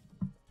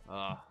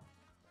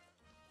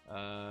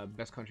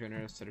 Best country on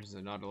earth, citizens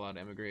are not allowed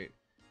to emigrate,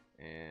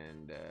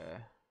 and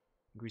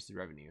increase the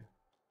revenue.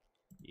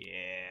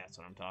 Yeah, that's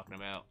what I'm talking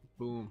about.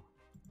 Boom.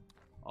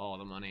 All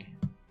the money.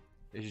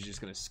 This is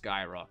just gonna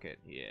skyrocket.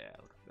 Yeah,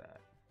 look at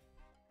that.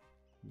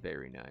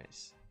 Very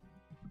nice.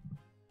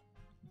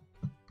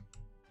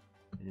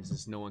 And it's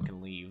just no one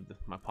can leave.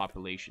 My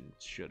population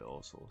should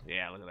also.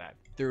 Yeah, look at that.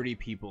 30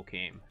 people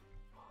came.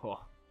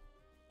 Oh.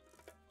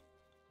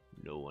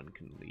 No one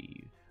can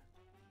leave.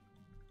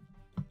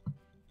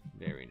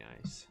 Very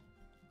nice.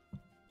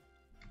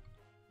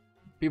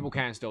 People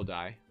can still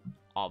die,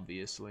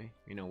 obviously.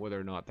 You know, whether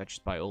or not that's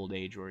just by old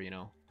age or, you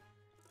know,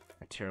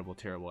 a terrible,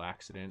 terrible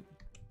accident.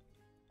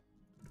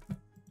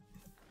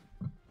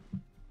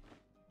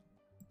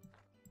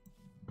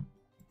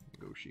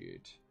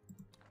 Negotiate.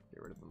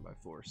 Get rid of them by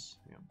force.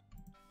 Yeah.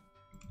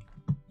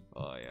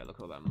 Oh, yeah, look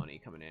at all that money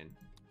coming in.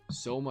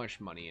 So much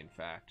money, in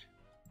fact.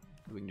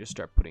 We can just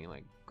start putting,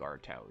 like,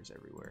 guard towers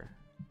everywhere.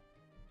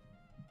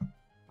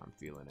 I'm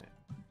feeling it.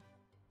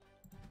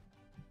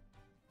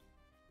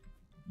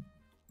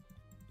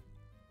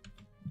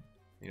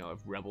 You know, if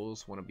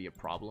rebels want to be a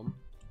problem,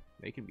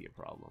 they can be a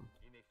problem.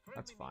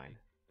 That's fine.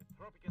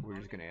 We're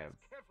just gonna have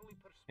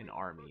an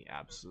army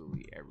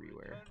absolutely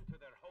everywhere.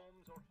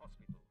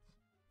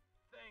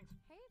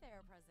 Hey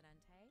there,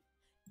 Presidente.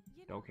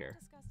 You know Don't care. how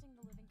disgusting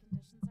the living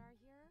conditions are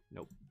here?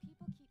 Nope.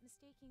 People keep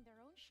mistaking their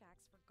own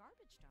shacks for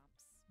garbage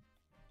dumps.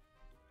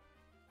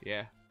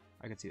 Yeah,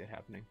 I can see that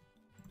happening.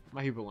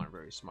 My people aren't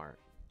very smart.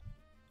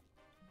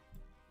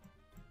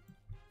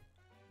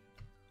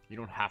 You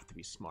don't have to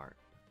be smart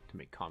to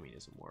make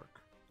communism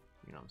work.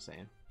 You know what I'm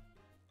saying?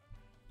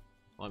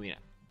 Well, I mean,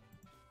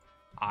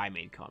 I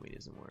made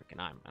communism work, and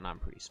I'm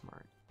pretty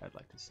smart. I'd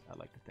like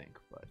to think,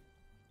 but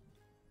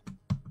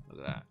look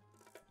at that.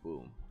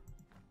 Boom.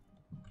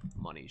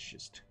 Money's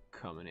just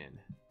coming in.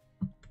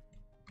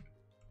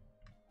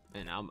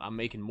 And I'm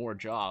making more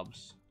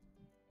jobs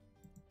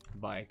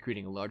by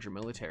creating a larger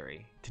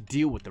military to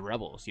deal with the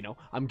rebels, you know?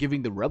 I'm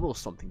giving the rebels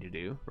something to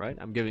do, right?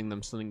 I'm giving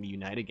them something to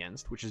unite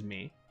against, which is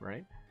me,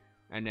 right?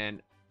 And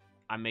then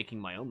I'm making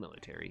my own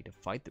military to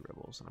fight the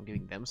rebels, and I'm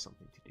giving them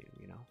something to do,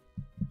 you know?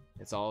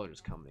 It's all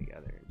just coming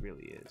together. It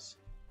really is.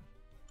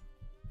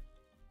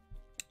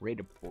 Raid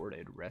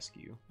aborted.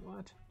 Rescue.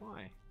 What?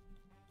 Why?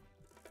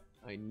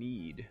 I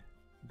need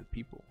the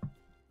people.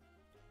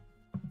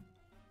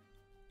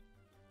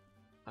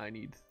 I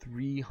need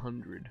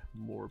 300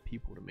 more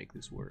people to make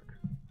this work.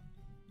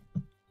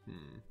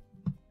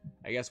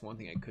 I guess one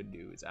thing I could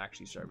do is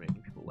actually start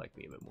making people like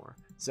me a bit more.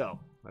 So,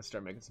 let's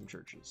start making some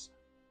churches.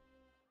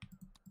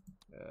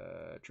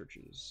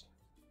 Churches.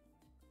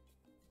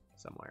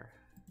 Somewhere.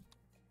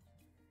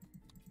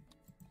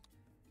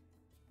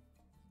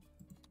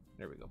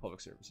 There we go.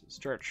 Public services.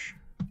 Church.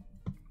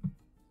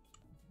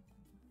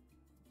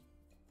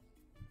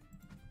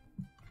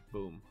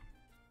 Boom.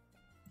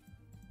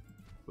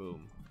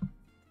 Boom.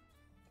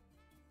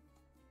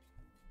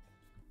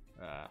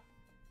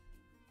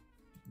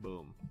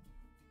 Boom.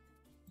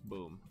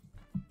 Boom.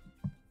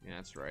 Yeah,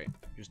 that's right.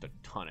 Just a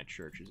ton of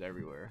churches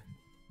everywhere.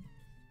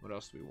 What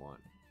else do we want?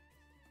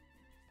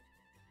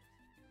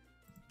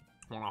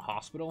 Want a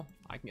hospital?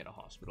 I can get a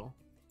hospital.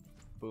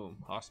 Boom.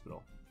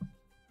 Hospital.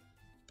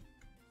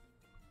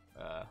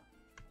 Hold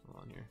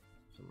on here.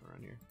 Somewhere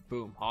around here.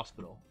 Boom.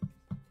 Hospital.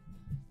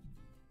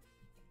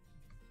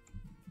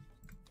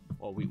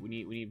 Well, we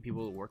need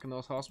people to work in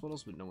those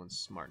hospitals, but no one's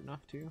smart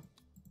enough to.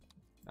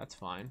 That's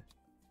fine.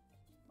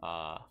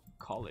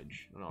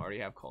 College. No, I already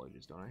have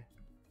colleges, don't I?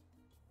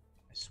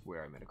 I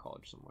swear I made a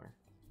college somewhere.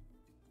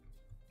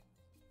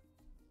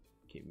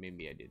 Okay,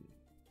 maybe I didn't.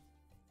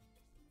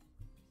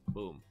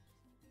 Boom.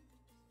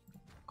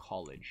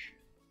 College.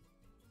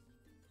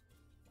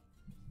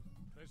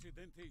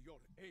 Presidente, your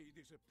aid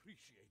is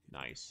appreciated.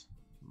 Nice.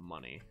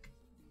 Money.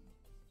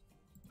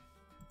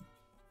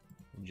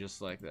 And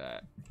just like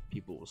that,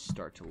 people will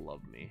start to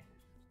love me.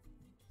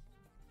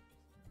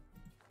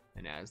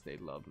 And as they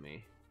love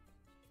me,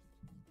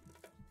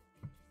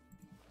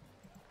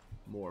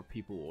 more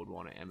people would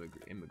want to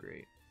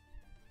immigrate.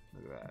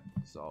 Look at that.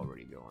 It's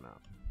already going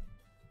up.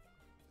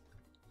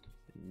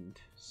 And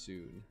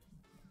soon,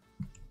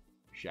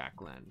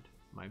 ShackLand.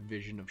 My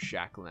vision of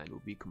ShackLand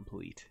will be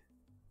complete.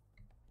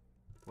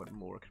 What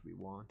more could we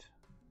want?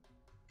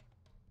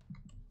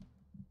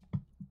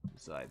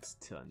 Besides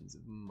tons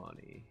of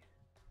money.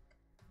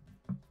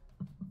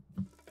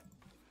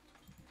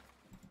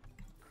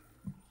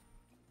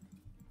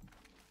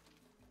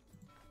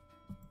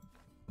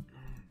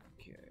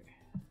 Okay.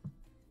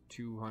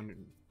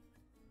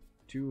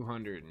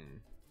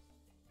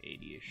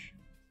 280-ish.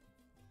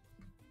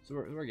 So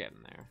we're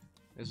getting there.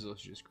 This is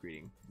also just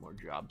creating more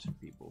jobs for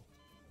people,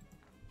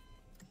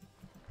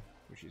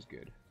 which is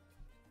good.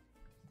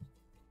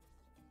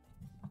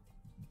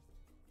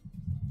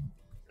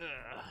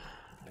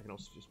 I can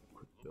also just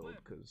quick build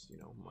because, you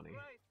know, money.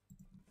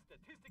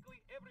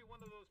 Statistically, every one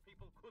of those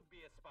people could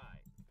be a spy.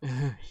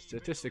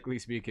 Statistically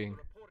speaking.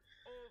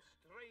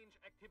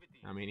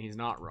 I mean, he's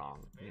not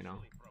wrong, you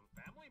know.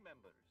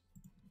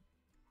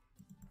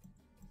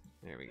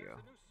 There we go.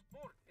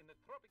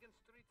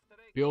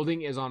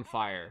 Building is on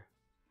fire.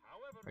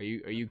 Are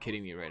you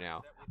kidding me right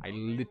now? I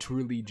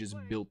literally just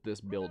built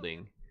this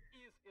building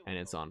and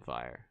it's on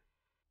fire.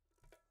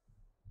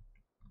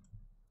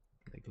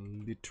 Like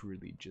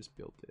literally just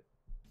built it.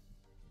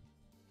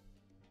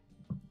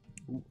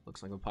 Ooh,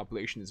 looks like the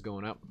population is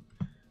going up.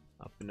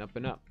 Up and up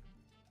and up.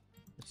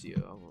 Let's see,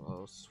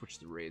 I'll switch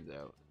the raids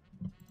out.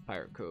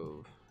 Pirate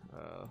Cove.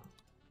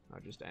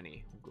 Not just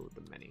any. We'll go with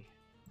the many.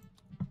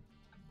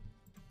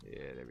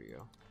 Yeah, there we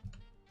go.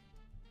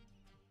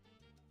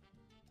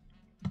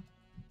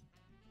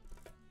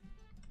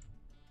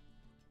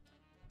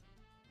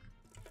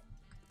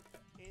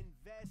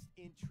 Invest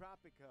in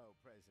Tropico,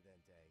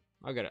 Presidente.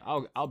 I'll get it.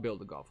 I'll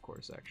build a golf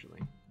course actually.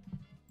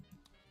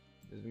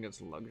 I think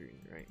that's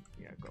luxury, right?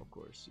 Yeah, golf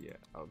course. Yeah,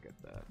 I'll get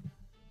that.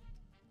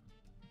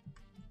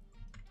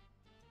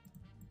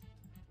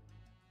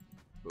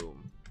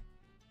 Boom.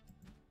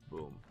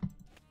 Boom.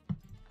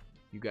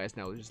 You guys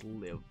now just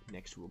live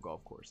next to a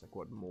golf course. Like,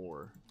 what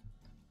more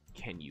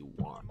can you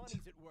want?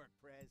 Money's at work,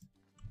 Prez.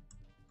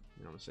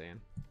 You know what I'm saying?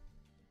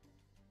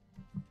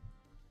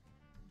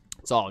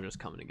 It's all just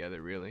coming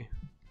together, really.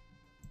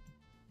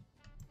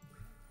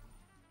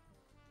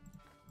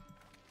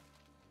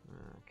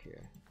 Okay.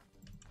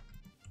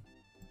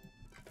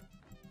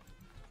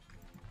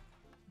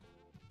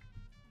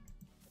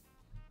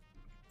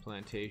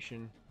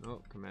 Plantation.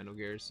 Oh, commando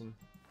garrison.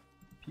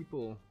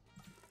 People,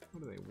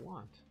 what do they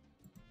want?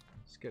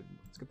 Let's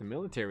get the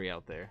military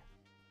out there.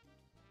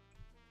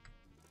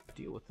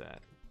 Deal with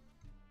that.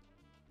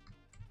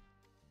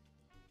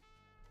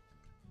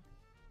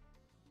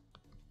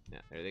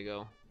 Yeah, there they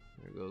go.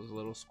 There goes a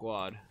little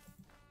squad.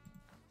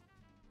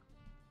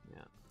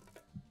 Yeah.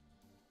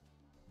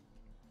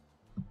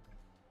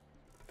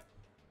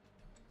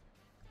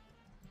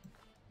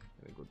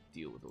 Gotta go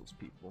deal with those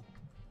people.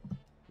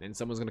 Then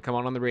someone's gonna come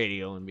on the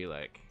radio and be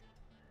like,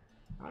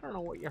 I don't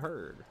know what you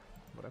heard,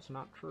 but that's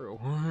not true.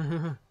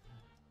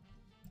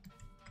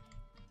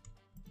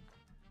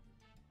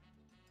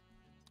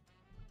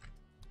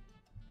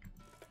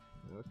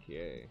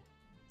 Okay.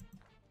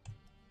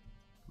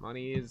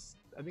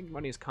 I think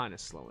money is kind of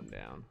slowing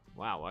down.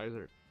 Wow, why is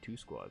there 2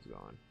 squads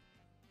going?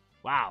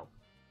 Wow.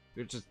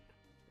 There's just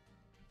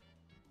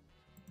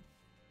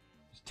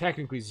there's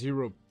technically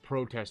 0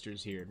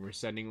 protesters here, and we're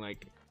sending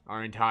like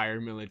our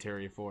entire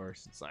military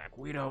force. It's like,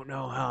 we don't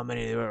know how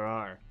many there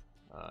are.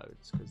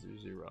 It's because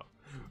there's 0.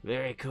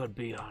 There could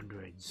be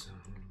hundreds.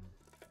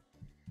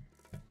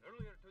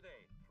 Earlier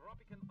today,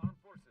 Tropican armed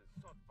forces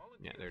sought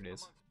volunteers Yeah, there it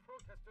is. amongst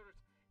protesters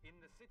in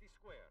the city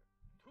square.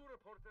 2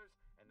 reporters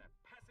and a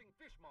passing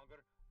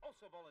fishmonger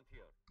also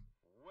volunteered.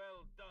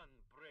 Well done,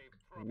 brave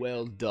Tropicans.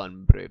 Well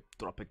done, brave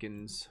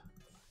Tropicans.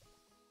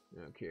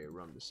 Okay,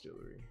 rum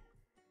distillery.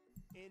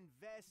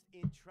 Invest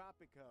in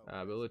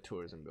Tropico. Build a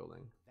tourism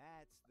building.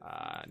 That's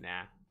the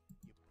Nah.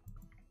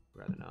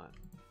 Rather not.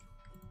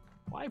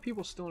 Why are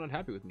people still not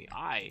happy with me?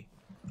 I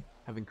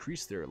have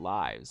increased their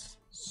lives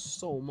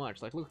so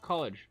much. Like, look at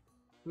college.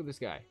 Look at this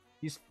guy.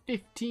 He's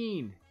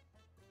 15.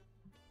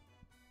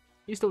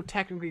 He's still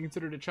technically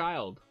considered a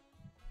child.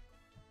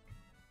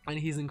 And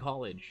he's in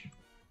college.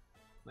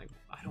 Like,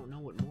 I don't know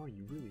what more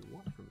you really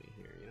want from me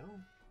here, you know?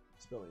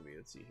 Spelling bee,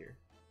 let's see here.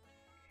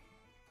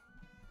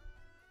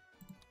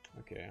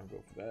 Okay, I'll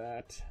go for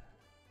that.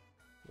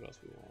 What else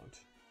do we want?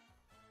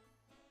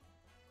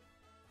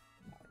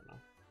 I don't know.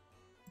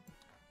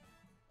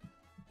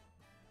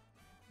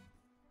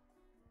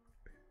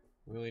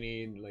 We only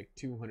need like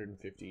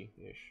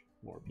 250-ish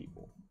more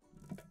people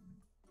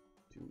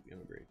to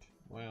immigrate.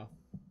 Well,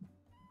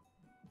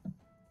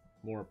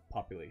 more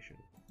population.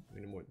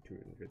 We need more than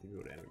 250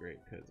 people to immigrate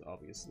because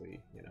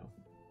obviously, you know,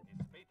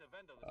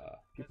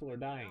 people are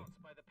dying.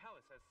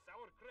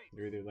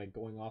 They're either like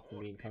going off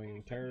and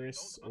becoming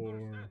terrorists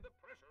or,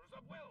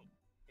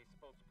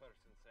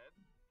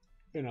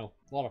 you know,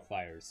 a lot of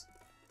fires.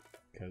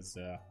 Because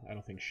I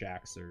don't think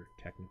shacks are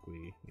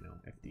technically, you know,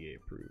 FDA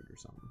approved or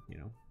something, you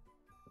know.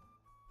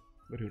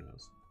 But who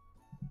knows?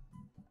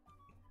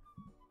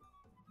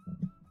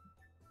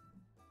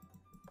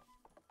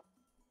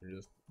 They're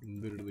just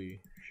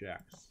literally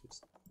shacks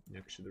just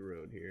next to the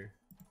road here.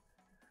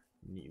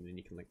 And then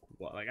you can like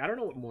I don't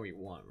know what more you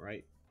want,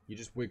 right? You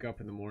just wake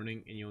up in the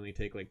morning and you only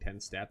take like 10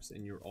 steps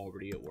and you're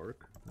already at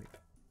work. Like,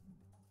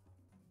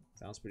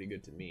 sounds pretty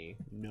good to me.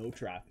 No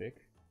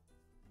traffic,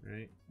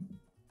 right?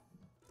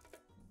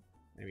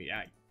 I mean,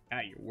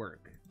 at your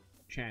work,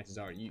 chances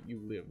are you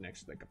live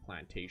next to like a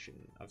plantation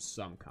of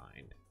some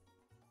kind.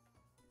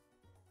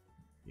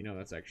 You know,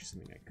 that's actually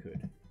something I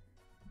could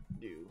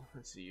do.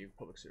 Let's see,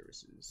 public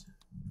services.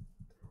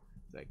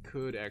 I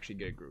could actually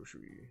get a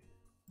grocery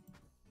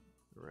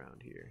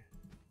around here.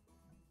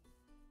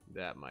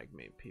 That might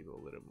make people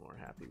a little more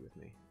happy with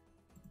me.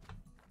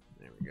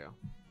 There we go.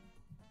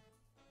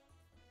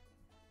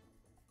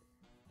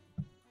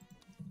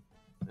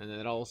 And then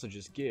it'll also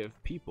just give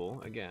people,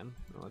 again,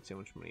 well, let's see how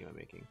much money am I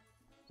making.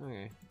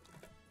 Okay,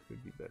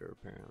 could be better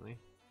apparently.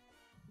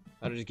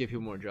 That'll just give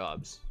people more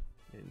jobs.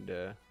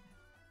 And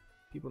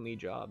people need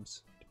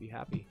jobs to be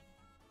happy.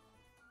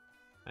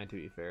 And to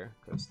be fair,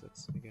 because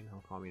that's, again,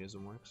 how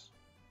communism works.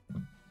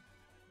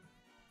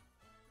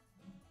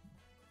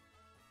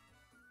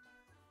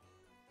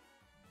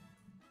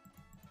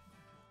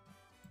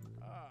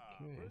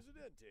 Okay.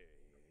 Presidente,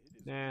 it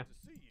is Nah. good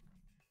to see you.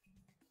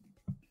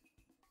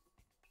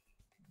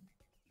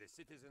 The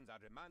citizens are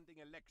demanding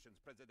elections,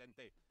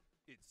 Presidente.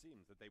 It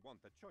seems that they want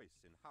a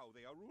choice in how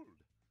they are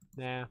ruled.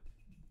 Nah.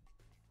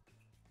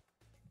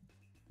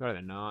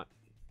 Rather not.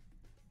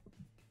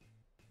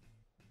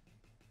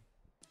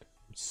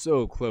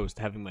 so close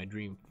to having my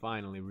dream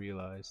finally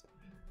realized.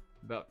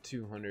 About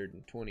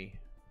 220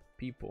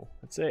 people.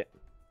 That's it.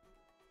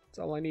 That's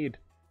all I need.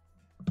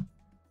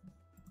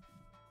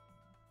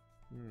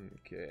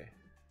 Okay.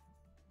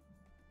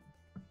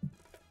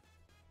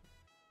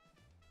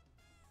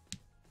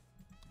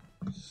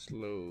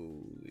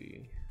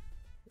 Slowly.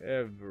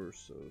 Ever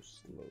so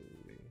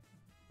slowly.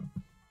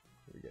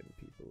 We're getting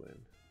people in.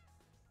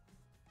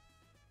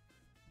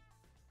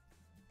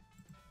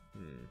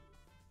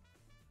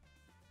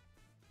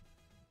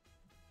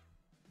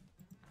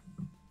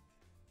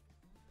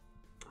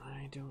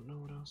 I don't know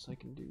what else I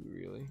can do,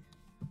 really.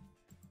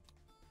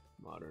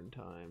 Modern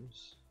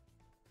times.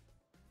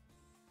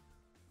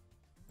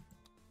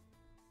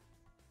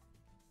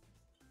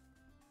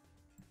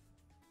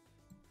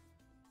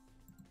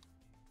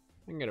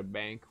 I can get a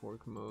bank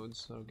work mode,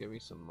 so it'll give me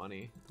some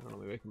money. I don't know,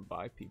 maybe I can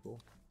buy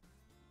people.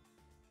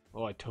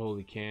 Oh, I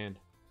totally can.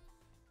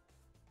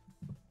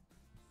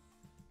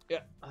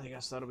 Yeah, I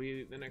guess that'll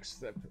be the next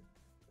step.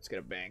 Let's get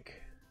a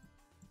bank.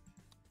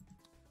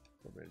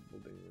 Corporate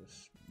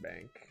buildings,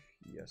 bank,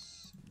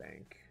 yes,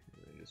 bank.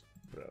 And then just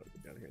put out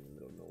down here in the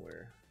middle of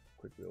nowhere.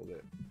 Quick build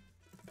it.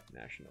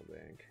 National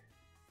Bank.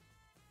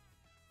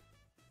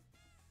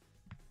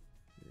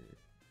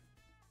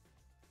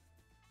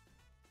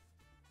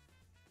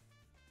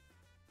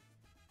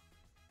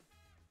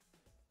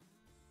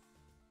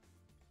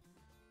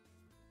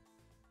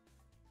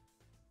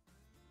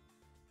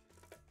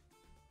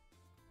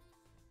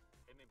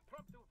 An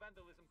impromptu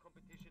vandalism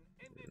competition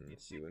ended in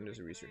Let's see, when is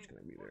the research going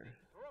to be there?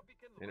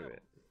 In a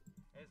bit.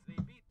 As they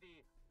beat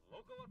the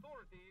local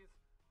authorities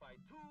by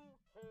 2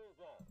 whole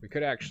walls. We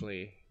could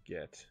actually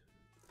get,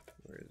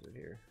 where is it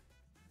here?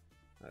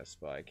 Not a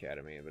spy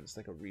academy, but it's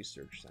like a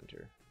research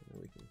center.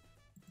 We can,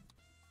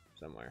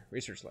 somewhere.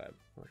 Research lab.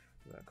 How much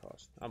does that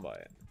cost? I'll buy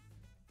it.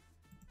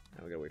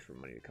 Now we gotta wait for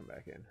money to come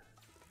back in.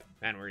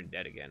 Man, we're in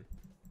debt again.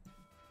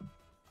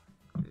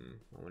 I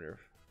wonder if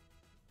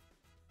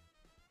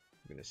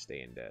I'm gonna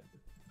stay in debt.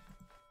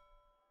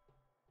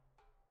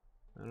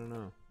 I don't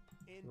know.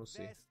 We'll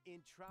see. Invest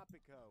in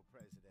Tropico,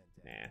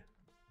 Presidente. Nah.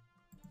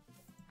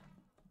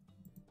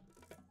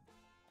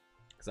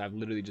 Because I've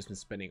literally just been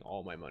spending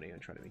all my money on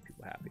trying to make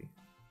people happy.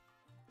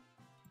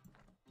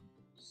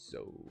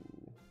 So...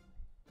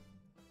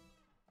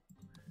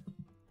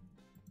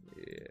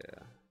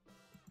 yeah.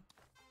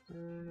 I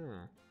don't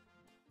know.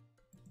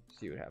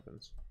 See what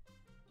happens.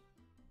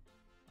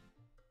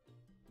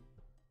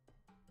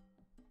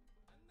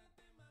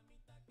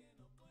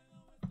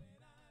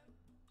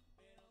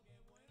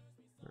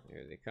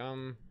 Here they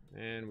come,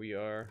 and we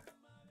are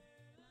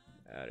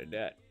out of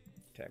debt,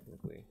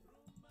 technically.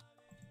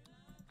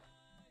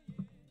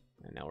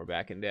 And now we're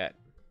back in debt.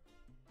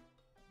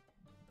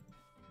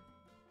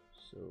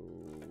 So,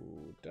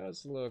 it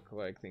does look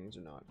like things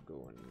are not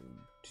going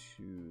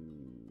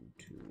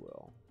too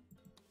well.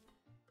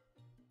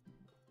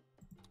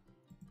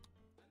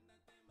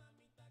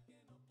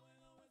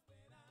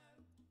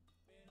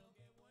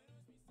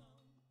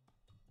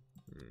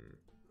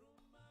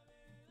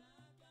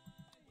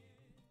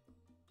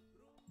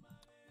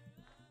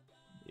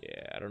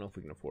 Yeah, I don't know if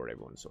we can afford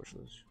everyone's social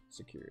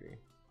security.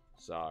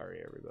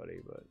 Sorry, everybody,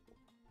 but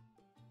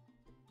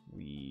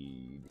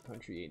the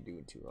country ain't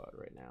doing too hot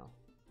right now.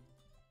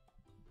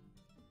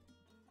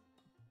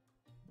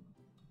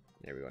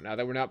 There we go. Now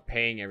that we're not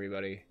paying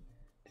everybody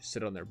to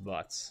sit on their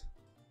butts,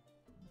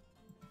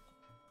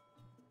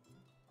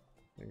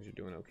 things are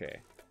doing okay.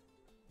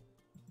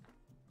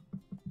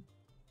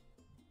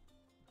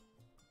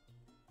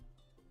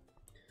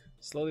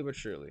 Slowly but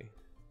surely,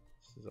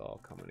 this is all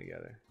coming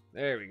together.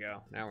 There we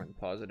go. Now we're in the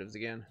positives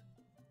again.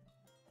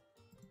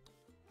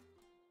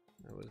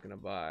 I was gonna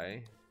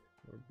buy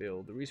or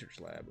build a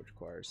research lab, which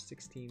requires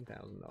 $16,000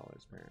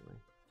 apparently.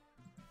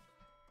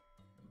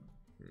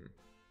 The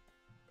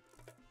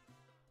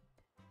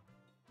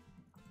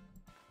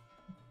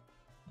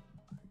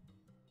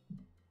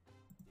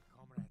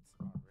comrades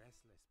are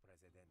restless,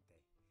 Presidente.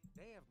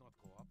 They have not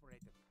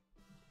cooperated.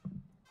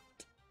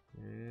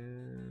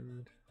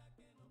 And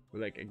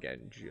we're like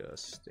again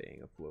just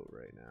staying afloat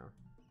right now.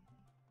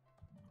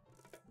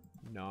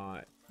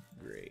 Not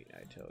great,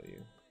 I tell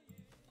you.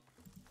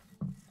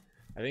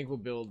 I think we'll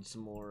build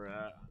some more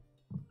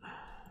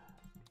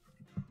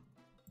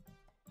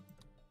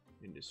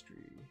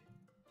industry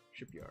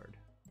shipyard.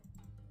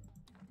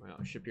 Well,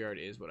 a shipyard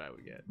is what I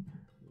would get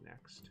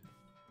next.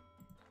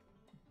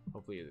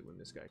 Hopefully when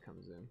this guy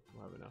comes in,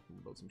 we'll have enough and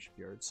we'll build some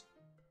shipyards.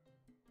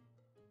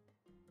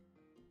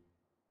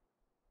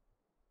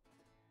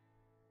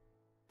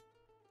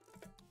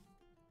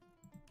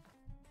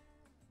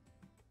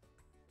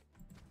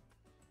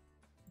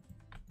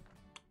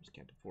 Just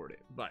can't afford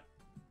it, but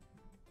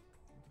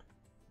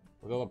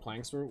with all the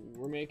planks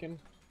we're making,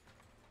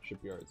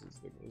 shipyards is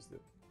the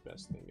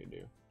best thing to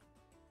do.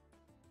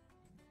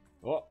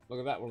 Oh, look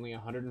at that! We're only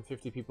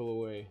 150 people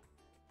away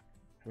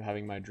from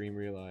having my dream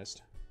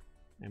realized,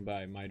 and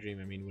by my dream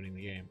I mean winning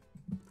the game.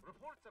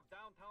 Reports of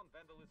downtown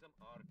vandalism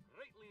are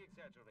greatly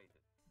exaggerated.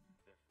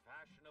 The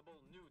fashionable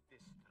new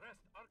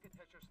distressed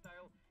architecture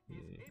style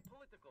is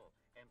apolitical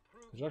and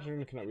proves Construction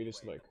nothing cannot reach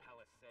us, anyway, like- the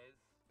palace says.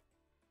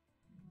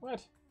 What? What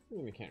do you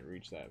mean we can't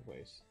reach that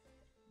place?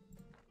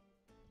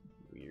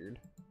 Weird.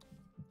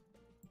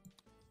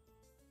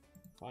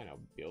 Fine,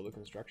 I'll build a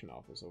construction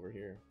office over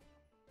here.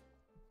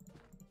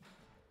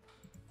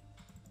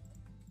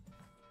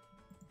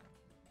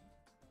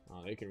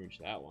 Oh, they can reach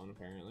that one,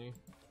 apparently.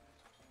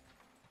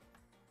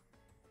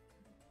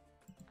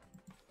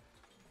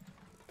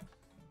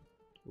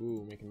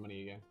 Ooh, making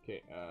money again.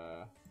 Okay,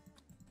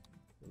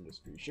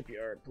 industry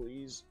shipyard,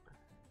 please.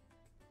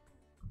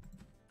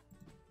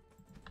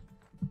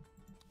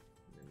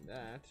 And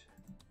that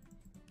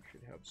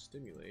should help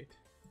stimulate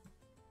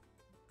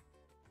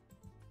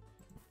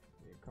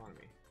the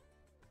economy.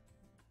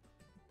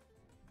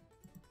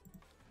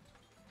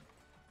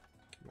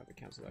 I'm about to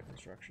cancel that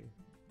construction.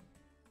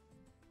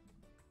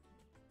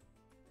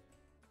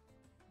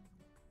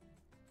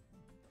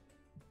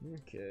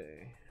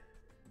 Okay.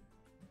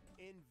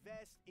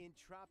 Invest in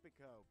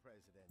Tropico,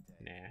 Presidente.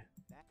 Nah.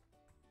 That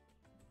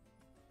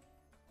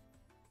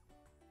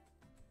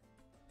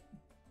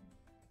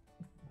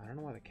I don't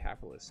know why the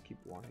capitalists keep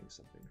wanting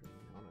something from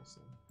me,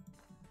 honestly.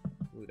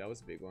 Ooh, that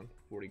was a big one.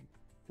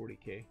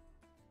 40K.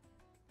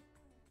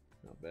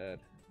 Not bad.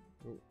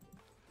 Ooh.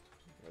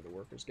 Are the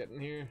workers getting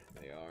here?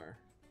 They are.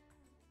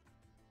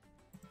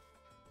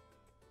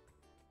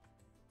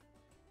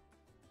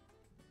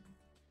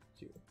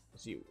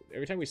 See,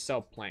 every time we sell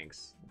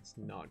planks, it's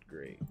not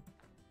great.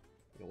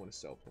 We don't want to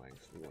sell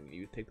planks. We want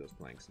you to take those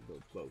planks and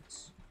build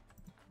boats.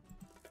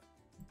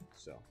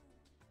 So.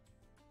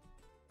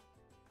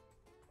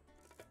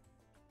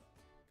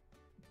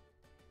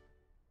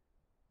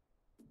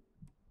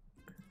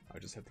 I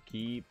just have to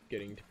keep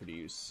getting to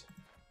produce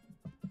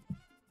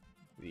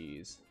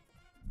these.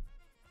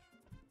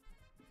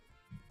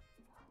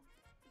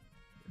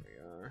 There we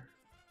are.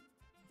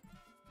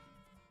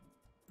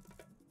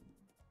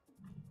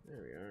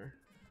 There we are.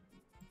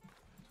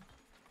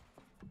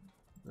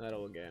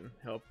 That'll again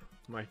help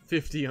my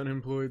 50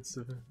 unemployed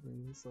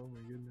civilians. Oh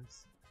my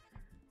goodness.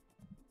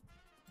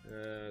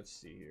 Let's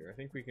see here. I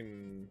think we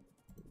can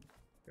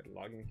get a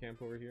logging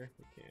camp over here.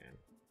 We can.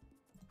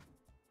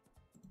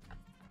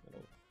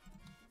 That'll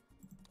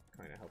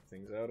kind of help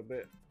things out a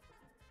bit.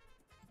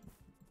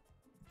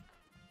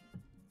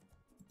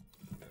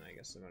 And then I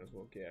guess I might as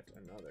well get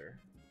another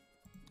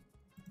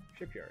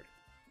shipyard.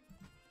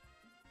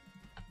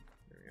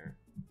 There we are.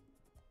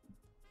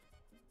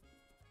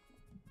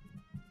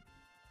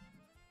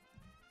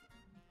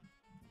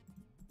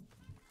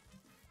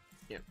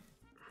 Yep.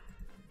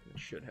 That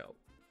should help.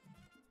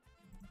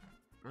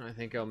 I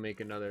think I'll make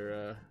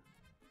another,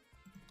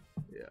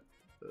 yeah.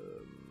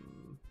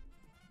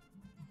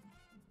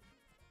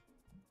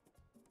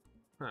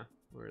 Huh,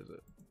 where is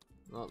it?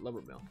 Oh,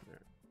 lumber mill.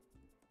 There.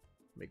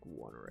 Make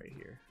one right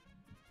here.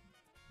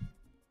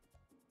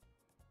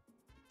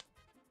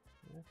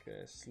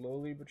 Okay,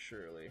 slowly but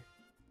surely.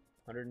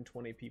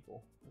 120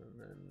 people.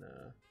 And then,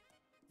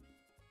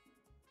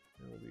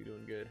 we'll be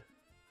doing good.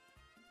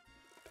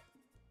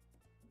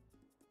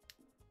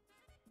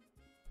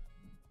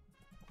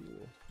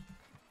 Cool.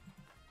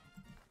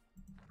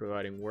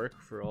 Providing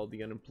work for all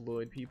the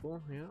unemployed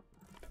people, yeah.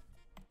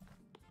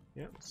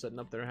 Yeah, setting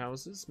up their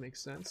houses, makes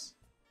sense.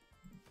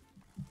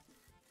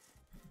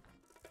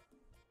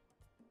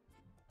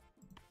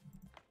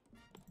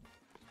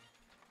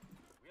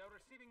 We are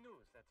receiving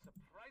news that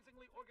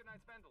surprisingly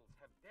organized vandals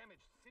have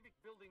damaged civic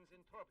buildings in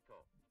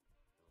Tropico.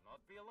 Do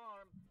not be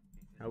alarmed. This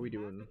is How we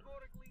doing?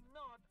 categorically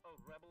not a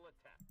rebel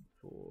attack.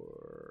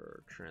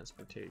 For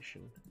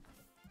transportation.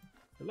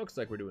 It looks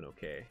like we're doing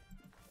okay.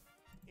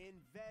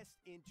 invest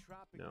in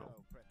Tropico. No.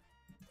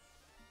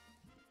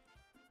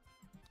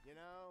 You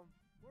know,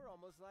 we're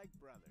almost like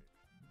brothers.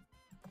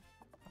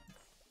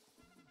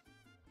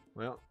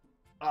 Well,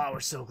 oh, we're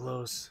so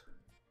close.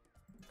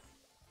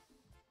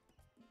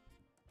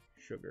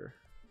 Sugar.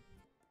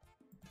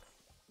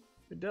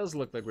 It does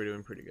look like we're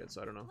doing pretty good,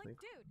 so I don't know. Like,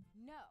 dude,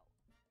 no.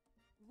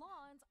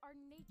 Lawns are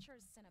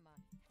nature's cinema.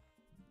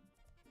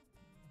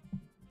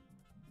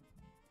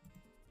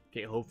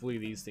 Okay, hopefully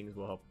these things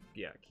will help,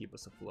 yeah, keep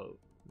us afloat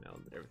now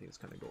that everything's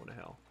kind of going to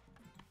hell.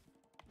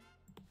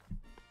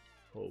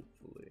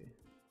 Hopefully.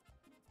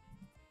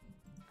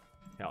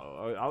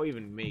 Hell, I'll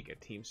even make a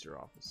Teamster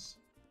office.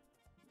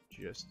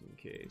 Just in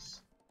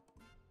case.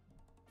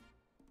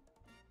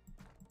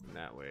 And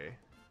that way,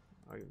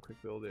 I can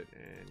quick build it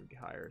and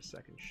hire a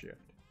second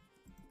shift.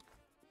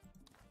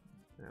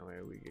 That way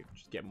we could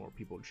just get more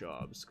people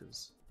jobs,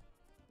 because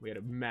we had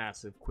a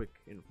massive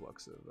quick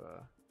influx of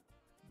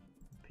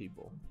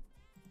people.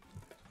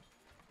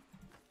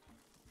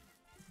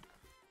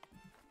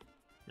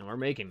 And we're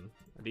making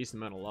a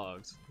decent amount of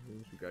logs.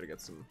 We gotta get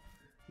some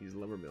these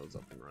lumber mills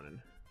up and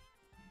running.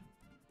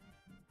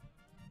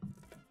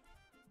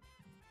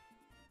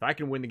 If I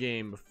can win the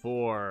game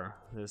before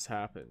this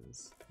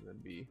happens,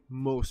 that'd be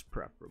most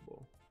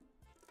preferable.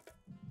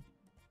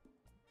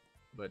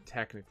 But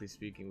technically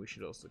speaking, we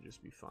should also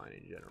just be fine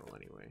in general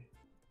anyway.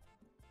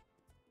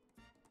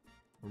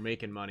 We're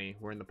making money.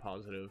 We're in the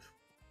positive.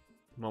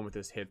 The moment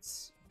this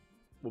hits,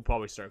 we'll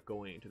probably start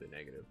going into the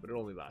negative, but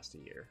it'll only last a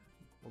year.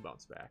 We'll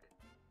bounce back.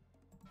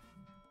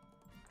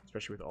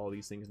 Especially with all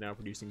these things now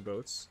producing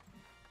boats.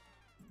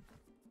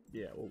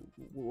 Yeah,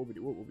 we'll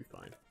be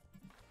fine.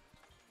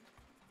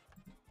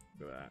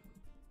 Look at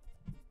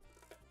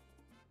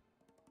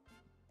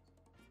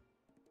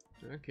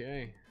that.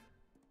 Okay.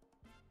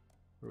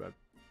 We're about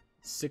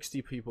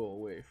 60 people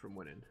away from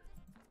winning.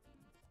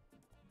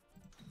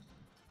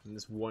 And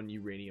this one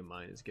uranium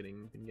mine has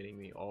been getting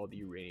me all the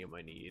uranium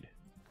I need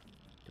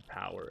to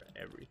power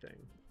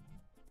everything.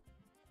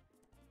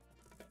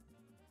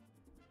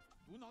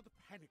 Do not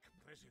panic,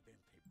 Presidente,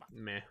 but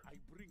Meh. I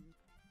bring...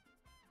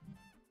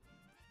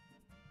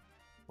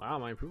 Wow,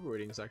 my approval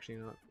rating is actually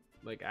not,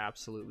 like,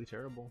 absolutely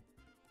terrible.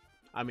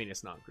 I mean,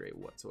 it's not great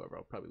whatsoever.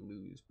 I'll probably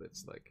lose, but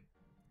it's like...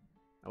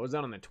 I was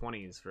down in the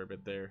 20s for a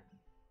bit there.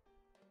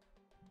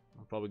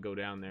 I'll probably go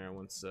down there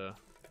once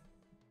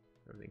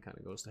everything kind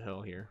of goes to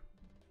hell here.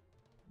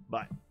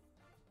 But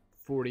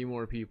 40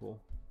 more people.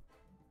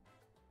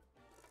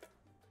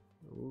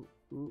 Ooh,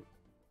 ooh,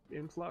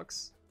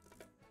 influx.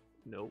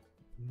 Nope,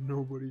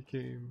 nobody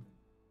came.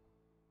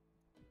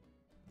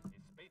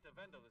 His spate of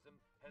vandalism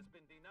has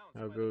been denounced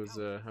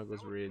How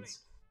goes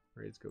raids?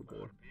 Raids go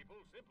good. People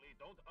simply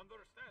don't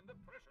understand the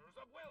pressures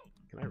of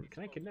wealth.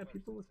 Can I kidnap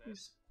people with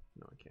these?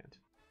 No, I can't.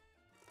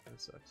 That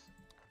sucks.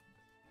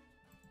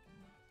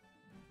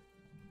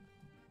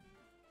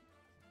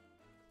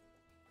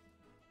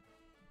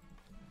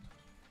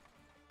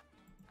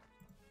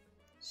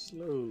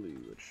 Slowly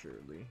but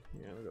surely.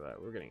 Yeah, look at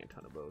that. We're getting a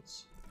ton of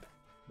boats.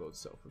 Boats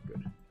sell for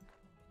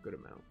good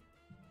amount.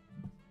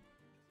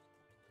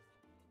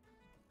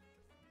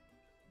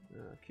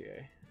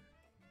 Okay.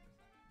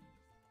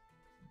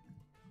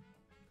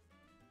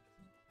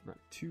 Not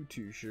too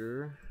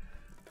sure.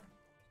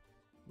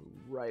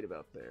 Right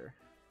about there.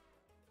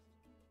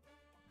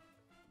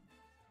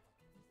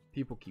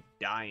 People keep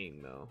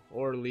dying though,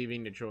 or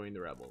leaving to join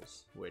the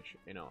rebels, which,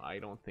 you know, I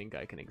don't think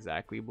I can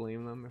exactly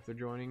blame them if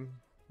they're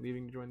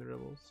leaving to join the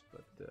rebels,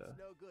 but It's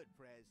no good,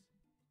 Prez.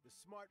 The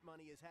smart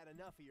money has had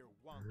enough of your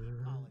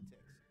wonky politics.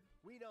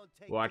 We don't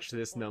take watch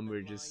this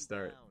number just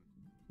start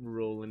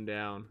rolling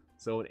down.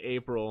 So in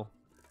April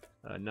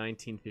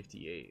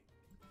 1958,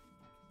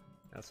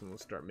 that's when we'll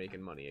start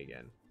making money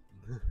again.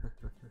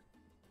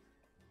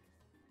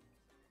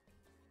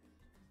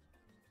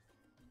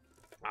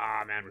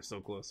 Ah, man, we're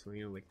so close. We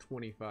need like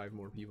 25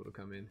 more people to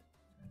come in,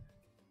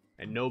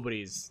 and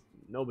nobody's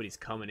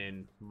coming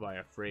in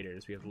via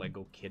freighters. We have to like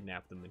go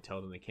kidnap them and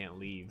tell them they can't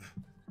leave.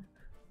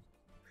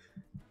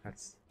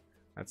 That's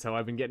how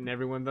I've been getting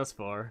everyone thus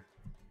far.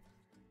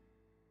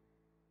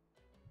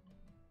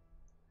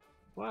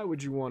 Why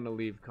would you want to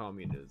leave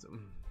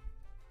communism?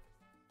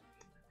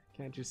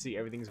 Can't you see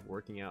everything's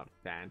working out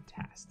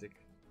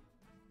fantastic?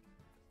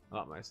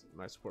 Oh,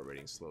 my support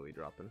rating's slowly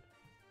dropping.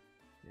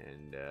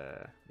 And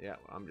yeah,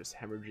 I'm just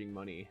hemorrhaging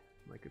money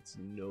like it's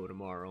no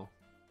tomorrow.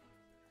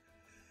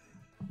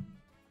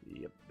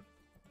 Yep,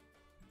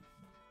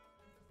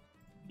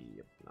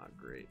 not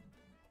great.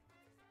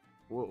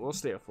 We'll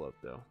stay afloat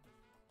though.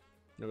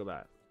 Look at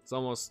that. It's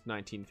almost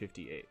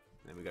 1958,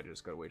 and we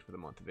just gotta wait for the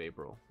month of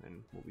April,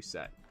 and we'll be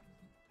set.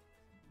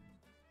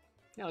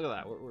 Yeah, look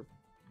at that. We're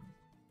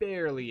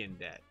barely in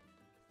debt.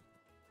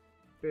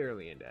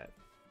 Barely in debt.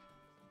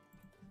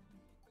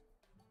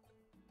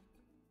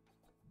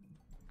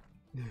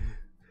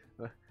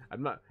 I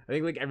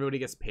think like everybody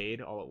gets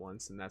paid all at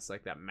once, and that's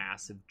like that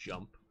massive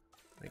jump.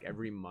 Like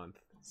every month,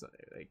 so,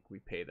 like we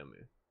pay them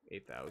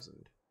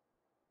 8,000,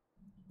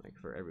 like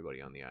for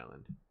everybody on the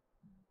island.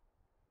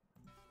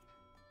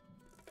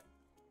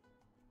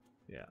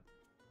 Yeah.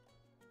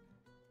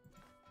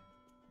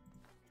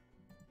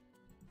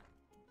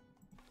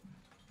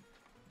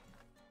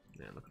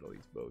 Man, look at all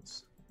these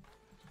boats.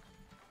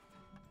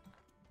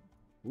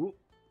 Whoop,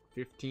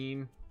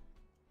 15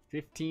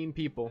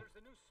 people.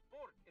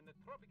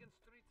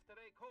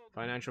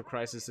 Financial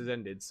crisis has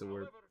ended, so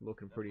we're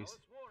looking pretty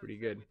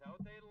good.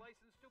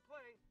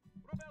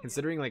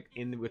 Considering like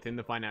within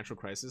the financial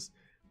crisis,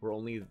 we're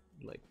only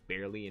like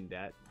barely in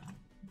debt.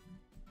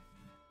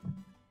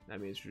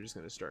 That means we're just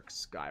gonna start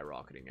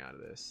skyrocketing out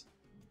of this.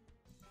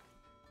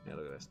 Yeah,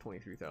 look at this,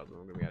 23,000.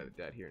 We're gonna be out of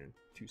debt here in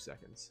 2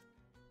 seconds.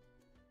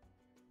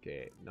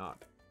 Okay,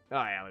 not.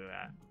 Oh yeah, look at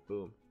that.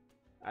 Boom,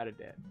 out of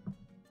debt.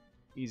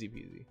 Easy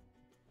peasy.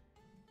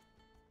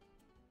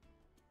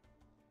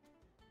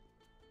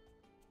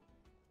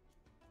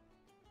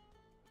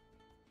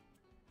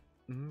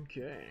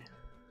 Okay.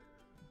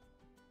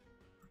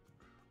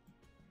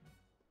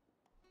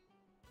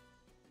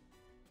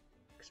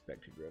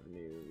 Expected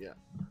revenue, yeah.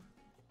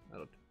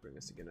 That'll bring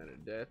us again out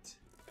of debt.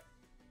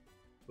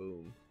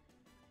 Boom.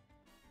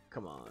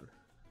 Come on.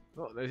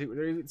 Oh,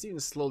 it's even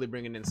slowly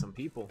bringing in some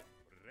people.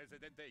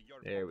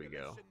 There we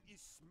go.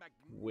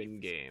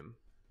 Win game.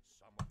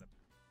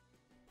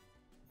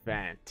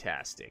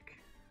 Fantastic.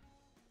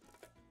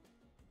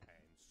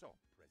 And so,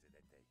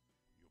 Presidente,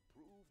 you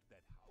proved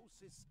that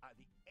houses are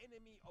the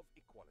enemy of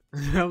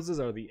equality. Houses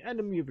are the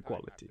enemy of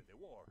equality. After the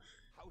war,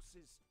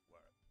 houses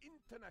were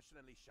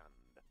internationally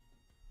shunned.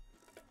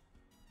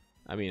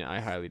 I mean, I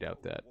highly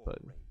doubt that, War but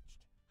raged.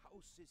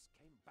 Houses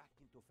came back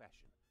into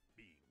fashion,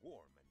 being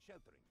warm and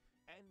sheltering,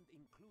 and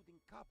including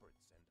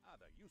cupboards and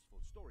other useful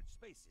storage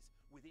spaces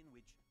within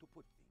which to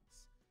put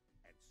things.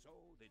 And so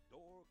the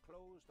door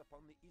closed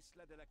upon the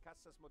Isla de la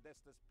Casas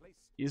Modestas place.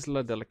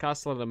 Isla de la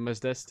Casa de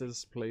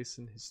Modestas place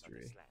in of the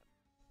history. Slum.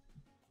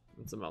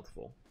 It's a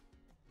mouthful.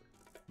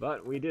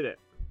 But we did it.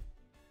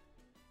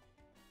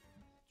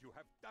 You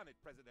have done it,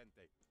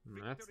 Presidente.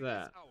 And that's Victory is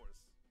that. ours.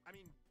 I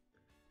mean,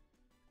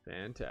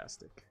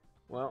 Fantastic.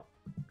 Well,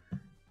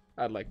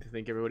 I'd like to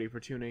thank everybody for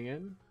tuning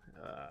in.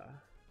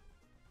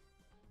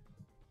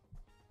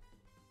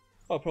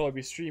 I'll probably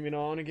be streaming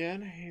on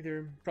again.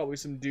 Either probably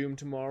some Doom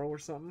tomorrow or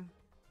something.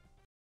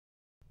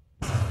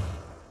 I'm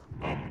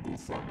gonna go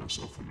find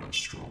myself a nice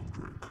strong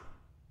drink.